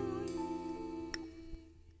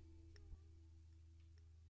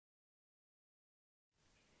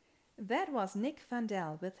 That was Nick Van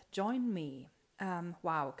Dell with Join Me.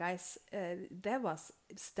 Wow, guys, that was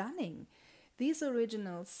stunning. These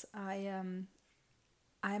originals, I'm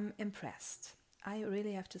impressed. I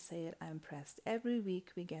really have to say it, I'm impressed. Every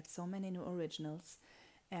week we get so many new originals,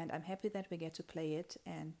 and I'm happy that we get to play it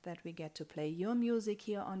and that we get to play your music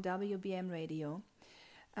here on WBM Radio.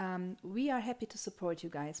 We are happy to support you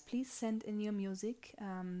guys. Please send in your music.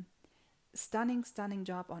 Stunning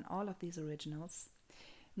job on all of these originals.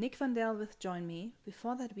 Nick Van Dell with Join Me.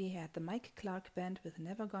 Before that we had the Mike Clark Band with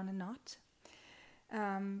Never Gonna Not.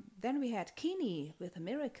 Then we had Keeney with A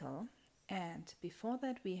Miracle. And before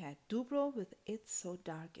that we had Dubro with It's So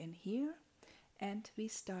Dark in Here. And we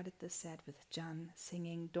started the set with John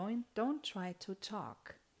singing Don't Try to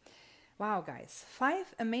Talk. Wow, guys.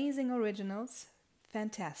 5 amazing originals.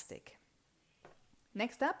 Fantastic.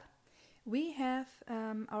 Next up, we have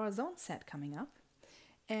our Zone set coming up,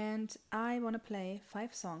 and I want to play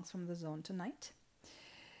 5 songs from the Zone tonight.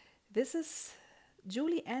 This is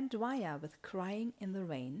Julie Ann Dwyer with Crying in the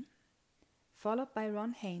Rain, followed by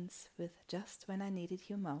Ron Haynes with Just When I Needed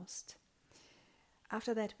You Most.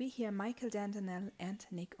 After that, we hear Michael Dantanel and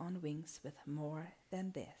Nick on Wings with More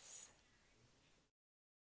Than This.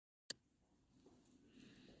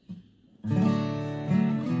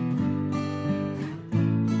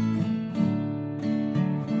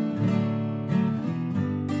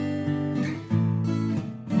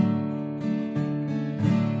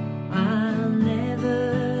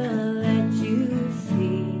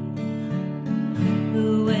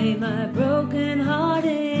 My broken heart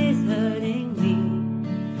is hurting me.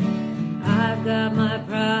 I've got my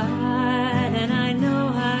pride and I know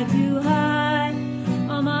how to hide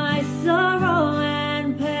all my sorrow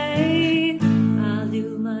and pain. I'll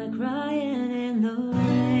do my crying in the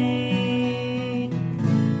rain.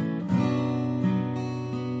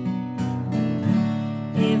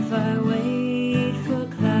 If I wait for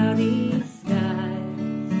cloudy skies,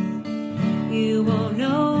 you won't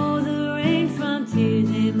know the rain from tears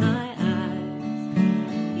in my eyes.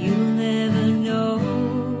 You'll never know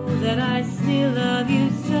that I still love you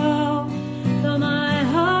so.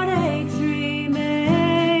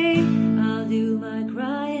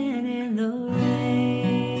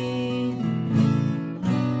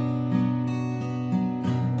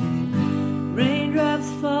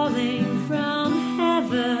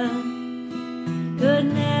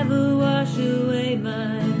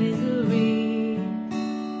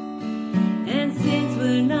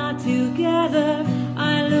 together.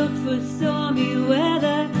 I look for stormy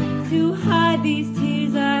weather to hide these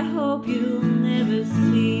tears I hope you'll never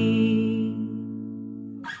see.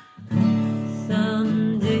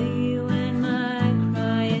 Someday when my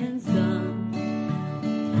crying's done,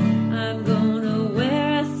 I'm gonna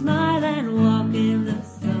wear a smile and walk in the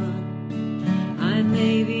sun. I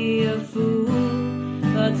may be a fool,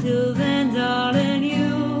 but till then, darling,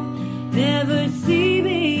 you never see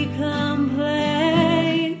me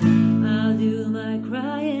complain. I'll do my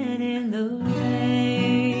crying in the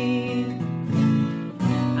rain.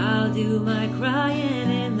 I'll do my crying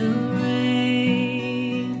in the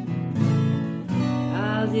rain.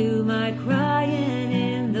 I'll do my crying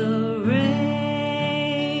in the rain.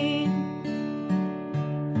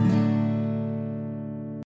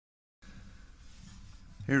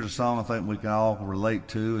 Here's a song I think we can all relate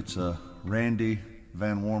to. It's a Randy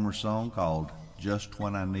Van Warmer song called Just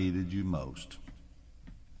When I Needed You Most.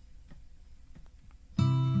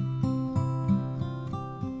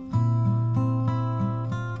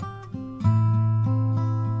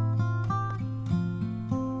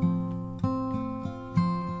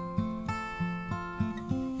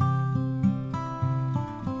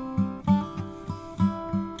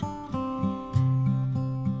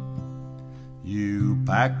 You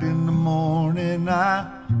packed in the morning, I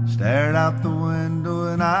stared out the window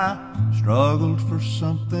and I struggled for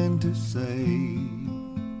something to say.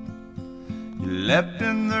 You left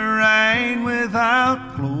in the rain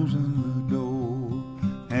without closing the door,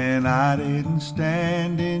 and I didn't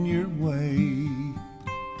stand in your way.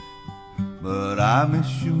 But I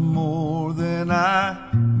miss you more than I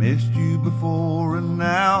missed you before, and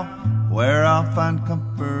now where I'll find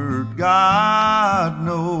comfort, God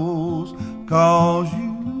knows. 'Cause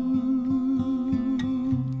you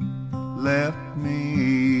left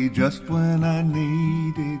me just when I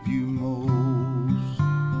needed you most.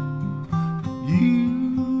 You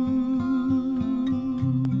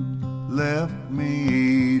left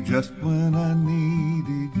me just when I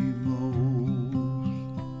needed you most.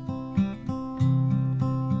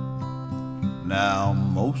 Now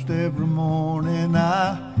most every morning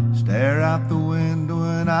I stare out the window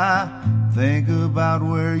and I think about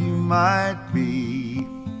where you might be.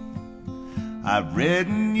 I've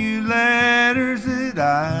written you letters that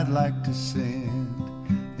I'd like to send,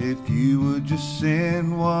 if you would just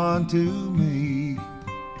send one to me.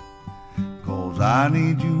 'Cause I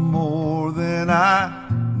need you more than I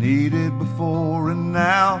needed before, and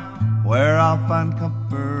now where I'll find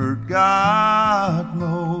comfort, God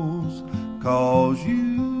knows. 'Cause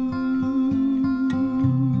you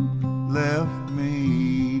left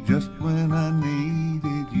me just when I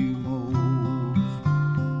needed you most.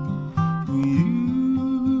 You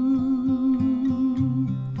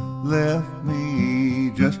left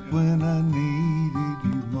me just when I needed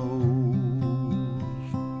you most.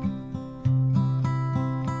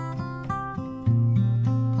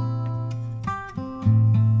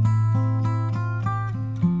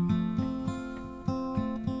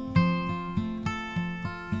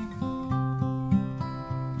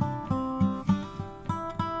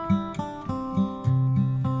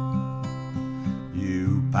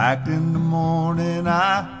 You packed in the morning,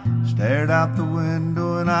 I stared out the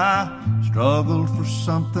window and I struggled for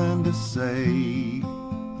something to say.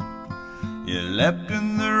 You left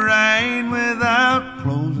in the rain without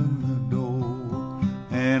closing the door,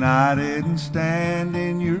 and I didn't stand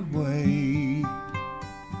in your way.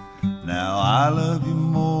 Now I love you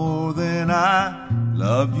more than I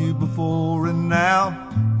loved you before, and now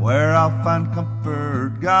where I'll find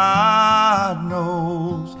comfort, God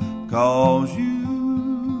knows. 'Cause you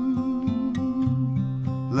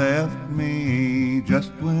left me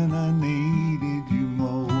just when I needed you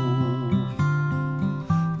most.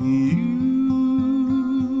 You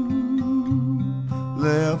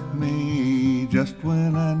left me just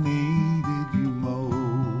when I needed you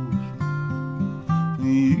most.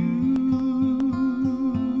 You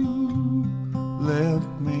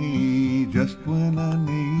left me just when I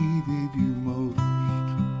needed you most.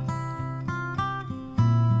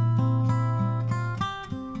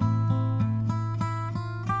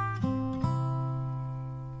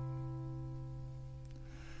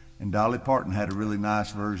 And Dolly Parton had a really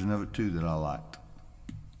nice version of it too that I liked.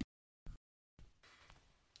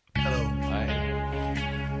 Hello. Hi.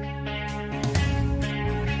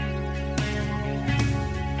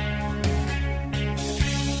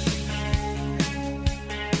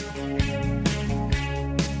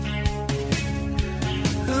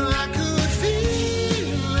 I could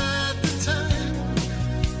feel at the time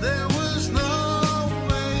there was no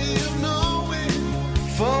way of knowing.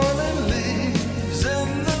 Falling leaves in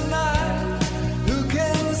the night, who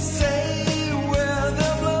can say?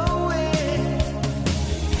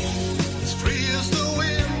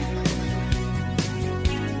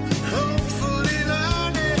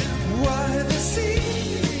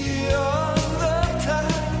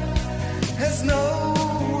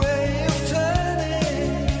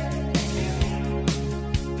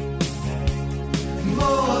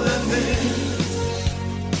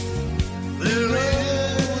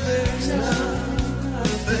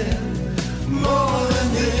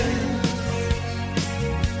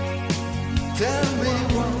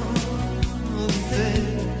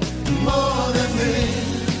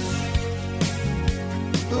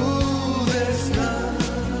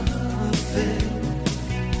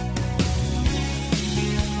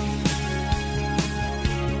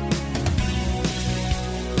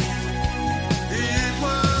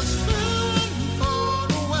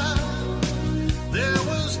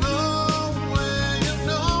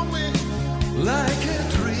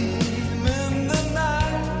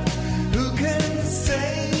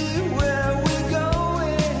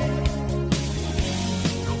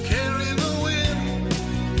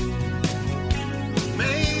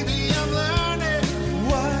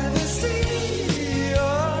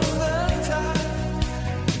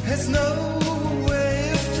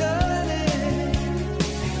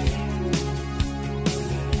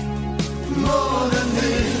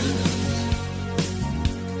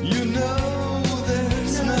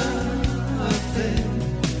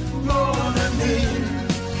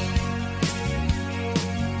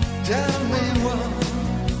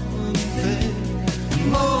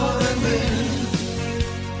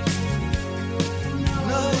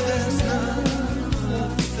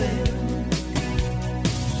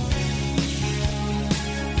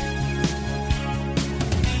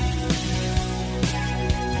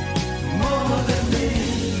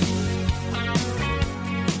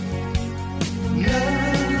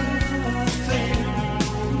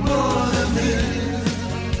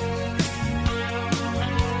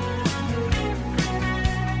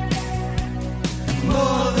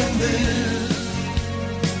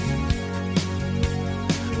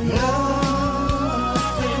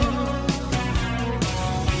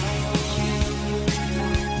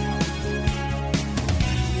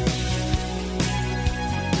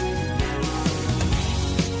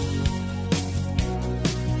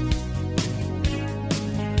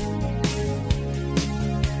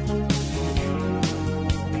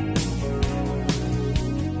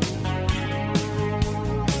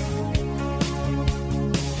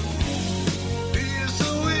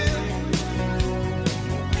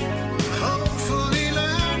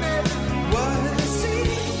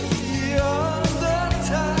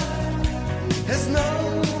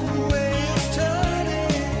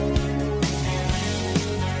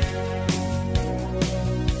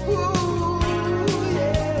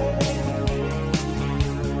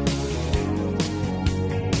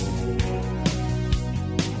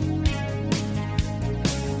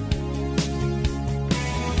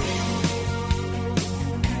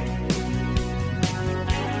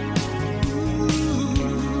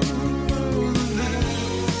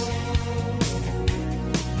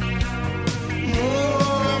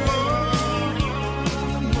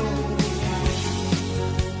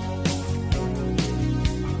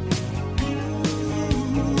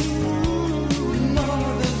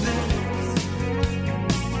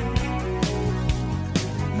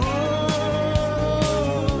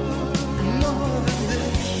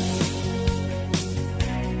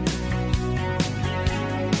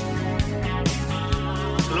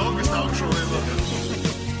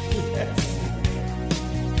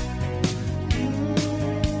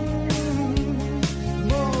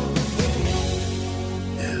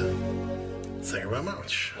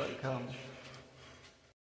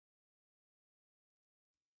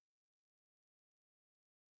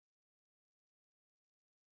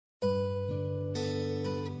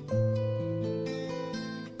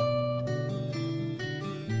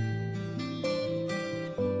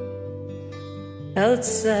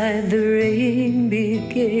 Outside the rain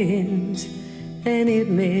begins, and it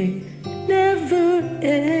may never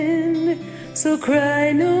end. So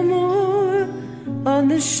cry no more. On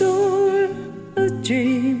the shore, a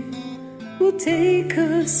dream will take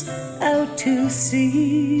us out to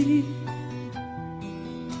sea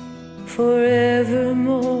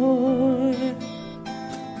forevermore,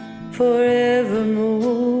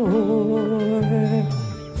 forevermore.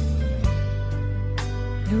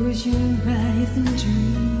 Close your eyes and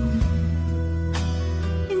dream,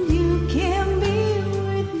 and you can be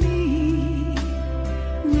with me.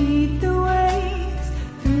 Meet the waves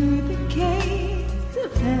through the caves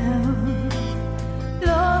of hell,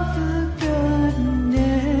 long forgotten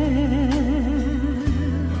now.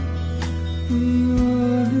 We're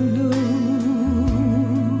all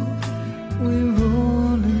alone, we're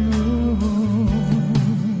all alone.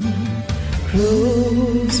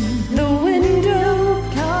 Close the window,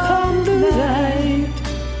 calm the light,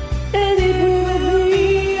 and it will be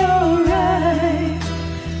alright.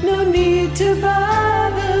 No need to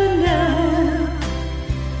bother now.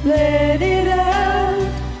 Let it out,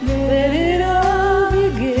 let it all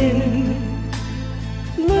begin.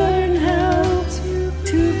 Learn how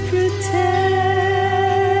to pretend.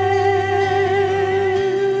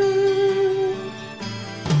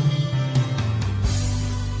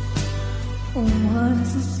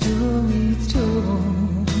 Once a story's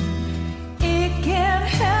told, it can't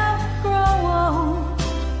help grow.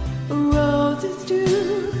 Roses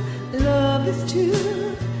too, love is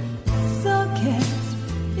true. So cast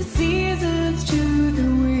your seasons to the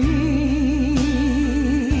wind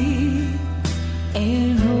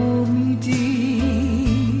and hold me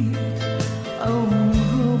deep. Oh,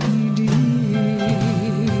 hold me deep.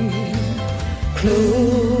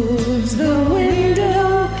 Close the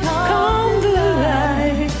window, calm the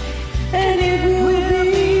light, and it will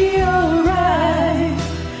be alright.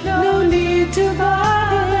 No need to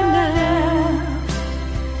bother now.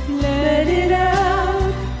 Let it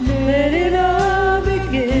out, let it all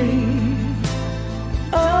begin.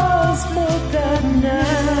 All's forgotten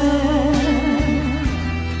now.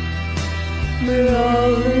 We're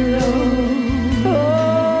all alone.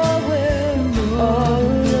 Oh, we're all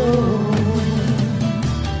alone.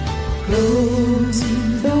 Close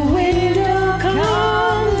the window,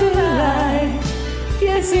 calm the light.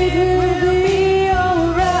 Yes, it will be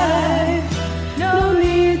alright. No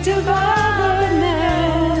need to bother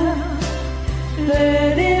now.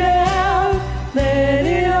 Let it out, let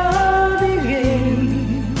it all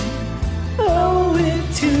begin. Owe it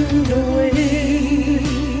to the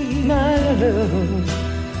wind, my love.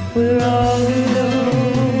 We're all alone.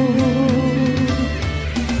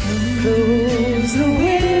 Close the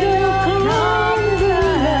window, calm the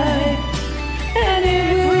light, and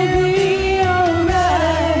it will be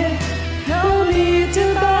alright. No need to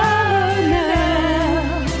bother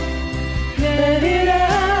now. Let it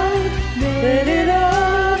out, let it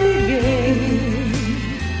all begin.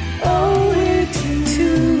 Owe it to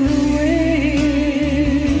the wind.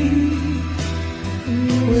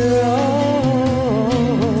 We're all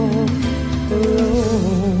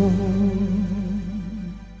alone.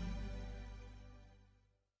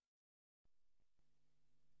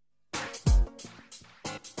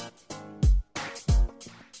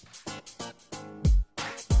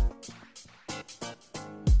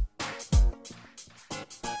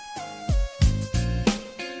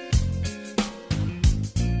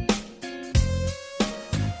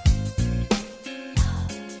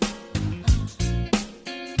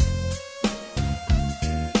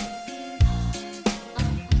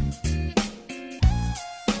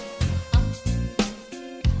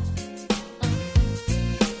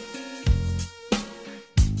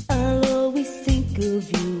 I'll always think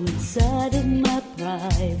of you inside of my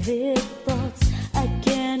private thoughts. I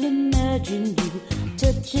can't imagine you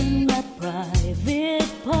touching my private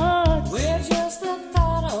parts. With just the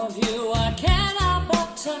thought of you, I cannot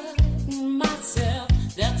but turn myself.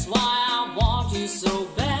 That's why I want you so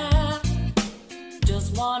bad.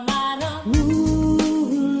 Just one night of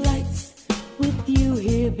Moonlights with you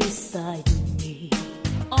here beside me.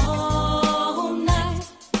 all night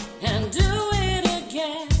and do it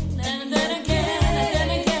again and then again and then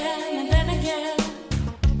again and then again.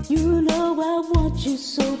 You know I want you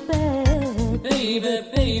so bad. Baby,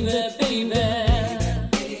 baby, baby.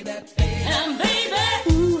 And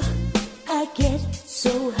baby, Ooh, I get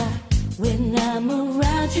so high when I'm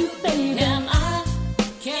around you, baby. and I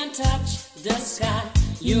can't touch the sky.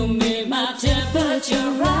 You make my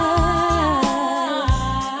temperature rise.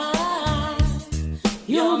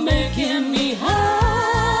 You're making me high.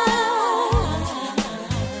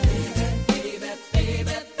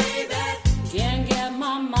 Can't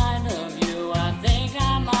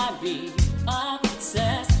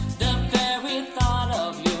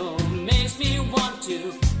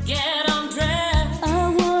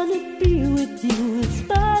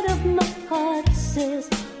says,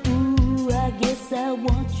 ooh, I guess I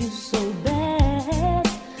want you so bad.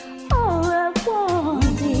 All I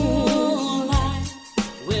want is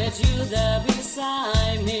with you there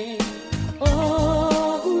beside me.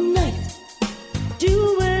 all night.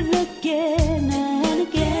 Do it again and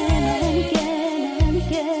again and again and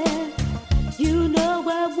again. You know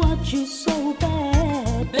I want you so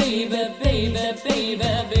bad. Baby, baby, baby,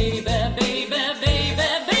 baby, baby, baby,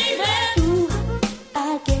 baby. Ooh,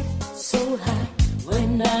 I get so high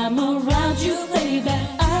When I'm around you, baby,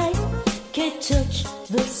 I can't touch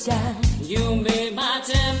the sky. you make my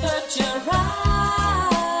temperature rise.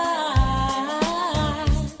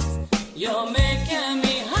 You're making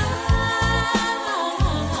me high.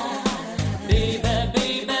 Baby,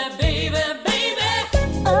 baby, baby, baby.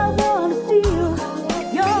 I wanna feel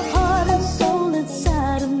your heart and soul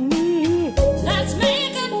inside of me. Let's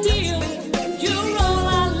make a deal. You roll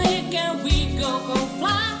our lick and we go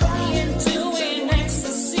fly into an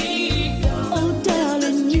ecstasy. Oh,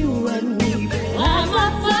 darling, you and me. Light my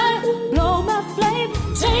fire, Blow my flame.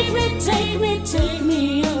 take me, take me, take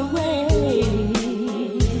me away.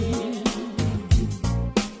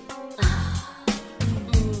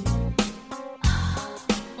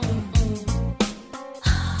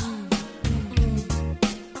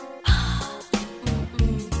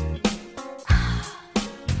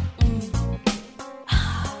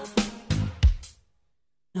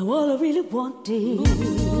 Now all I really want is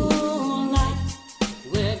Moonlight,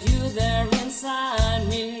 with you there inside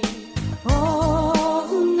me. all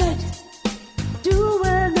night. Do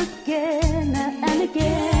it again and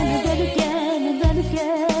again and then again and then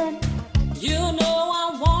again. You know I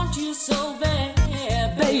want you so bad.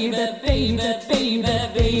 Baby, baby, baby,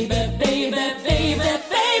 baby, baby, baby,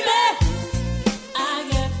 baby. I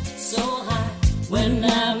get so high when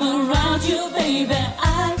I'm around you, baby.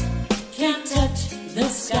 I can't touch the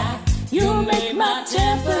sky. You make my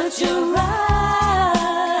temperature rise.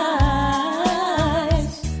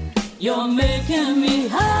 You're making me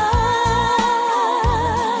high.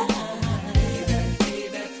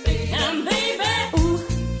 And baby, Ooh,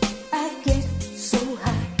 I get so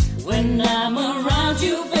high when I'm around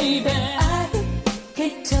you, baby, I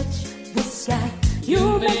can't touch the sky.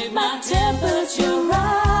 you make my temperature rise.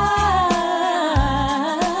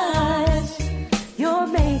 You're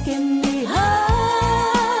making me high,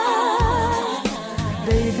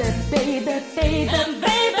 baby, baby, baby. And baby,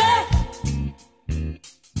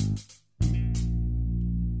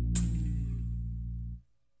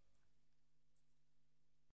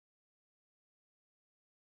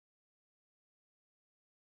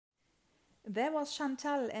 There was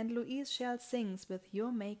Chantal and Louise Shell sings with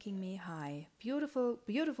You're Making Me High. Beautiful,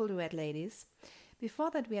 beautiful duet, ladies.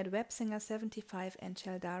 Before that, we had Web Singer 75 and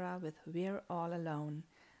Cheldara with We're All Alone.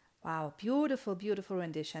 Wow, beautiful, beautiful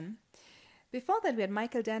rendition. Before that, we had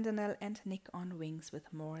Michael Dandanel and Nick on Wings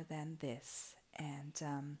with More Than This. And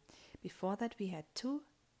before that, we had two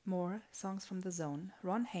more songs from the Zone.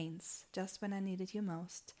 Ron Haynes, Just When I Needed You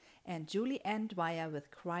Most, and Julie Ann Dwyer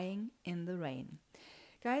with Crying in the Rain.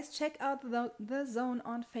 Guys, check out the Zone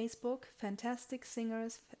on Facebook. Fantastic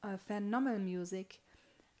singers, phenomenal music,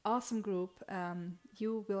 awesome group.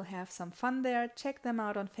 You will have some fun there. Check them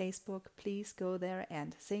out on Facebook. Please go there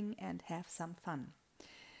and sing and have some fun.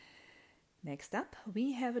 Next up,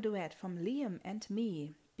 we have a duet from Liam and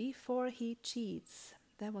me, Before He Cheats.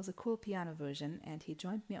 That was a cool piano version, and he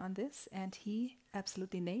joined me on this, and he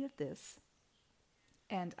absolutely nailed this.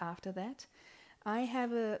 And after that, I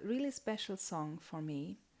have a really special song for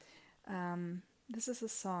me. This is a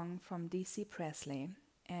song from D.C. Presley,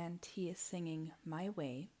 and he is singing My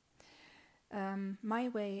Way. My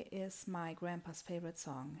Way is my grandpa's favorite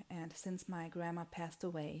song, and since my grandma passed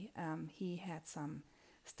away, he had some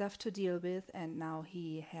stuff to deal with, and now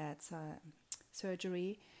he had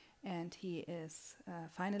surgery, and he is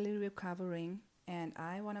finally recovering, and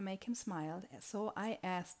I want to make him smile. So I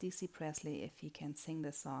asked D.C. Presley if he can sing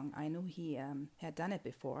this song. I knew he had done it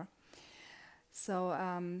before. So,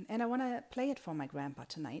 and I want to play it for my grandpa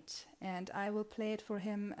tonight, and I will play it for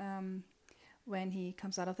him when he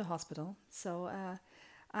comes out of the hospital. So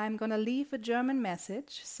I'm going to leave a German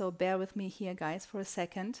message, so bear with me here, guys, for a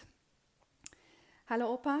second.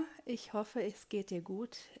 Hallo Opa, ich hoffe, es geht dir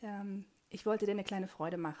gut. Ich wollte dir eine kleine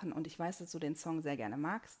Freude machen und ich weiß, dass du den Song sehr gerne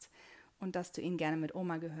magst und dass du ihn gerne mit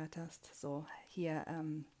Oma gehört hast. So, hier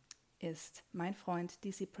ist mein Freund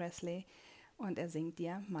D.C. Presley und er singt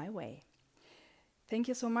dir My Way. Thank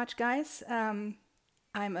you so much, guys. I'm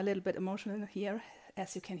a little bit emotional here,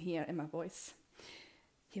 as you can hear in my voice.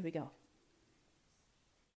 Here we go.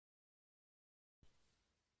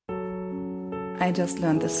 I just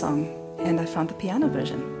learned this song and I found the piano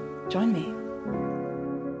version. Join me.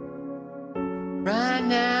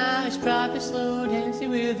 now he's probably slow dancing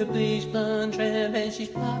with a bleach blonde tramp, and she's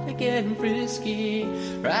probably getting frisky.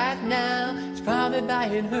 Right now he's probably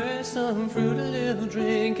buying her some fruit, a little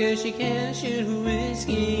drink, 'cause she can't shoot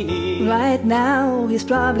whiskey. Right now he's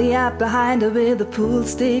probably up behind her with a pool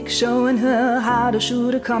stick, showing her how to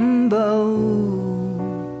shoot a combo,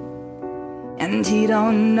 and he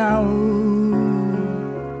don't know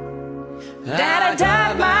that I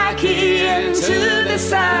dug my key into the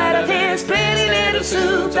side of his pretty little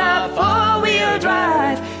souped-up four-wheel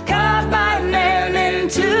drive, carved my name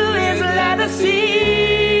into his leather seats.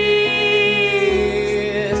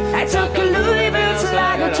 I took a Louisville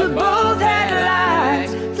slugger to both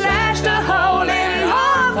headlights, slashed a hole in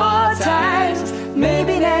all four tires.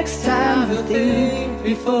 Maybe next time he'll think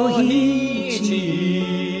before he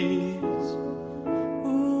cheats.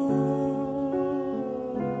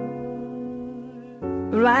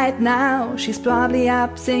 Right now, she's probably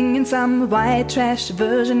up singing some white trash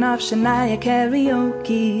version of Shania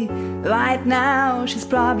karaoke. Right now, she's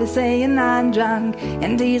probably saying I'm drunk,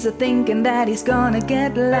 and he's thinking that he's gonna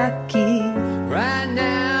get lucky. Right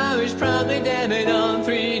now he's probably dabbing on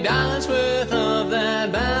 $3 worth of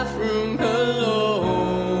that bathroom cologne.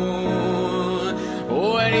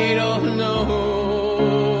 Oh, and he don't know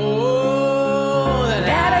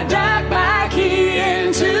that I dug my key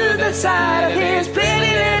into the side of his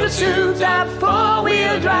pretty little souped-up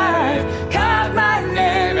four-wheel drive, carved my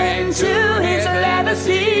name into his leather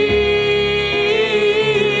seats.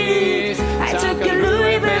 I took a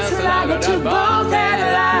Louisville slugger to both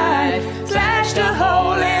headlights, slashed a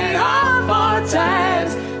hole in all four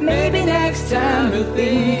tires. Maybe next time he'll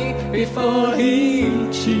think before he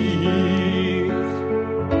cheats.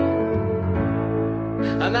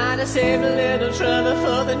 I might have saved a little trouble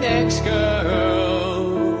for the next girl,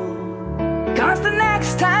 'cause the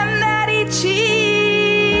next time that he cheats,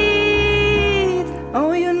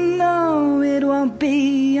 oh, you know it won't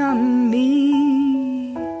be on me.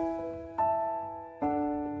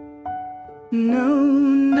 No,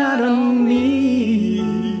 not on me.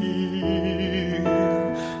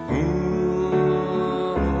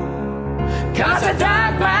 'Cause I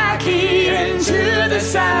dug my key into the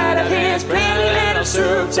side of his pretty little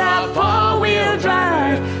souped-up four-wheel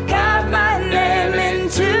drive, carved my name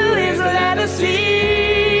into his leather seat.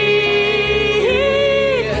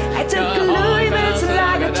 I took a Louisville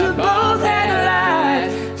slugger to both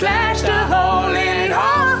headlights, slashed a hole in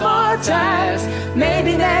all four tires.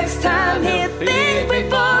 Maybe next time he'll think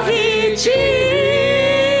before he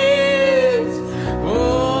cheats.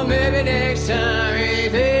 Oh, maybe next time he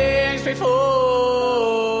thinks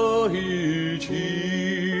before he cheats.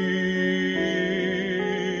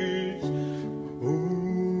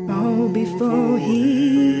 Oh, before he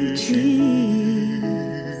cheats.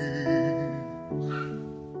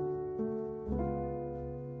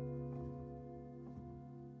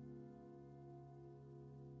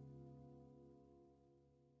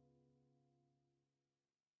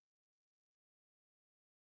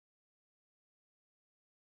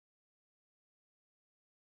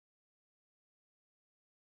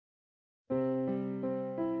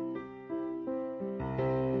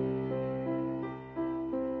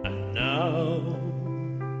 Now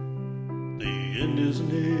the end is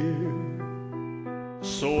near,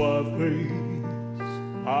 so I face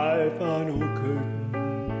my final curtain.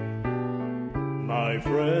 My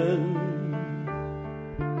friend,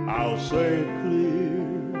 I'll say it clear,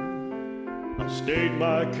 I state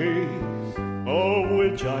my case, of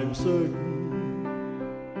which I'm certain.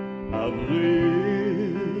 I've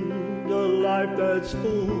lived a life that's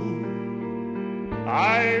full,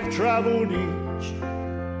 I've traveled each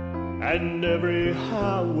and every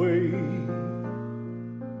highway.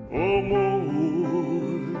 Oh, more,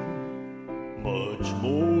 much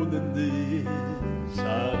more than this I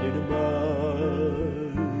did in my way.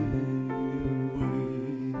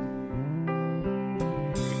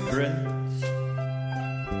 Regrets,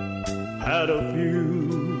 had a few,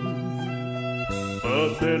 but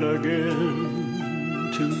then again,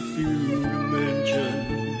 too few to mention.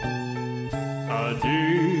 I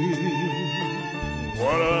did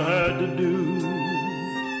what I had to do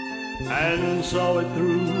and saw it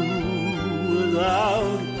through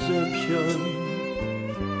without exception.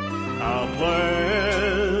 I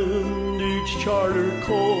planned each chartered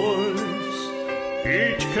course,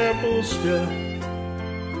 each careful step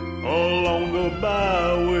along the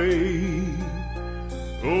byway.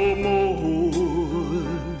 Oh, more,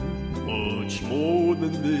 much more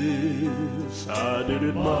than this, I did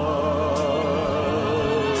it my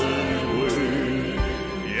way.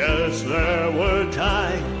 Yes, there were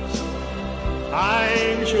times,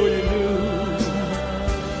 I'm sure you knew,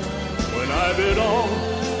 when I bit off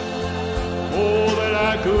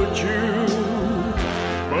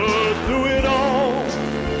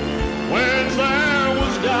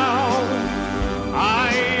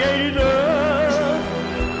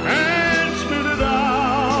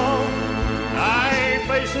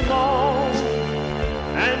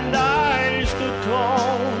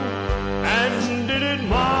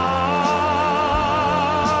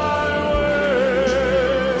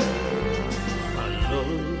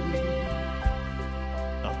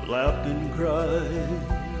laughed and cried,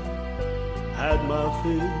 had my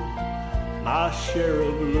fill, my share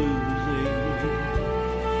of losing.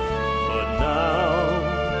 But now,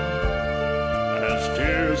 as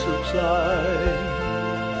tears subside,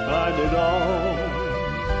 find it all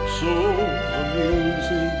so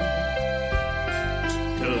amusing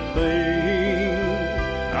to think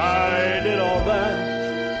I did all that,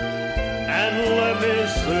 and let me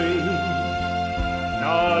say,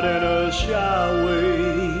 not in a shy way.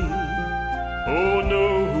 Oh no,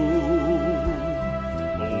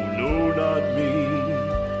 not me.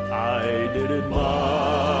 I did it my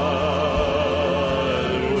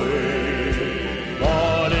way.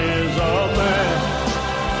 What is a man?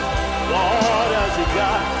 What has he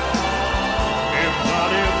got? If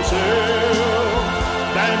not himself,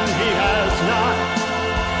 then he has not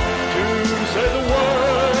to say the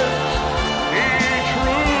words he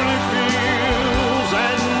truly feels,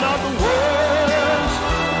 and not the words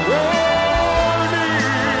worthy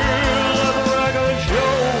of the record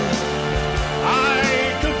show. I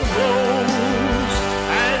took the blows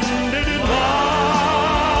and did it my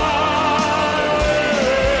way.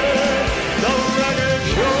 The record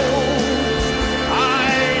shows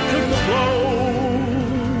I took the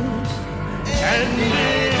blows and did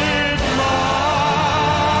it my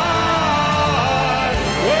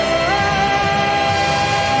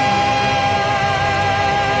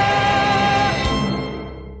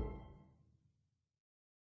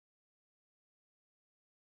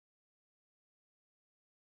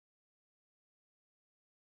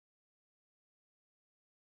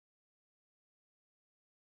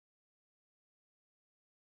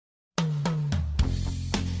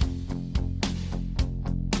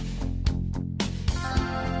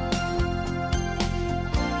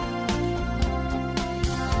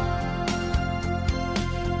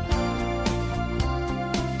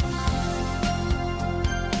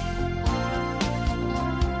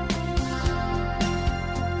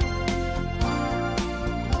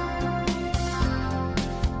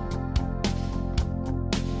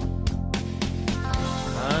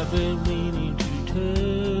I've been meaning to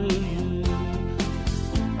tell you,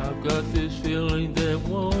 I've got this feeling that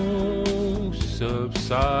won't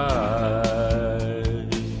subside.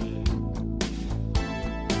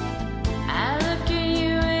 I look at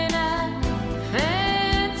you and I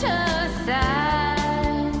fantasize.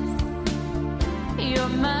 You're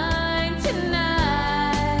mine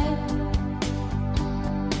tonight.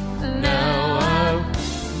 Now I've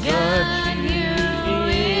got you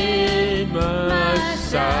in my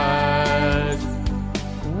sights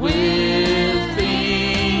with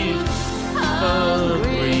these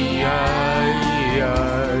hungry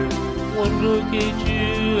eyes. One look at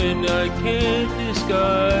you and I can't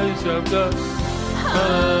disguise, I've got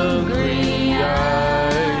hungry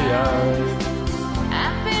eyes. I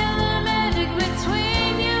feel the magic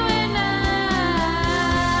between you and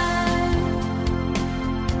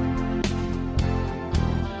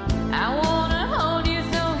I wanna hold you,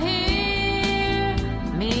 so hear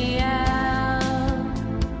me out.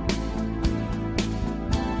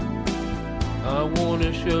 I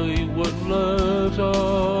wanna show you what love's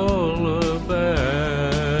all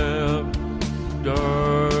about,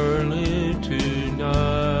 darling,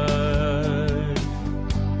 tonight.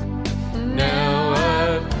 Now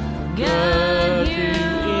I've got you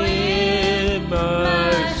in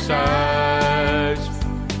my sights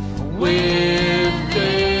with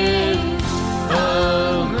these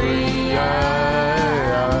hungry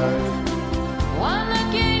eyes. One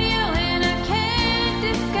look at you and I can't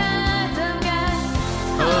disguise. I've got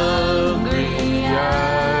Hungry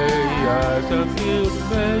eyes, I feel the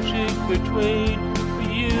magic between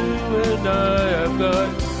you and I've got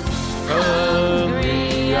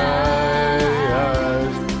hungry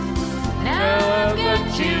eyes. Now I've got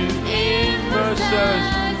you in my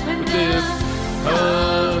sights with them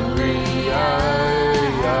hungry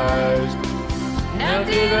eyes. Now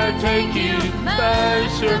did I take you by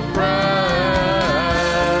surprise?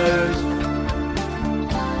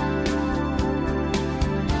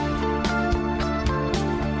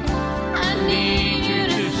 I need you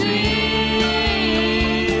to see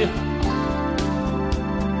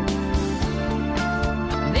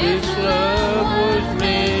This love was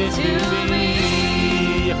meant to be.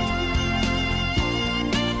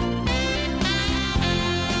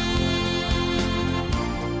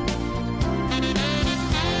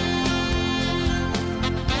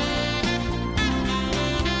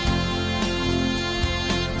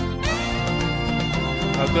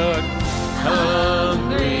 I've got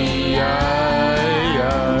hungry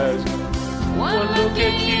eyes. One look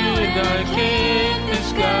at you and I can't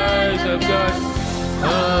disguise. I've got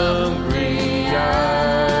hungry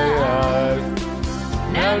eyes.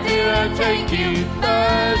 take you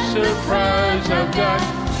by surprise. I've got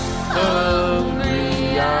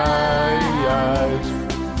hungry eyes.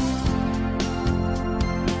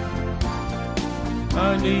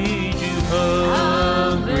 I need you,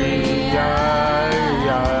 hungry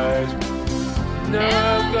eyes. Now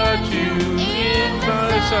I've got you in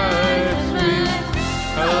my sights with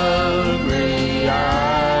hungry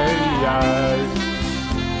eyes.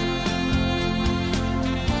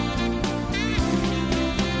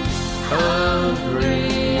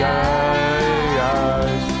 Hungry eyes.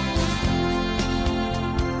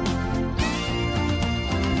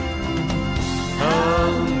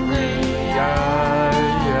 Hungry eyes.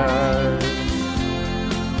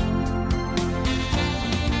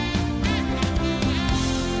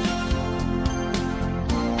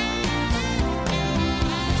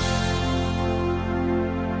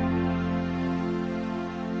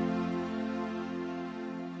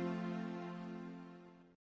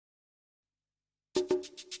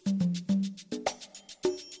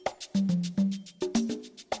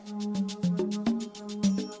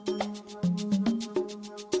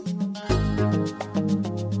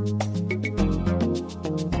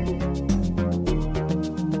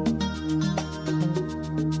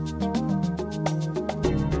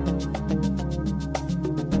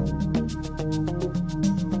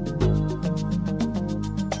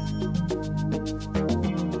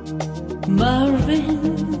 Marvin,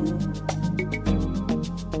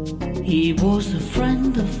 he was a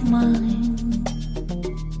friend of mine,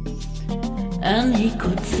 and he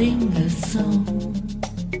could sing a song,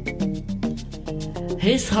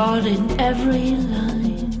 his heart in every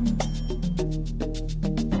line.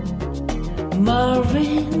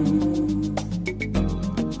 Marvin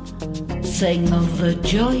sang of the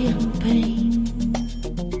joy and pain,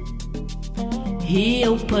 he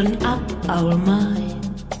opened up our mind.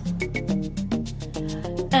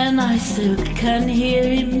 And I still can hear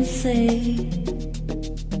him say,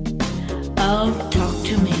 "Oh, talk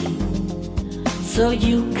to me so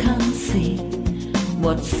you can see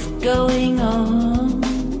what's going on.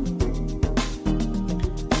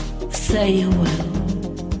 Say you will,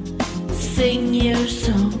 sing your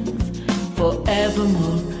songs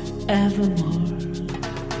forevermore, evermore.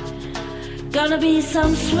 Gonna be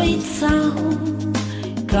some sweet sound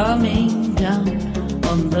coming down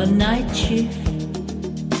on the night shift.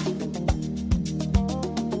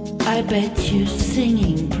 I bet you're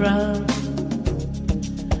singing proud.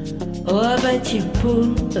 Oh, I bet you pull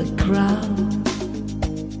the crowd.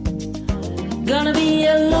 Gonna be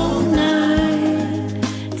a long night.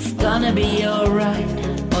 It's gonna be alright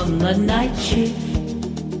on the night shift.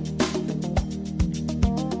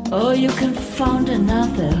 Oh, you can find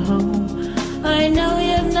another home. I know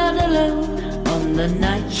you're not alone on the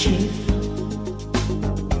night shift.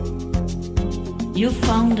 You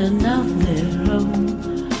found another home.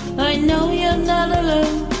 I know you're not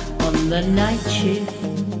alone on the night shift.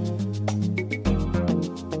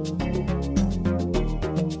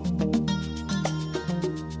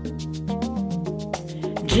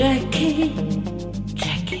 Jackie,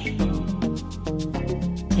 Jackie,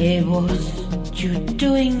 hey, what's you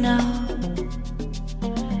doing now?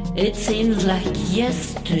 It seems like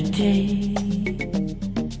yesterday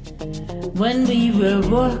when we were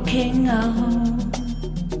working out.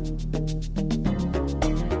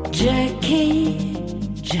 Jackie,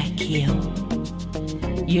 Jackie, oh,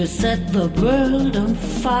 you set the world on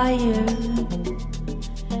fire.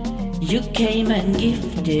 You came and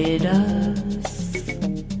gifted us.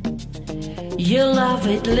 Your love,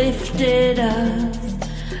 it lifted us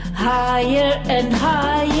higher and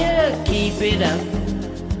higher. Keep it up,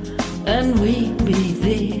 and we'll be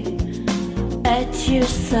there at your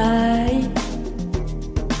side.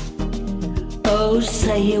 Oh,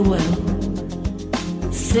 say you will,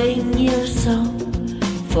 sing your song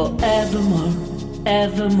forevermore,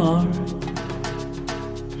 evermore.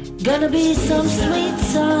 Gonna be some sweet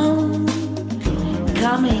song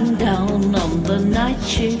coming down on the night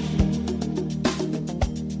shift.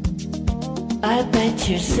 I bet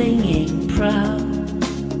you're singing proud.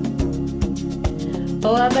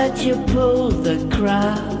 Oh, I bet you pull the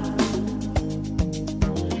crowd.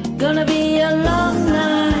 Gonna be a long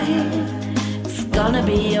night. It's gonna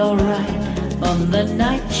be alright on the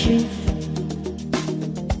night shift.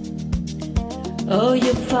 Oh,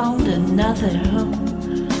 you found another home.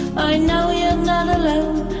 I know you're not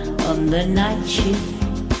alone on the night shift.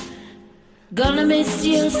 Gonna miss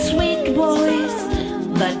your sweet voice,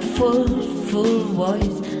 that full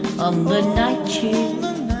voice on the night shift.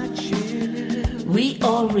 We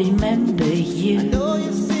all remember you.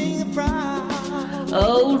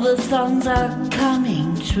 All the songs are coming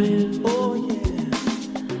true.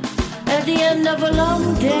 At the end of a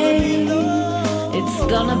long day, it's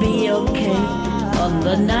gonna be okay on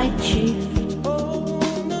the night shift.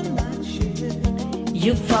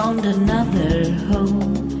 You found another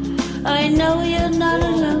home. I know you're not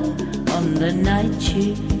alone on the night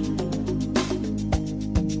shift.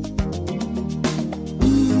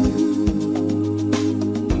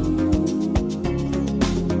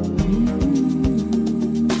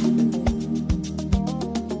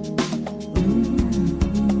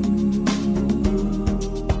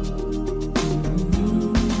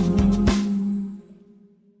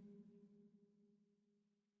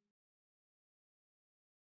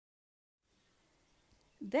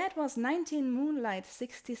 That was 19 Moonlight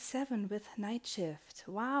 67 with Night Shift.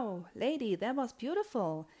 Wow, lady, that was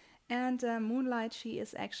beautiful. And Moonlight, she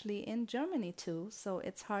is actually in Germany too, so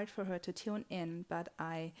it's hard for her to tune in, but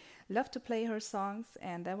I love to play her songs,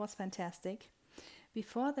 and that was fantastic.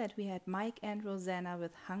 Before that, we had Mike and Rosanna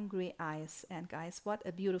with Hungry Eyes. And guys, what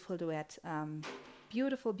a beautiful duet.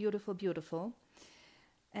 Beautiful, beautiful, beautiful.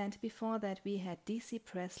 And before that, we had DC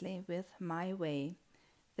Presley with My Way.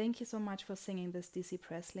 Thank you so much for singing this, DC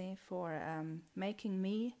Presley, for making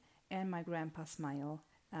me and my grandpa smile.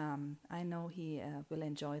 I know he will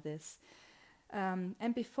enjoy this.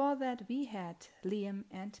 And before that, we had Liam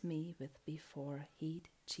and me with Before He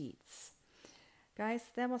Cheats. Guys,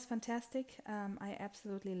 that was fantastic. I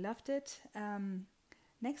absolutely loved it.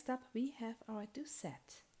 Next up, we have our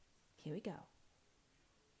duet. Here we go.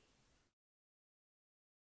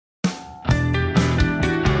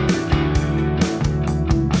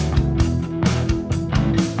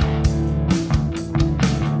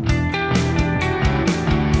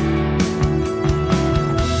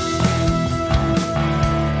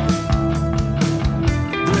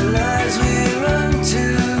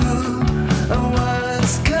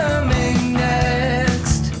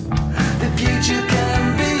 The future can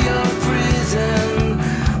be your prison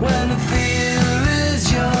when the fear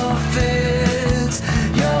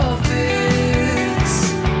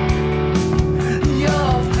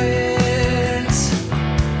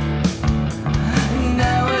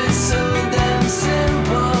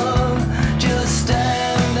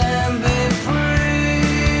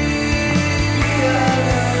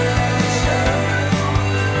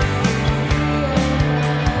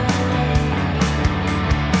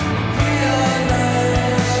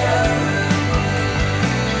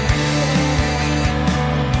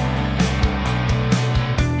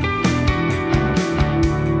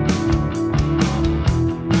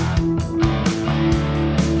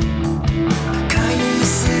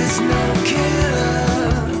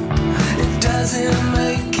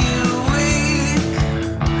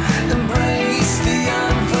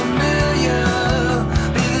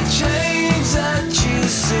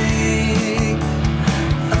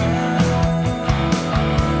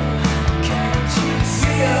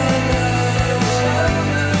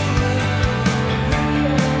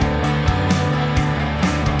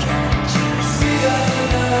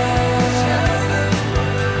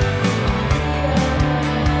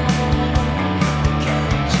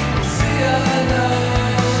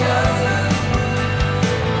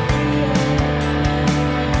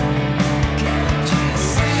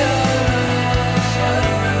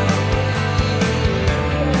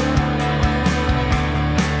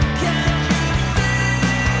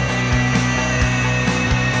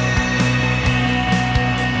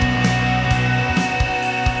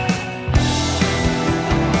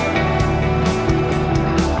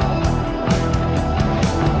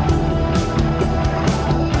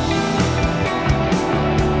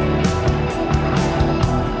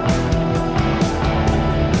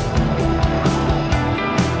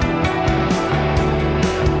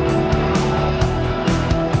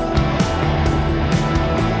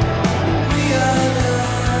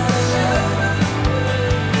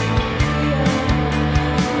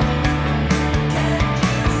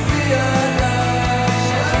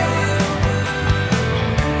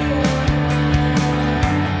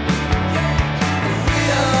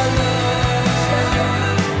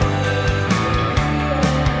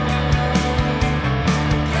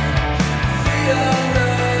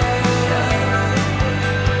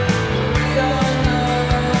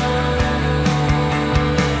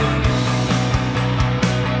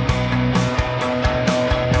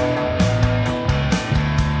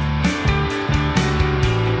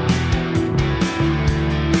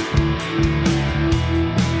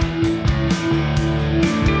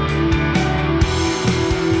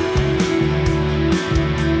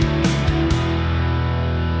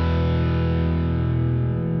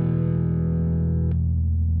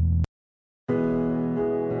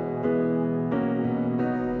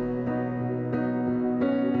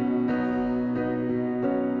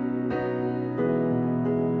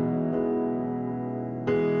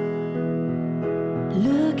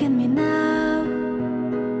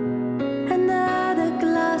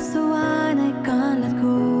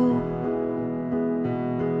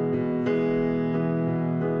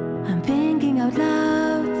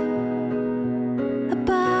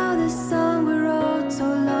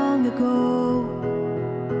ago.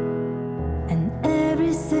 And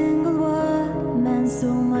every single word meant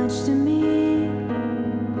so much to me.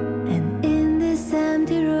 And in this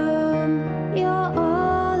empty room, you're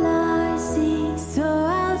all I see. So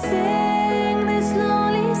I'll sing this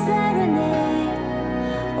lonely serenade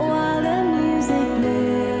while the music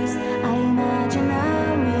plays. I imagine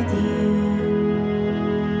I'm with you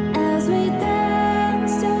as we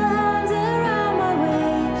dance to hands around my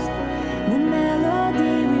waist. The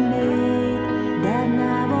melody we made that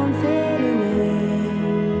now won't fade away.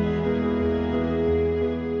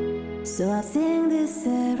 So I'll sing this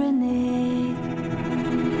serenade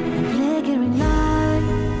and flickering light.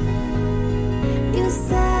 You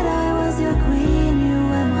said I was your queen, you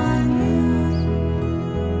were my muse.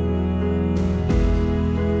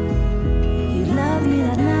 You loved me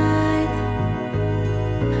that night.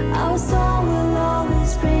 Our song will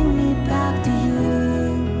always bring me back to you.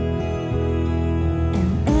 And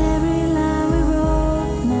every line we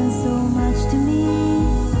wrote meant so much to me.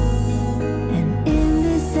 And in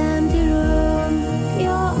this empty room,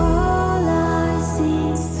 you're all I see.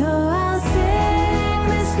 So I'll sing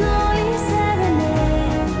this lonely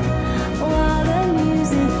serenade while the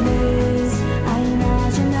music plays. I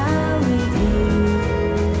imagine I'm with you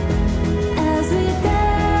as we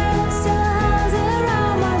dance to hands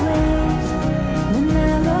around my waist. The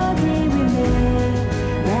melody we made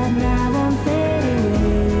that now won't fade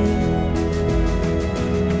away.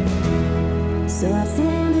 So I'll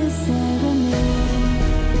sing this serenade.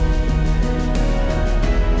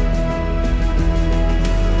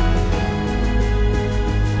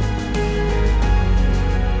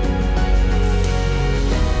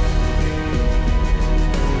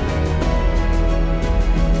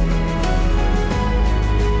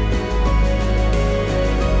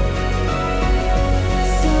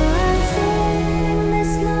 So I'll sing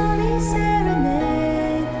this lonely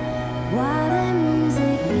serenade while the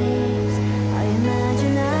music plays. I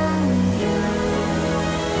imagine I'm with you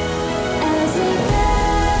as we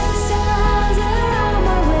dance to hands around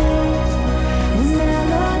my waist. The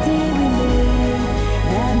melody we made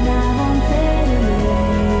that now won't fade away.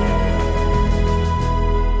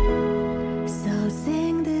 So I'll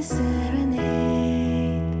sing this serenade.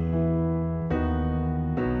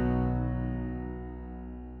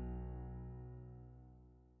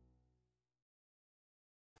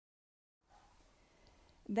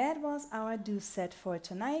 That was our do set for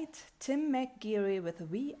tonight. Tim McGeary with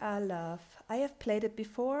We Are Love. I have played it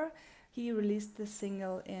before. He released the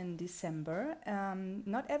single in December.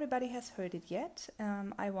 Not everybody has heard it yet.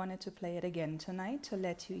 I wanted to play it again tonight to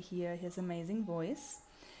let you hear his amazing voice.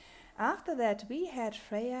 After that, we had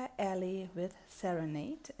Freya Ali with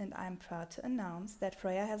Serenade, and I'm proud to announce that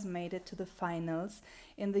Freya has made it to the finals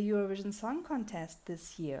in the Eurovision Song Contest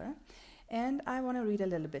this year. And I want to read a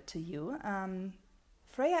little bit to you.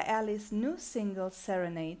 Freya Ali's new single,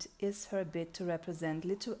 Serenade, is her bid to represent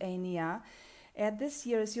Lithuania at this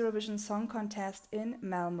year's Eurovision Song Contest in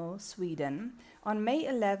Malmö, Sweden, on May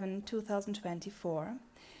 11, 2024.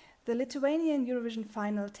 The Lithuanian Eurovision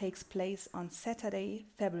final takes place on Saturday,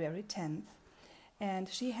 February 10th. And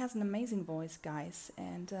she has an amazing voice, guys,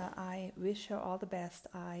 and I wish her all the best.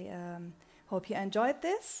 I hope you enjoyed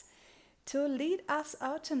this. To lead us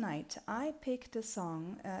out tonight, I picked a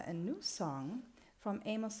song, a new song, from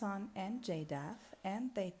Amazon and J-Dav,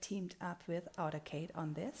 and they teamed up with Outercade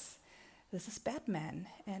on this. This is Batman,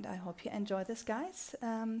 and I hope you enjoy this, guys.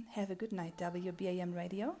 Have a good night, WBAM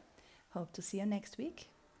Radio. Hope to see you next week.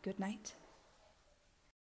 Good night.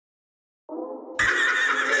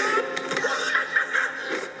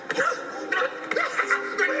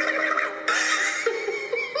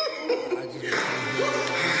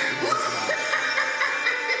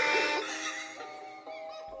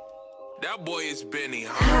 That boy is Benny.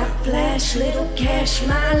 Hot flash, little cash,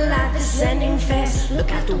 my life is ending fast.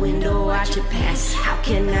 Look out the window, watch it pass. How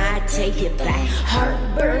can I take it back?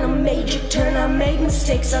 Heartburn, a major turn. I made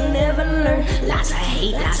mistakes I never learned. Lots of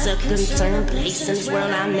hate, lots of concern. Place in this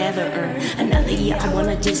world I'll never earn. Another year I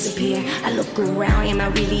wanna disappear. I look around, am I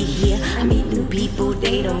really here? I meet new people,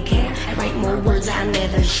 they don't care. I write more words I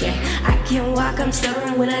never share. I can't walk, I'm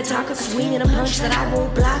stubborn when I talk. I'm swinging a punch that I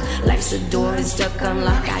won't block. Life's a door, it's stuck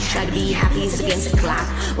unlocked. I try to be happy, it's against the clock.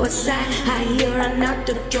 What's that? I hear a knock.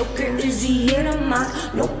 The Joker, is he here to mock?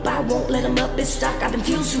 Nope, I won't let him up his stock. I've been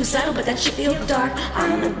feeling suicidal, but that shit feel dark.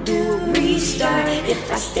 I'ma do a restart.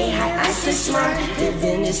 If I stay high, I stay smart.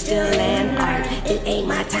 Living is still an art. It ain't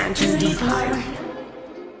my time to depart.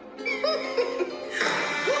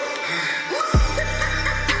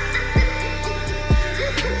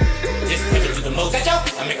 Just put it to the most.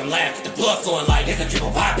 I make them laugh at the blood flowing like it's a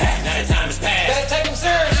triple bypass. Now the time has passed. Better take him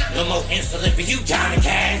serious. No more insulin for you, Johnny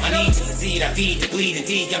Cash. I need to succeed, I feed the bleed,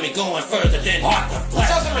 indeed got me going further than Arthur Black.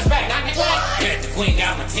 Show some respect, not neglect. Bet the queen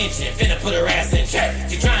got my attention, finna put her ass in check.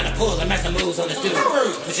 She trying to pull the master moves on this dude.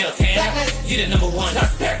 Michelle Tanner, you the number one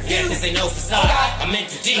suspect. Yeah, this ain't no facade. I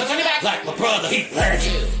meant to deep, like my brother Heath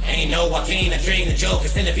Ledger. Ain't no Joaquin, I dream the joke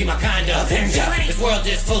is finna be my kind of avenger. This world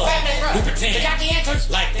is full of we pretend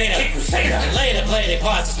like they the crusader. And later play their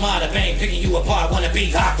parts of smarter bang, picking you apart, wanna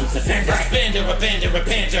be Gotham's defender. Spender, a bender,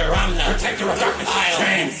 repenter, I'm the protector of darkness. I'll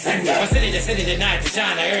transcender. From city to city, to night to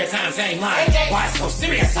shine, every time same line. Why so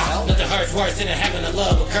serious? Nothing hurts worse than having a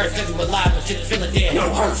love, a curse, cause you alive, but you feel it dead.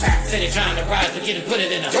 No hurt. City trying to rise, but getting put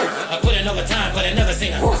it in a hurt. I put in overtime, but I never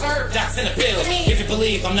seen a docs in the pills. If you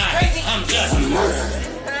believe I'm not, I'm just a murderer.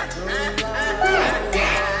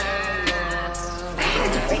 I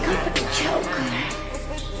had to break up with the Joker.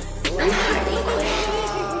 I'm Harley Quinn.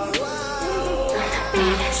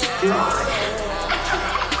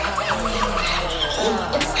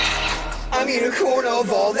 I'm unicorn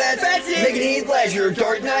of all that's it. Making Heath Ledger,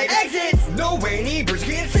 Dark Knight exits. No way Ebers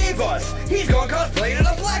can't save us. He's gone cosplaying in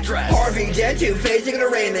a black dress. Harvey Dent, Two-Face, taking a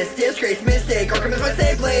Ramus. Disgrace, mistake, Arkham is my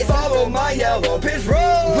safe place. Follow my yellow piss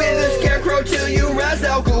roll. With a scarecrow till you razz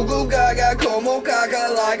out. Goo goo gaga, como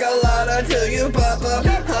caca, like a lot until you pop up.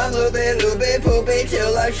 I'm loopy, poopy,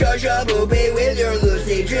 till I shush up, poopy with your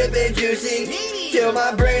Lucy, dripping juicy. Till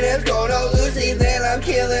my brain is gone, oh Lucy, then I'm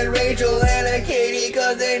killing Rachel and Katie,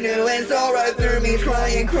 cause they knew and saw right through me,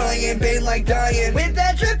 crying, pain like dying. With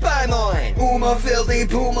that trip I'm on, Uma filthy,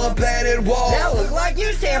 Puma batted wall. Now look like you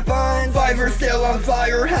tampons. Fiverr still on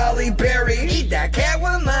fire, Halle Berry. Eat that cat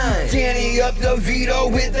with mine. Danny up the veto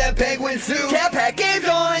with that penguin suit. Tap package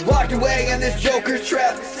on. Locked away in this Joker's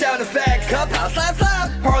trap. Sound effects, cup house, slap,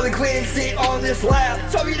 slap. Harley Quinn sit on this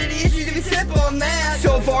lap. Told me that the issue to be sip on that.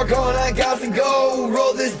 So far gone, I got to go.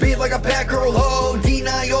 Roll this beat like a Batgirl ho.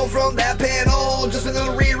 Denial from that panel. Just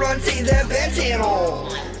another rerun, see that bad channel.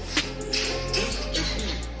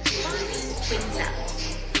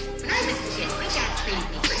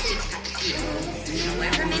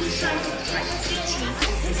 However many times it tried to teach me,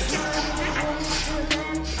 it's kept coming back.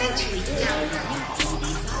 Eventually, down her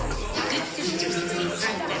good sisters and sweet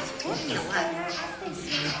friends taught me a lot.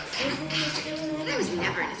 But I was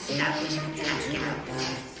never an established dance gal.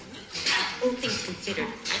 All things considered,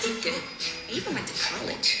 I did good. I even went to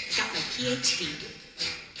college, got my PhD.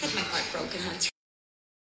 Had my heart broken once